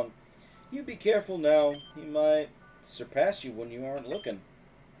for long. You be careful now. He might surpass you when you aren't looking.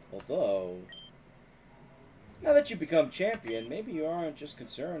 Although, now that you become champion, maybe you aren't just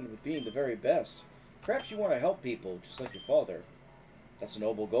concerned with being the very best. Perhaps you want to help people, just like your father. That's a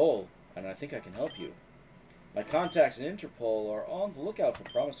noble goal, and I think I can help you. My contacts in Interpol are on the lookout for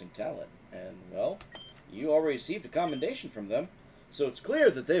promising talent, and, well, you already received a commendation from them, so it's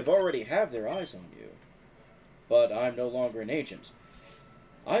clear that they've already have their eyes on you. But I'm no longer an agent.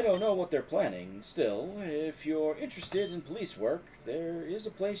 I don't know what they're planning. Still, if you're interested in police work, there is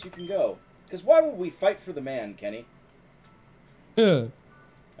a place you can go. Because why would we fight for the man, Kenny? Yeah.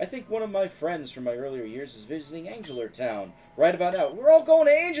 I think one of my friends from my earlier years is visiting Angular Town right about now. We're all going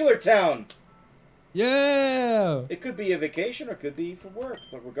to Angular Town! Yeah! It could be a vacation or it could be for work,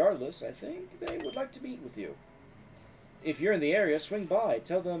 but regardless, I think they would like to meet with you. If you're in the area, swing by.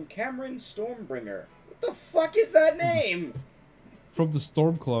 Tell them Cameron Stormbringer. What the fuck is that name? from the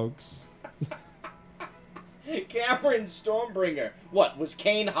Stormcloaks. Cameron Stormbringer. What, was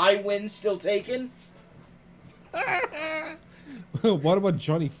Kane Highwind still taken? What about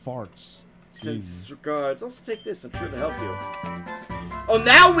Johnny Farts? Since regards. Also take this, I'm sure to help you. Oh,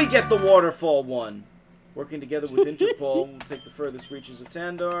 now we get the waterfall one. Working together with Interpol, we'll take the furthest reaches of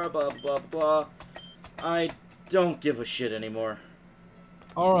Tandar, blah, blah, blah, blah. I don't give a shit anymore.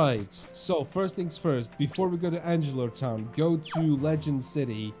 Alright, so first things first, before we go to Angular Town, go to Legend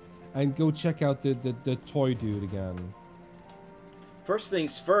City and go check out the toy dude again. First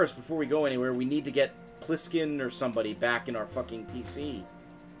things first, before we go anywhere, we need to get Pliskin or somebody back in our fucking PC.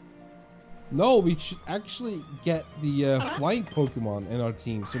 No, we should actually get the flying Pokemon in our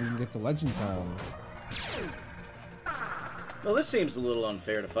team so we can get to Legend Town. Well, this seems a little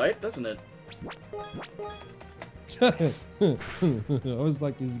unfair to fight, doesn't it? I was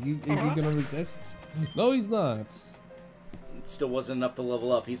like, is he gonna resist? No, he's not. It still wasn't enough to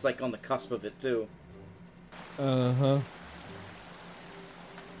level up. He's like on the cusp of it, too. Uh-huh.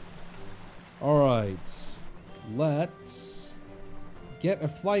 Alright. Let's get a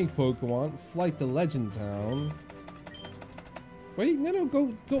flying Pokemon, fly to Legend Town. Wait, no,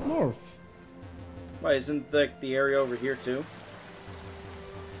 go north. Why, isn't the area over here, too?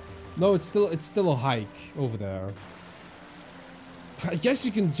 No, it's still a hike over there. I guess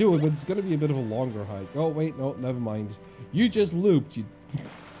you can do it, but it's gonna be a bit of a longer hike. Oh wait, no, never mind. You just looped. You.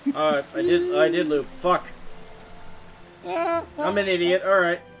 I did loop. Fuck. I'm an idiot. All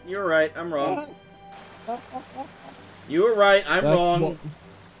right, you're right. I'm wrong. You were right. I'm wrong.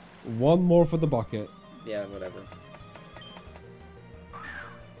 One more for the bucket. Yeah, whatever.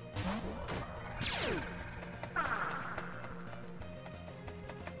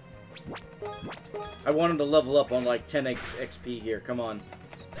 I want him to level up on like 10 XP here. Come on.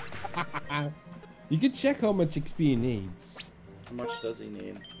 You can check how much XP he needs. How much does he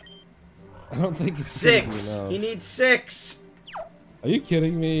need? I don't think it's 6. He needs 6. Are you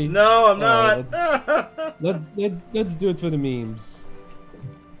kidding me? No, I'm not. Let's do it for the memes.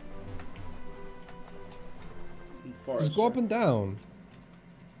 Just go up and down.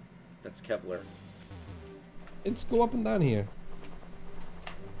 That's Kevlar. Let's go up and down here.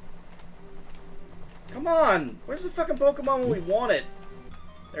 Come on! Where's the fucking Pokemon when we want it?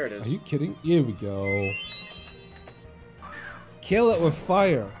 There it is. Are you kidding? Here we go. Kill it with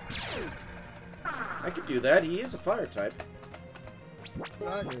fire. I could do that. He is a fire type.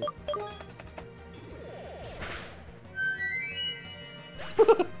 Exactly.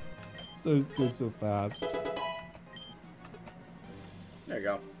 So it goes so fast. There you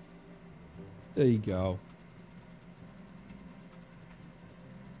go. There you go.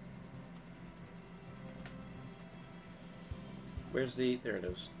 Where's the... There it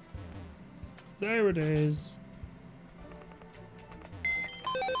is. There it is.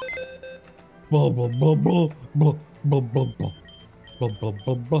 Blah, blah, blah, blah, blah, blah, blah, blah, blah, blah,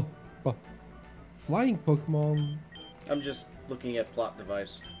 blah, blah, blah. Flying Pokemon. I'm just looking at plot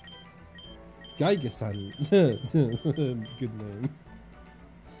device. Geiger-san. Good name.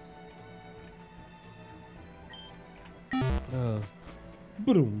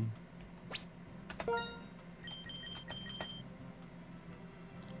 Boom.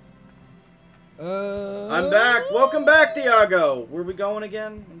 I'm back. Welcome back, Diago. Where are we going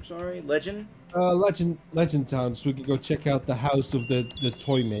again? I'm sorry. Legend? Legend Town, so we can go check out the house of the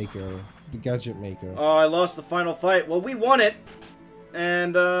toy maker, the gadget maker. Oh, I lost the final fight. Well, we won it.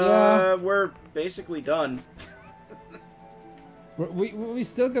 And, yeah. We're basically done. We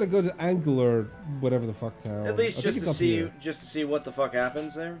still gotta go to Angular, whatever the fuck town. At least just to see what the fuck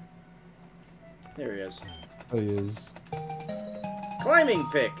happens there. There he is. There he is. Climbing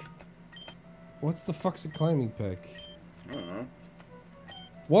pick. What's the fuck's a climbing pick? I don't know.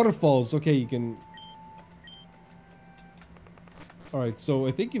 Waterfalls. Okay, you can. All right, so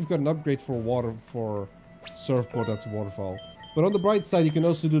I think you've got an upgrade for surfboard. That's a waterfall. But on the bright side, you can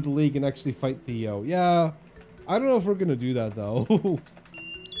also do the league and actually fight Theo. Yeah. I don't know if we're gonna do that though.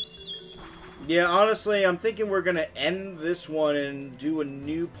 Yeah, honestly, I'm thinking we're gonna end this one and do a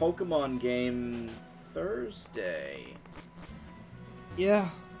new Pokemon game Thursday. Yeah.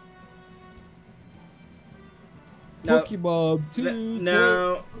 Now, Pokemon Tuesday.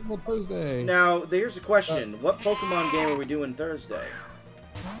 Now, Thursday. Now, here's a question: what Pokemon game are we doing Thursday?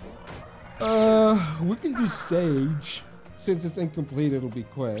 We can do Sage. Since it's incomplete, it'll be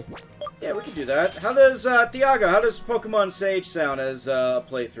quick. Yeah, we can do that. How does Thiago? How does Pokemon Sage sound as a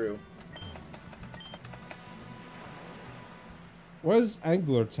playthrough? Where's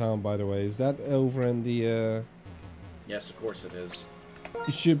Angler Town, by the way? Is that over in the? Yes, of course it is.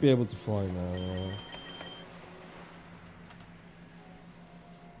 You should be able to fly now.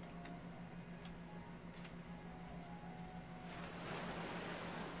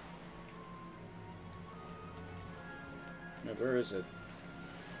 Where is it?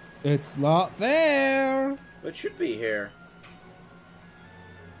 It's not there. It should be here.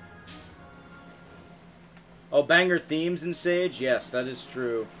 Oh, banger themes in Sage? Yes, that is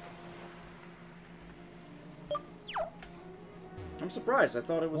true. I'm surprised. I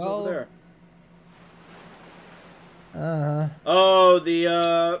thought it was over there. Oh,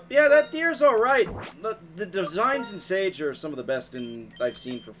 yeah, that deer's alright. The designs in Sage are some of the best I've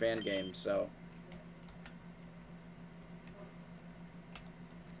seen for fan games, so.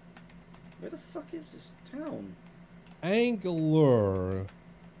 Where the fuck is this town? Angler.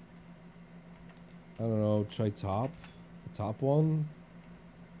 I don't know, try top? The top one?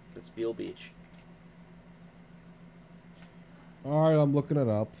 It's Beale Beach. Alright, I'm looking it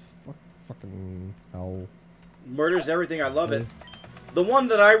up. Fucking hell. Murders everything, I love it. The one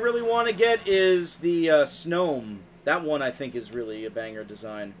that I really want to get is the Snome. That one I think is really a banger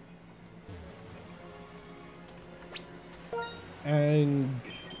design.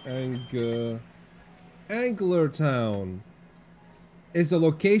 Angler Town is a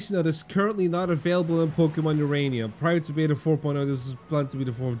location that is currently not available in Pokemon Uranium. Prior to Beta 4.0, this is planned to be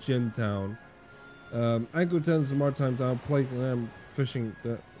the fourth gym town. Angler Town is a maritime town, place fishing.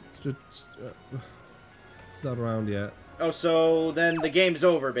 It's not around yet. Oh, so then the game's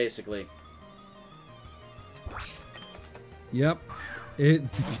over, basically. Yep,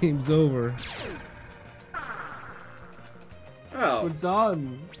 the game's over. Oh. We're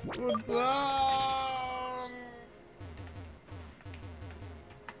done. We're done.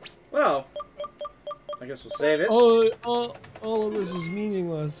 Well, I guess we'll save it. All of this is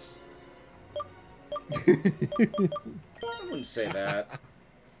meaningless. I wouldn't say that.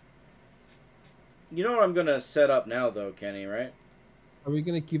 You know what I'm gonna set up now, though, Kenny, right? Are we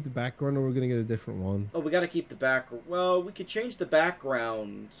gonna keep the background, or we're gonna get a different one? Oh, we gotta keep the background. Well, we could change the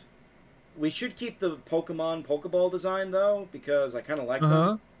background. We should keep the Pokemon Pokeball design, though, because I kind of like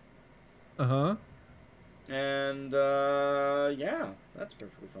them. And, yeah, that's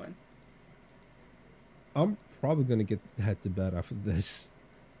perfectly fine. I'm probably gonna head to bed after this.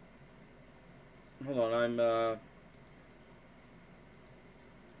 Hold on,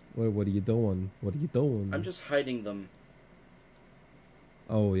 What are you doing? What are you doing? I'm just hiding them.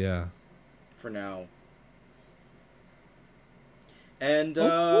 Oh, yeah. For now. And,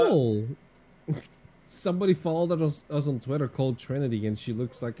 oh, cool. Somebody followed us on Twitter called Trinity, and she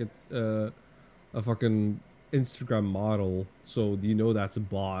looks like a fucking Instagram model. So do you know that's a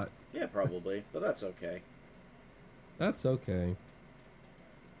bot? Yeah, probably, but that's okay. That's okay.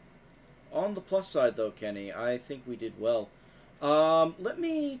 On the plus side, though, Kenny, I think we did well. Let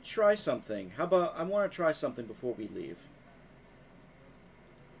me try something. How about I want to try something before we leave?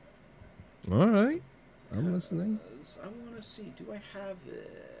 All right. I'm listening. I want to see. Do I have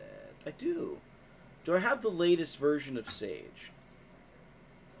it? I do. Do I have the latest version of Sage?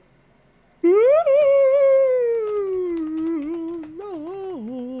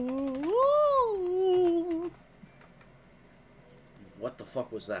 What the fuck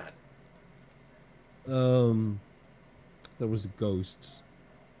was that? There was a ghost.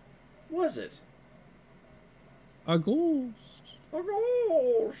 Was it? A ghost. A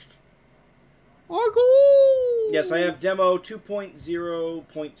ghost. A ghost. Yes, I have demo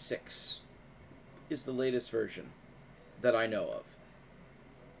 2.0.6 is the latest version that I know of.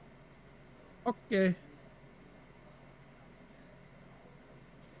 Okay.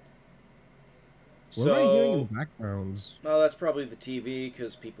 What am I hearing in the backgrounds? Oh, that's probably the TV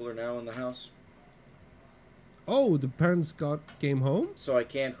because people are now in the house. Oh, the parents came home? So I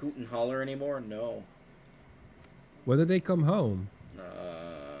can't hoot and holler anymore? No. When did they come home? I don't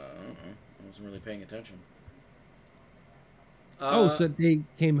know. I wasn't really paying attention. Oh, so they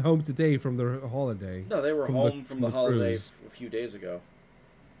came home today from their holiday? No, they were home from the holiday a few days ago.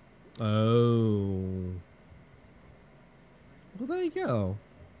 Oh. Well, there you go.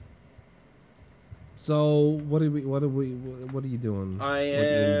 So, what are you doing? I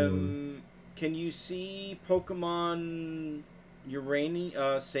am... Can you see Pokemon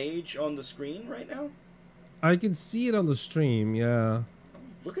Uranium, Sage on the screen right now? I can see it on the stream, yeah.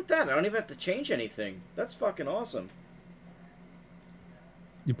 Look at that. I don't even have to change anything. That's fucking awesome.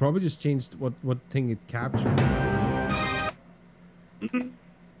 You probably just changed what thing it captured.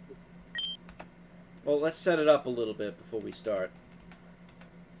 Well, let's set it up a little bit before we start.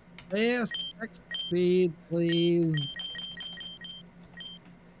 Yes, text speed, please.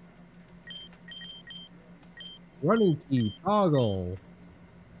 Running key, toggle.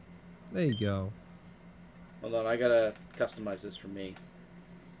 There you go. Hold on, I gotta customize this for me.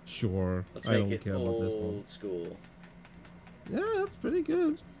 Sure. Let's I make don't it care about this one. old school. Yeah, that's pretty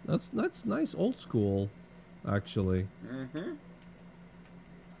good. That's nice, old school. actually. Mm-hmm.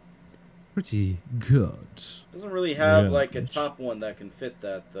 Pretty good. Doesn't really have Yeah. like a top one that can fit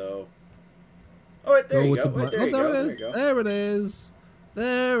that though. Oh wait, there Go you with go. the Wait, black. there Oh, you there go. it There you is. go. There it is.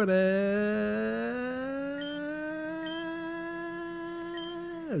 There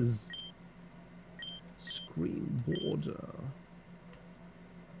it is. Screen border.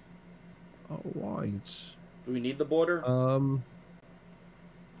 All right. Do we need the border?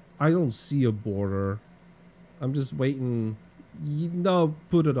 I don't see a border. I'm just waiting. No,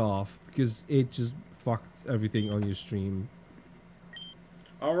 put it off because it just fucked everything on your stream.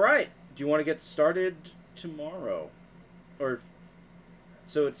 All right. Do you want to get started tomorrow, or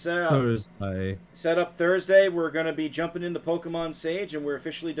so it's set up? Thursday. Set up Thursday. We're gonna be jumping into Pokemon Sage, and we're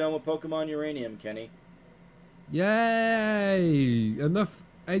officially done with Pokemon Uranium, Kenny. Yay! Enough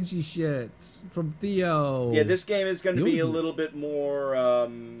edgy shit from Theo. Yeah, this game is going to be a Yours- little bit more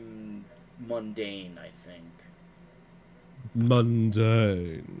mundane, I think.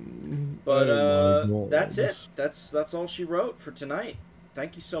 Mundane. But Oh my God. that's it. That's all she wrote for tonight.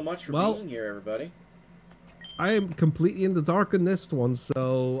 Thank you so much for being here, everybody. I am completely in the dark on this one,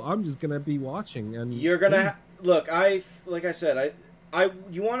 so I'm just gonna be watching. And You're gonna look. Like I said,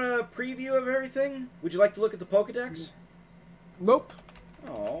 you want a preview of everything? Would you like to look at the Pokedex? Nope.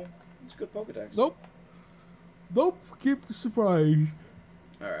 Oh, it's a good Pokedex. Nope. Nope. Keep the surprise.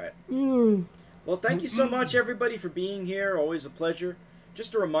 All right. Well, thank you so much, everybody, for being here. Always a pleasure.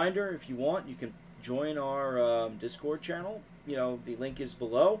 Just a reminder, if you want, you can join our Discord channel. You know, the link is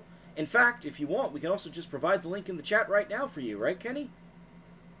below. In fact, if you want, we can also just provide the link in the chat right now for you, right, Kenny?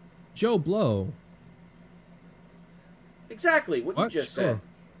 Joe Blow. Exactly what you just said.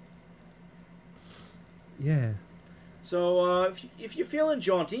 Yeah. So, if you're feeling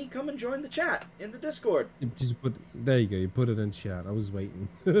jaunty, come and join the chat in the Discord. There you go. You put it in chat. I was waiting.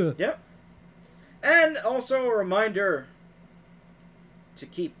 Yep. And also a reminder to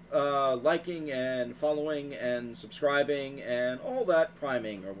keep liking and following and subscribing and all that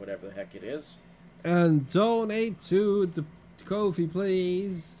priming or whatever the heck it is. And donate to the Ko-fi,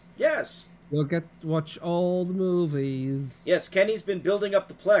 please. Yes. You'll get to watch all the movies. Yes, Kenny's been building up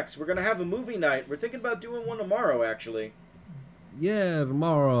the Plex. We're going to have a movie night. We're thinking about doing one tomorrow, actually. Yeah,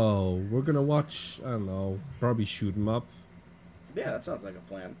 tomorrow. We're going to watch, I don't know, probably Shoot 'em Up. Yeah, that sounds like a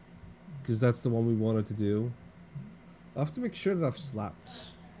plan. Because that's the one we wanted to do. I have to make sure that I've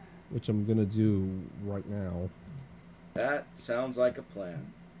slapped, which I'm going to do right now. That sounds like a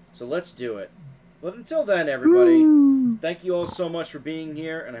plan. So let's do it. But until then, everybody, thank you all so much for being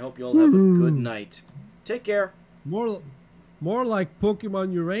here, and I hope you all have a good night. Take care. More like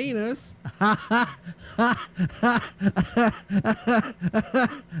Pokemon Uranus.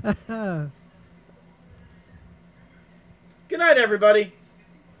 Good night, everybody.